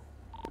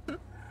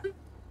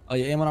 Oh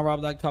yeah, and when I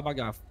robbed that cop, I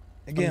got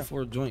Again.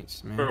 4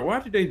 joints, man. Bro,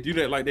 why did they do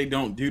that like they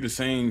don't do the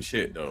same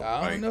shit though?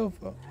 I don't know.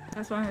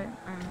 That's what I heard.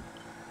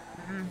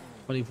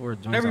 24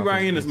 joints.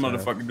 Everybody in this off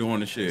his bitch motherfucker doing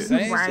the shit.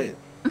 Same Right.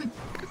 shit.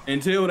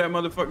 Until that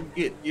motherfucker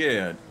get,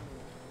 yeah.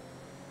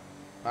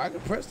 I can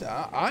press that.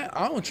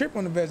 I don't trip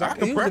on the vest. I can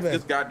can use press the this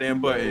vest.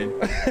 goddamn button.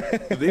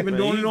 Cause they've been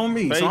doing it on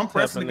me, so I'm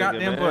pressing the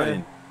goddamn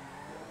button.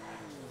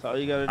 That's all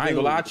you gotta do. I ain't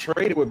gonna lie, I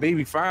traded with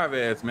baby 5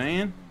 ass,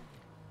 man.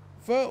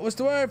 Fuck, what's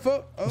the word,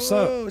 fuck? What's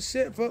Oh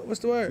shit, fuck, what's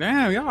the word?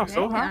 Damn, y'all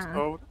so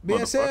hostile.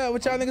 BSL,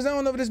 what y'all niggas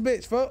on over this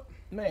bitch, fuck?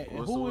 Man,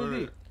 who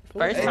is it?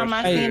 First time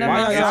I Hey, seen him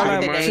why on y'all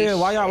Saturday. like chill?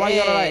 Why y'all like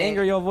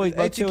anger your voice?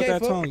 Bro, chill with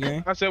that ATK, tone,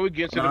 gang. I said we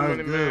get to the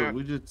money, man.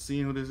 We just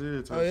seeing who this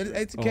is. Oh, yeah,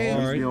 it's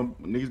ATK.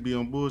 Niggas be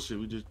on bullshit.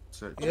 We just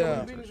said.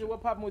 Yeah.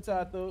 What poppin' with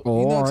y'all, though? Oh,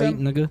 You know all what right, I'm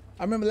nigga.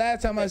 I remember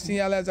last time I seen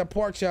y'all last, I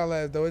parked y'all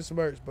last though. It's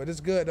works, but it's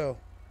good though.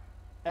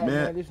 Hey,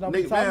 Man, this not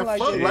nigga, talking man, like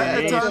fuck that.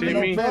 last You time, ain't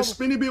nigga. see Man, me.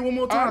 spin it bit one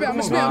more time. Alright, I'm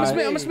gonna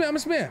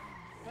spin.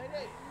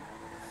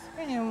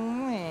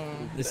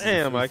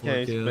 Damn, I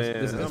can't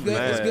spin. I'm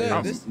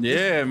mad.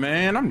 Yeah,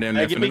 man, I'm damn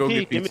near Give finna me go key.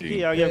 get Give me PT. the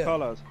key. I'll get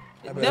call outs.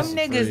 Them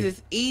niggas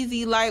is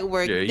easy light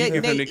work. Yeah, you they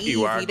give him the key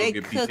while I easy. go They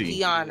get PT.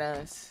 cookie on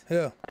us.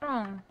 Yeah.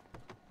 Hold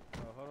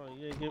on,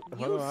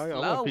 You I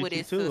slow want with PT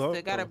it, too. sister.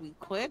 Hold Gotta on. be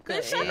quicker.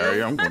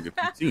 Hey, I'm gonna get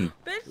PT.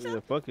 Yeah,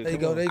 fuck it. There you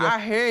come go, on. there you go. I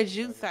heard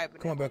you typing.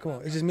 Come on, bro, come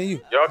on. It's just me and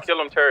you. Y'all kill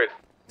them terrorists.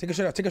 Take a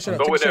shit off, take a shit off.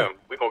 Go take with a shit them. off.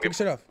 We gonna Take a get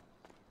shit off.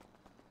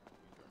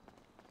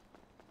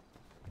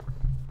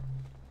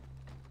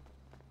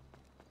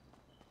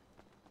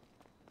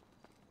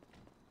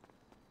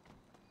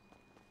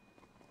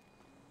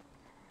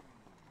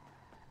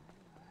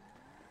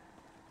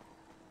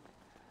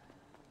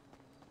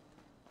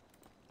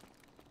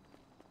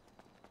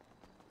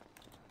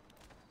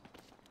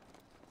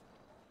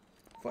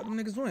 Fuck them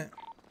niggas went.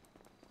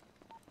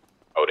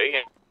 Oh, they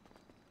ain't.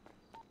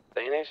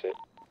 They ain't that shit.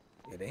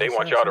 Yeah, They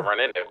want y'all to run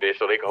in that bitch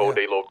so they can hold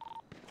their little.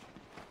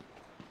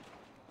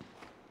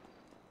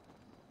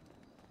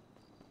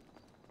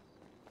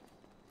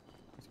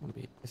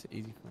 It's an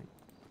easy flank.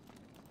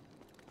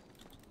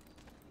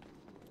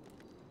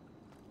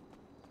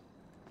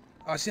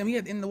 Oh, Sam, he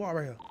at the end of the wall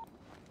right here.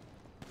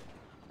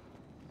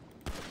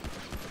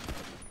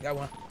 Got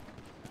one.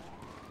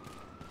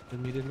 Did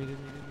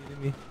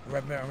me.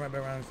 Right back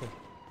around this way.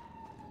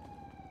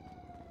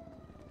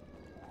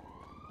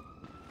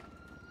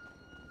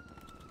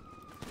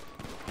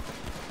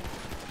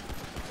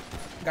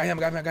 Got him.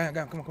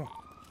 Come on.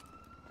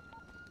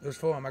 It was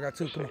 4 of them. I got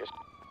 2. Come on.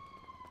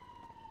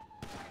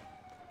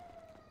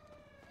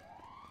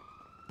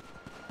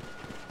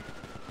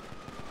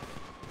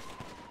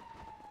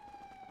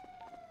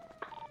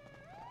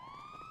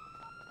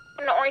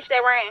 In the orange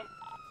that ran.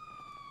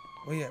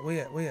 Where you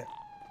at?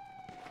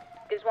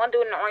 There's one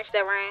dude in the orange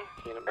that ran.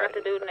 Not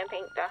the dude in the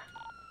pink though.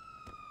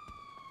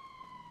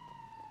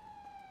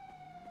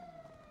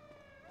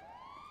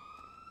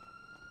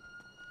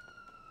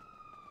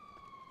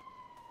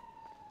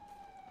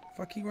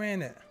 Fuck, he ran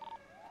that.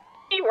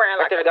 He ran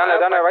like Right there,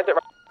 down there, right there.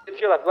 To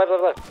your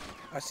left.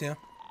 I see him.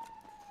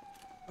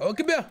 Oh,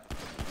 come here.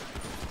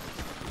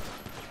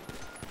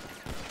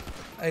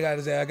 I got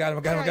his ass. I got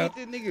him. This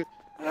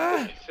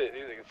shit,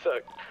 these niggas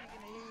suck.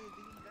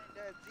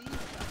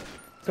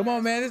 Come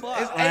on, man. It's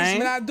Ace,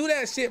 man. I do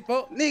that shit,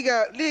 folks.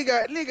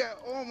 Nigga,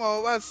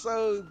 almost my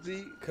soul,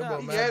 G. Come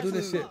on, man. I do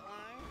this shit.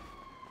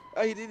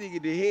 Oh, he did nigga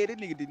in the head. That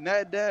nigga did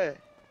not die.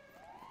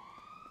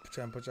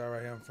 Trying to put y'all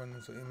right here in front of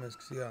him so emails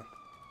can see y'all.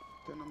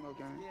 Turn them up,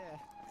 gang. Yeah.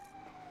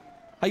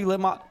 How you let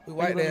my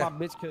right there.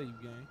 bitch kill you,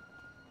 gang?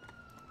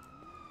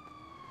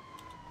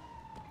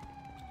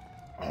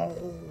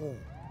 Oh.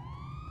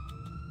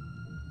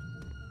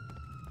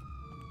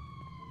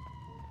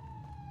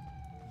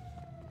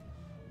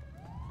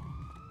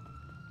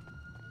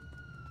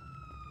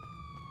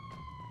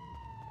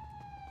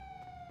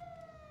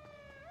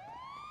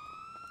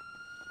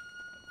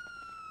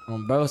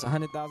 Bro, it's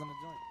 100,000 a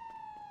joint.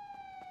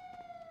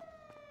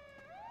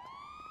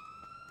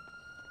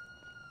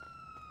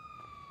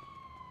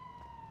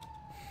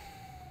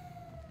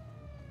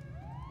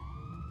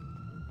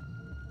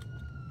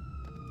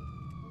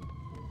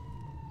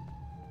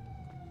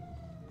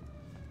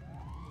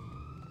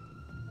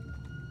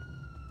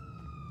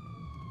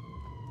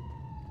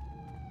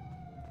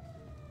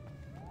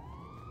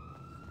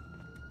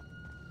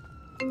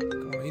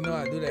 Come on, you know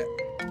how to do that.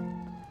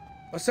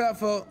 What's up,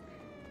 folks?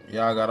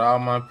 Y'all got all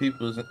my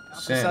people sent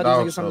Sell these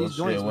out, niggas some of so these shit,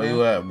 joints, where man.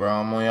 you at, bro?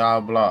 I'm on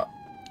y'all block.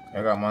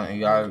 I got my,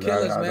 y'all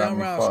Killers, man. got I'm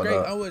me around fucked straight.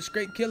 up. I'm with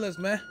straight killers,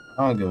 man.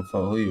 I don't give a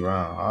fuck who you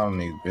around. All them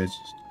niggas bitches.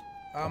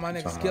 All my Fuck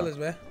you niggas talking killers,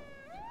 about? man.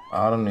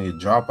 All them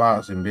niggas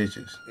dropouts and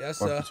bitches. Yes,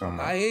 Fuck sir. you talking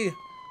about? I hear you.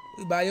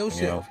 We buy your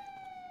shit.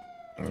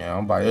 Yeah,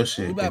 I'm by your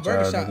shit, We buy bitch burger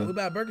ass shot. nigga. We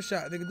buy burger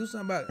shot. Nigga, do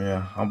something about it.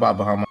 Yeah, I'm about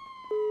behind my.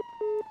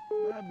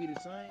 I'll be the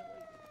same.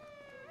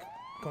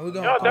 Come on, we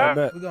going. Y'all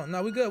done? We going.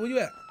 No, we good. Where you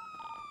at?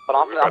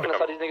 Hold on, I'm gonna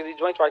sell these niggas these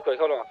joints right quick.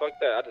 Hold on, fuck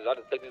that. I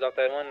just took these off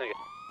that one nigga.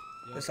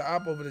 There's an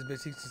op over this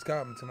bitch. He just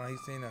called me to my.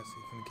 He's seen us.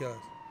 He finna kill us.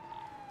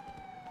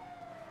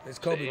 It's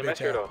Kobe, Shit, bitch.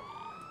 here, ass. though.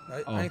 No,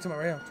 I ain't talking about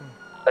right here.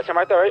 That's him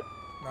right there, right?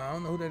 No, I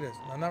don't know who that is.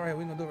 No, not right here.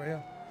 We gonna do it right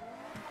here.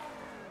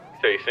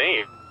 Say, seen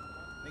you.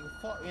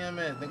 Nigga, fuck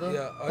EMS, nigga.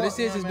 Yeah. Oh, this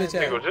is his bitch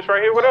ass. Nigga, just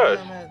right here with us.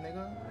 EMS,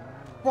 nigga.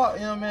 Fuck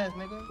EMS,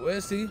 nigga.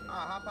 Where's he? I'll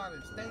hop out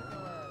and stake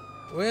your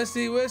ass. Where's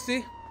he? Where's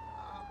he?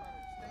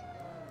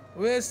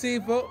 Where's he,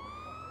 folks?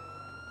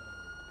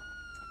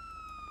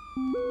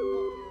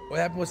 What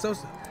happened with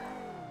Sosa?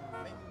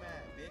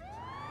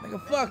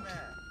 Nigga, fuck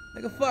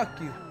you. Nigga, fuck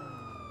you.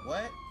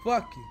 What?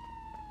 Fuck you.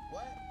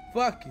 What?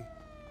 Fuck you.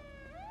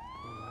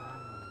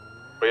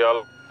 Where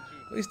y'all?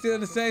 We still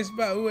in the same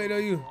spot. We waiting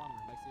on you.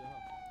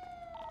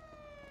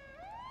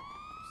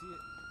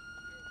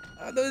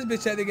 I know this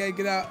bitch had to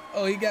get out.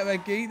 Oh, he got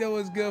back in. You know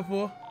what's good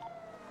for?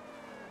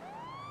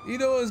 You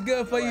know what's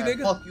good for you,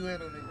 nigga? Fuck you in,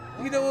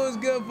 nigga. You know what's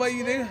good for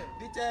you, nigga?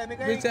 Bitch ass nigga.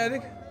 Bitch ass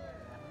nigga.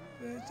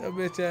 Bitch your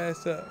bitch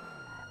ass up.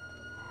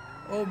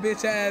 Oh,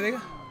 bitch ass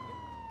nigga.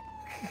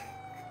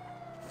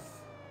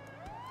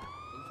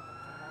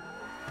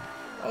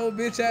 Oh,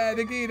 bitch ass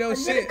nigga, you know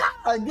shit.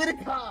 Get a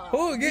car.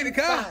 Who? Get the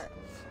car.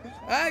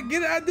 I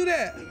get it. I do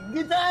that.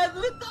 Get your ass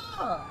in the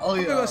car. Oh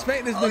I'm yeah. gonna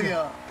spank this Oh nigga.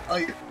 yeah. Oh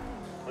yeah.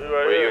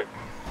 Where you?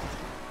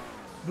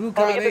 Blue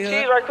car, Hold on, get they the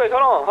hood. keys right quick.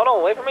 Hold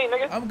on. Wait for me,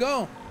 nigga. I'm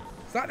gone.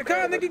 Start the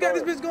car, nigga. You got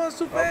this bitch going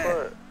super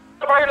fast.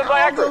 Right here, this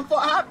guy I don't give a actor.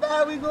 fuck how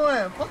bad we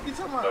going. Fuck you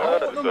talking about. I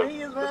don't want them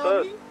hands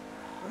around me.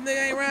 Them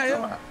nigga ain't around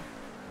here.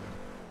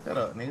 Shut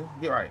up,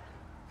 nigga. Get right.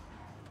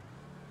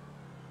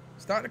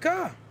 Start the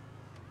car.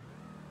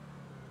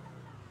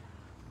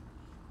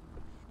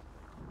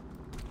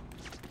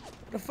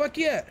 Where the fuck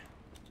you at?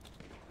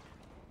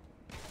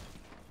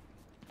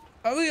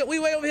 Oh, we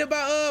way over here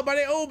by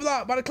that old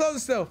block, by the clothing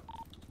store.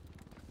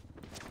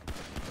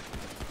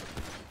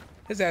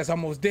 His ass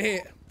almost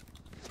dead.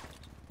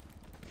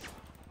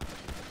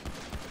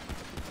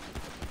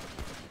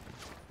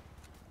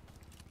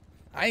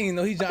 I didn't even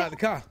know he jumped out the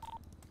car.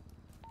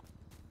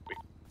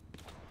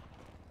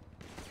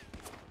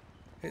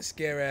 It's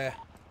scary.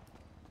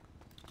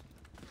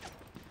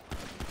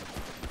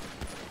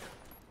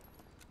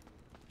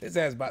 His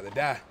ass about to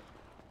die.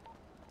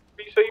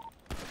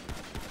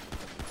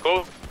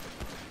 Cool.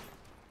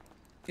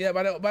 Yeah,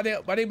 by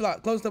the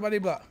block. Close to by the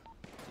block.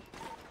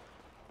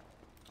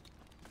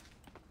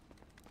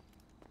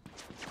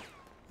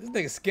 This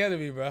nigga scared of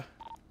me, bro.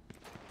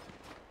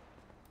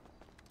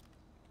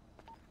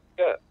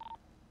 Yeah.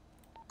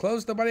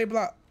 Close to by the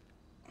block.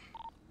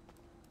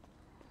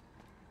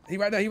 He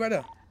right there. He right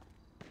there.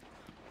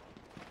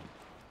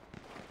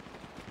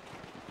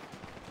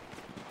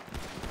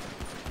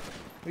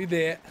 We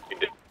dead.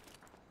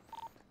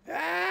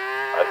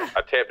 I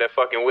tapped that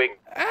fucking wig.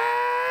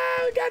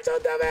 Ah, we got your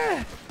dumb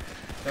ass.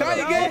 Call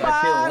your gang.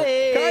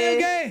 Call your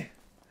gang.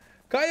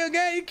 Call your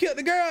gang. You killed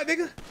the girl,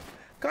 nigga.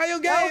 Call your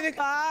gang,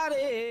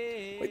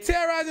 nigga. We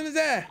terrorizing his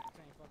ass.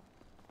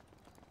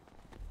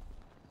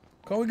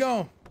 Come, we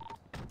gone.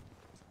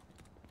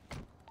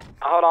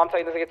 Hold on, I'm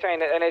taking this nigga train.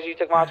 And as you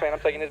took my train, I'm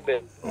taking this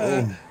bitch.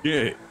 Oh,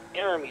 yeah.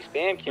 Carrying me,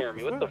 spam carrying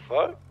me. What the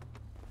fuck?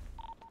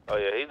 Oh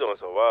yeah, he's doing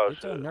some wild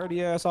Get your shit.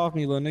 nerdy ass off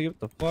me, little nigga. What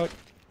the fuck?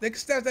 Nigga,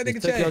 snap that nigga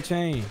Just took your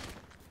chain. chain.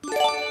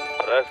 Oh,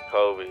 that's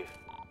Kobe.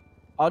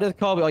 Oh, this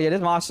Kobe. Oh yeah,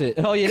 this my shit.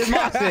 Oh yeah, this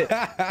my shit.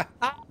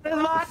 This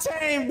my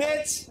chain,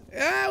 bitch.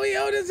 Yeah, we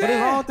own his What is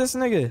wrong ass. with this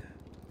nigga?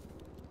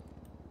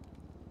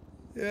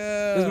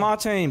 Yeah. This my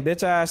chain,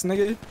 bitch ass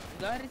nigga.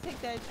 Go ahead and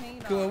take that chain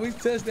off. Cool, we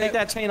touched Take that.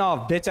 that chain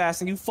off, bitch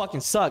ass, and you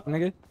fucking suck,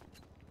 nigga.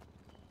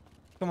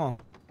 Come on.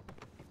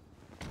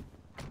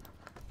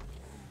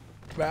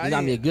 Bro, I You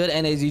got me a didn't,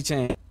 good NAZ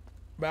chain.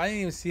 bro, I didn't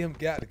even see him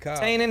get out the car.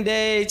 Chain and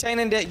day,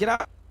 get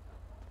out.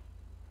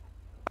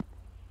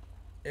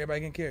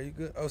 Everybody can carry. You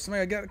good? Oh,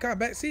 somebody got out the car.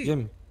 Back seat.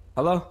 Jimmy.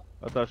 Hello?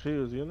 I thought she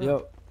was, you know.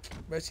 Yo.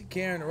 Bro, she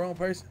carrying the wrong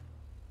person.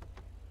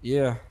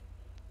 Yeah.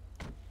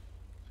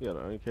 She got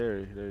an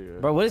uncarry. There you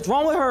go. Bro, what is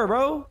wrong with her,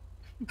 bro?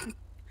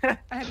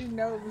 I didn't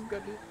know it was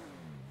gonna be.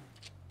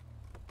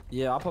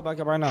 Yeah, I'll put back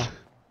up right now.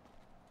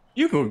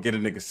 You gonna get a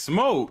nigga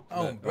smoked.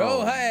 Oh,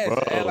 bro, her ass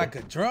act like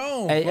a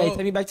drone. Hey, bro. hey,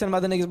 take me back to them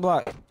other niggas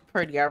block.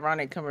 Pretty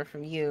ironic coming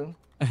from you.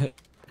 Hey,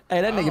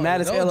 that nigga Oh,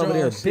 mad as no hell over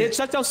there. drone shit. Bitch,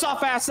 shut your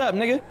soft ass up,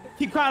 nigga.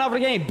 Keep crying over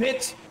the game,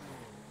 bitch.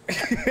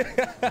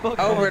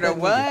 Over the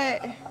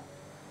what?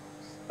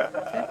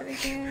 Say it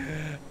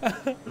again.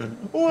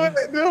 What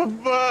the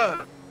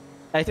fuck?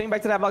 Hey, take me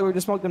back to that block where we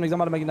just smoked them niggas. I'm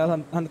about to make another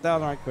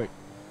 100,000 right quick.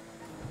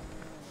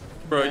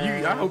 Bro,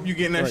 I hope you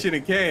getting that Right. shit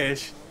in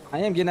cash. I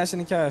am getting that shit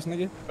in cash,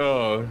 nigga.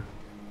 Oh.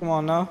 Come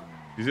on now.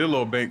 Your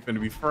little bank finna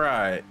be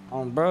fried.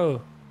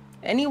 Bro.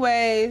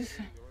 Anyways.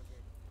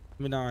 Let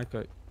me down right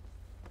quick.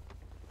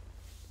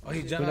 Oh,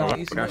 he jumped out.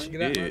 He forgot you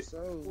did.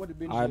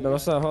 Alright, but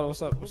what's up? Hold on,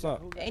 what's up? What's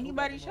up?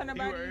 Anybody trying to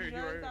buy these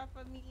drugs off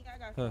of me? I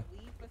got some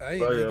weed for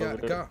Hey, Oh, he yeah,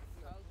 got the car.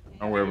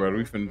 Don't worry about it.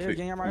 We finna Here,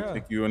 gang, I'm right here.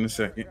 take you in a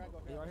second.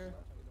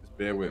 Just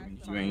bear with me.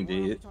 You ain't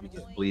dead. You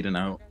just bleeding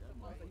out.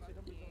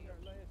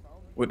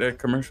 What that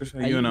commercial say?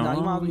 Hey, You in the nah, you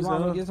homies,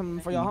 want to get some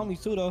for your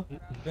homies too, though.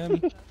 Feel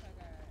me?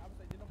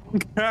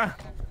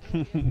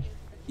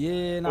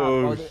 Yeah, nah.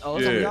 Oh, so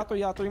shit.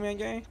 y'all three-man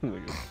game?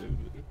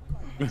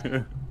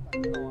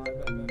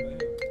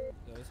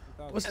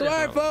 What's the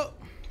word, folks?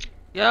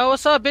 Yo,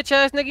 what's up, bitch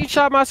ass nigga? You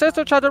shot my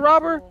sister, tried to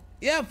rob her?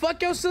 Yeah,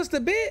 fuck your sister,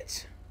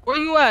 bitch. Where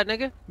you at,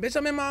 nigga? Bitch,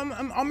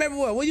 I'm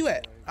everywhere. Where you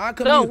at? I'll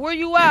come No, to you. where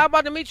you at? I'm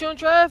about to meet you in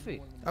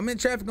traffic. I'm in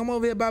traffic. I'm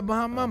over here by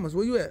behind Mama's.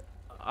 Where you at?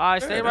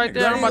 Alright, stay right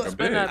there. I'm about to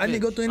spin that bitch. I need to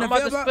go through I'm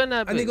about NFL to block. spin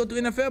that bitch. I need to go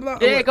through NFL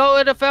block. Yeah,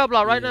 go NFL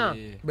block right now.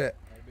 Bet.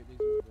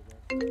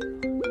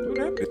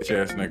 Bitch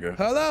ass nigga.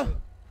 Hello?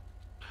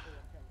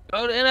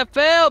 Go to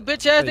NFL,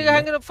 bitch ass nigga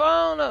hanging the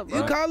phone up, bro.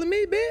 You calling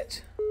me,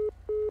 bitch?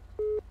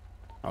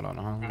 Hold on,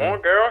 Come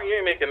on, girl. You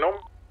ain't making no.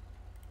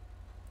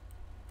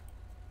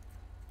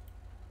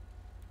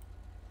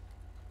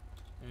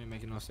 You ain't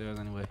making no sales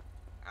anyway.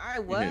 I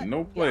You was. hitting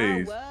no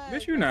plays.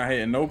 Bitch, you not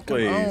hitting no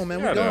plays. Come on, man.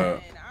 We Shut going.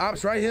 up.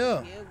 Ops right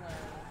here.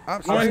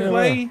 Ops One right here.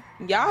 play.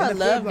 Y'all NFL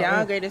love block,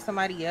 downgrading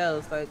somebody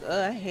else. Like,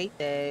 I hate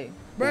that.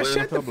 Bro,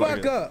 shut the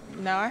fuck up.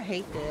 No, I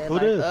hate that. Who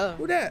like, this?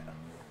 Who that?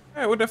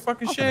 Hey, what the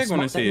fucking shag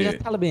on his That's head?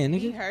 Taliban,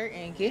 He nigga.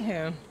 hurting. Get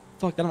him.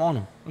 Fuck that, I'm on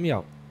him. Let me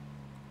out.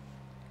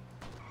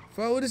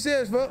 Fuck, what this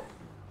is, fuck?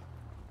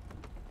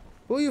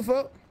 Who you,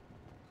 fuck?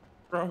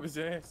 Rob his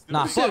ass.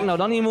 Nah, fuck no,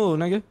 don't even move,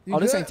 nigga. You Oh,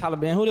 this good? ain't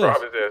Taliban. Who this? Rob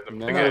his ass. Them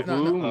niggas.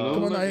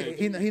 Come on, no,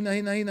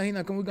 he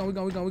not. Come, we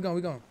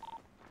going.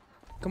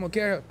 Come on,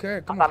 carry up,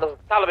 come on.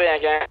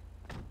 Taliban gang.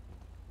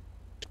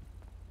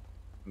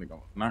 They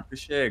gonna knock the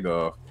shag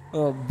off.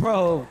 Oh,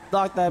 bro,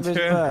 lock that bitch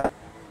back.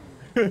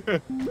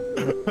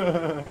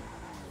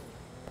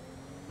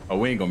 Oh,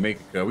 we ain't gonna make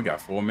it, cuz we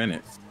got 4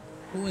 minutes.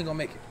 Who ain't gonna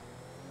make it?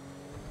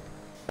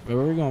 Where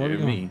we going? Where we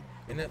Yeah, going? me.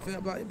 In that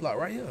field block, block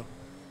right here.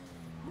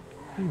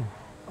 I'm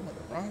on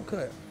the wrong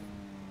cut.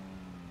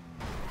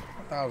 I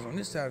thought I was on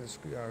this side of the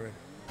street already.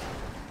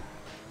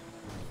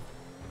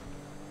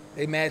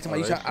 They mad to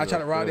me. I try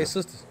to rob their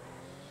sisters.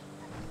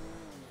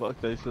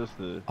 Fuck they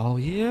sister. Oh,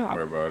 yeah. Don't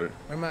worry about it.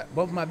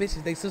 Both of my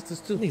bitches, they sisters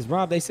too. Niggas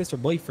robbed their sister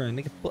boyfriend,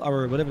 nigga,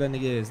 or whatever that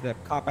nigga is.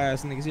 That cop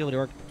ass niggas. He over there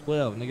working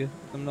 12, nigga.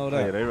 Let them know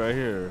that. Hey, they right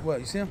here. What,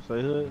 you see him?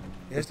 Say hood?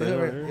 Yeah, it's the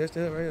hood right here. Yeah, it's the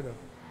hood right here, though.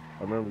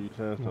 I remember you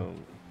saying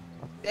something.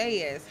 They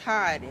is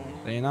hiding.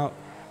 They ain't out.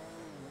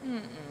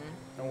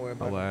 Don't worry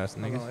about Oh, it. ass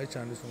Hold niggas. on, they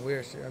trying to do some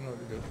weird shit. I know what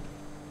to do.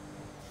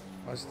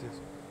 Watch this.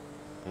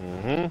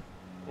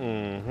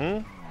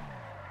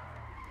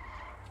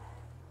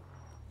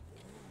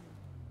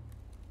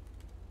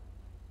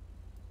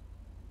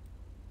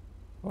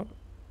 What?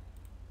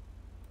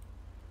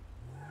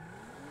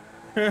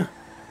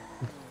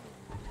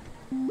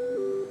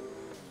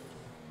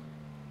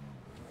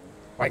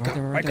 Right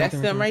there. That's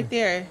them right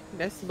there.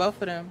 That's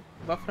both of them.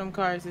 Both of them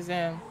cars is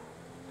them.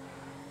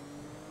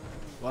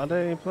 Why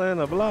they ain't playing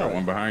the block? Got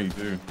one behind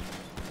you too.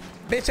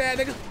 Bitch ass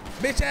nigga.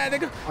 Bitch ass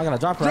nigga. I gotta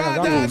drop her.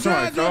 Drive.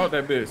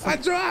 That bitch. I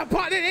drive.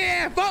 Parked in the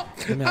air,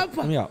 folks. Let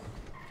me out.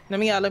 Let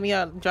me out. Let me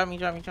out. Drop me.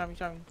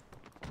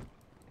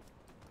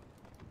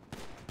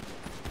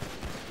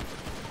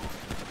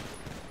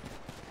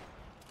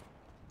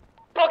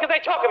 Fuck is they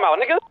talking about,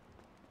 nigga?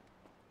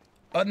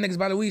 Other niggas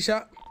by the weed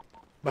shop.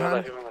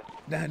 Behind.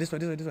 Nah, this way.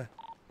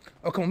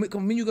 Oh, come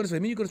on, me you go this way.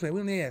 We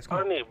don't need ass.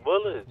 I need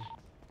bullets.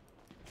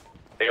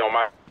 They on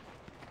my.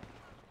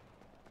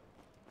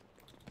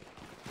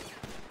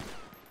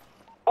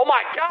 Oh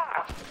my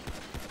god!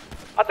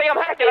 I think I'm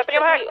hacking.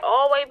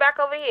 All the way back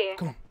over here.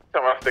 Come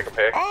on, stick a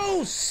pack.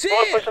 Oh shit!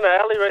 I'm pushing the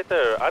alley right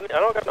there. I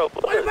don't got no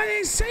bullets. Why everybody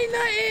ain't say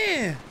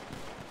nothing?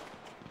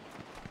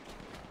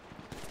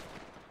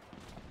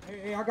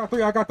 Hey, I got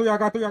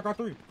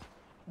three.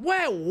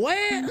 Where?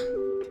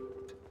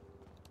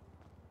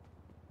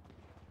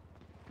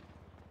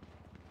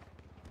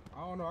 I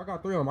don't know. I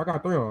got three of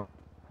them.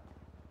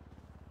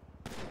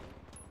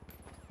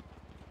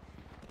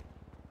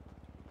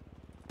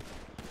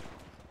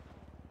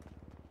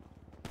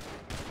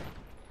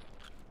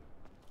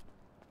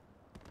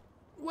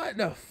 What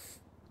the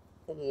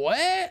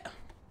what?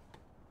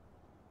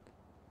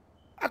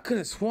 I could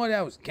have sworn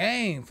that was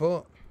game,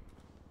 fuck.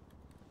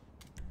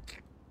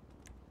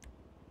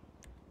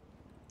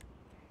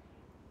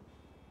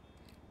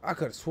 I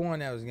could have sworn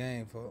that was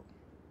game, fuck.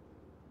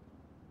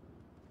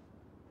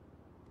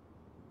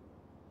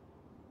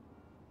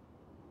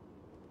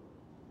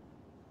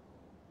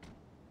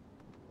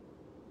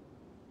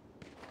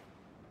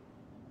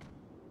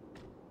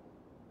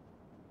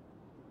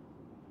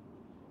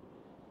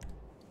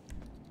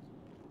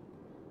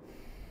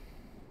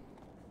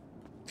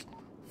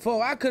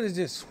 Fuck, I could have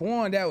just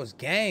sworn that was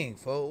game,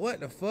 fuck.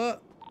 What the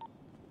fuck?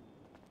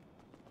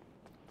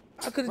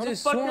 I could have Where the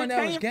just fuck sworn they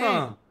that was came game.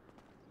 from?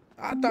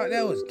 I thought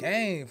that was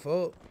game,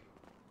 folks.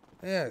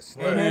 Yes.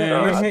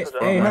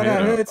 Hey, how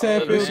that hood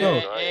tag feel though?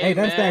 Hey,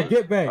 that's that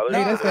get back. No,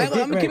 Hey, that's that I'm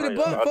get gonna keep it a back.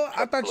 buck, folks.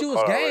 I thought you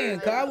was game,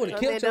 cause I would have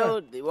killed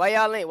you. Why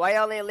y'all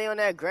ain't lay on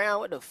that ground?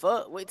 What the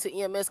fuck? Wait till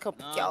EMS come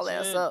pick y'all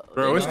ass up.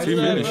 Bro, it's 2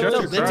 minutes. Shut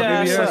your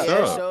crybaby ass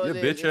up. Your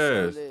bitch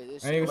ass.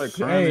 Hey, Like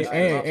I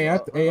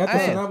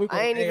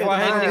ain't even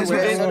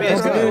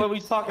What we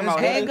talking about?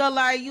 I ain't gonna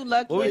lie, you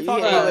lucky. What we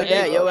talking about?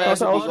 Your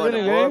ass will be going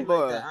to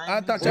board.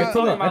 I thought Hey,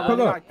 pull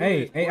y'all. up.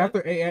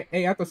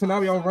 Hey, after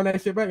scenario, run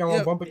that shit back. Y'all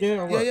want to bump again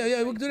or what?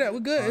 Yeah, we can do that. We're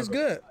good. It's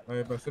good.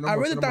 Hey, but send them I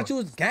more, really send them thought you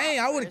more. was gang.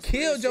 I would have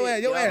killed your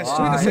ass. Your ass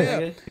sweet as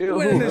hell. You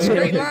went in a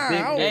straight line.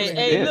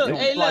 Hey, look,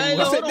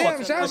 I said,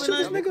 damn, should I shoot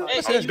this nigga?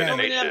 I said, that's gang.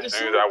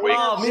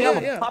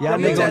 Y'all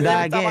niggas gonna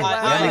die again. Y'all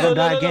niggas gonna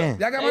die again.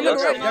 Y'all got my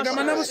number, right? Y'all got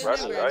my numbers?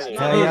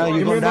 Hell yeah,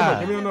 you gonna die.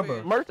 Give me your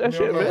number. Merch that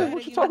shit, man.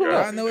 What you talking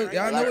about? Y'all know what it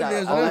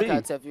is, I right?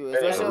 can't tell you.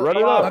 What's your Run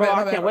it up. Bro,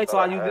 I can't wait till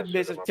I use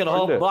this bitch and kill the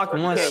whole block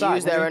in one can't shot.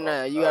 use that right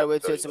now. You gotta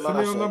wait till Send me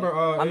tomorrow. your number.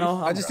 I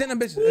know. I just sent them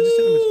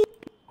bitches.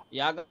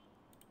 Y'all go.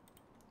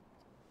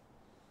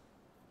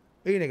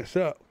 These niggas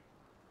suck.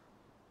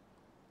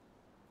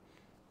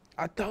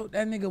 I thought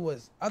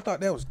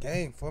that was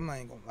game, for I'm not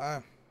even gonna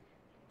lie.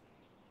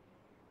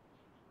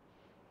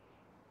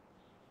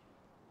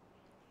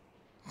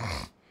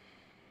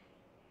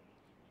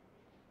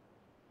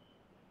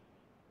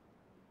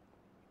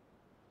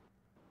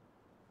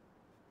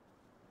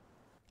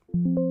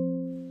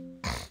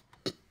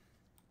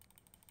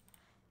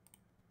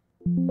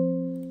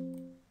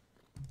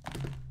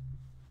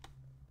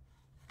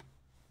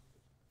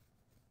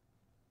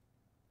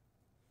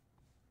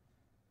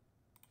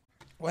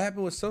 What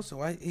happened with Sosa?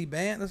 Why he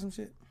banned or some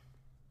shit?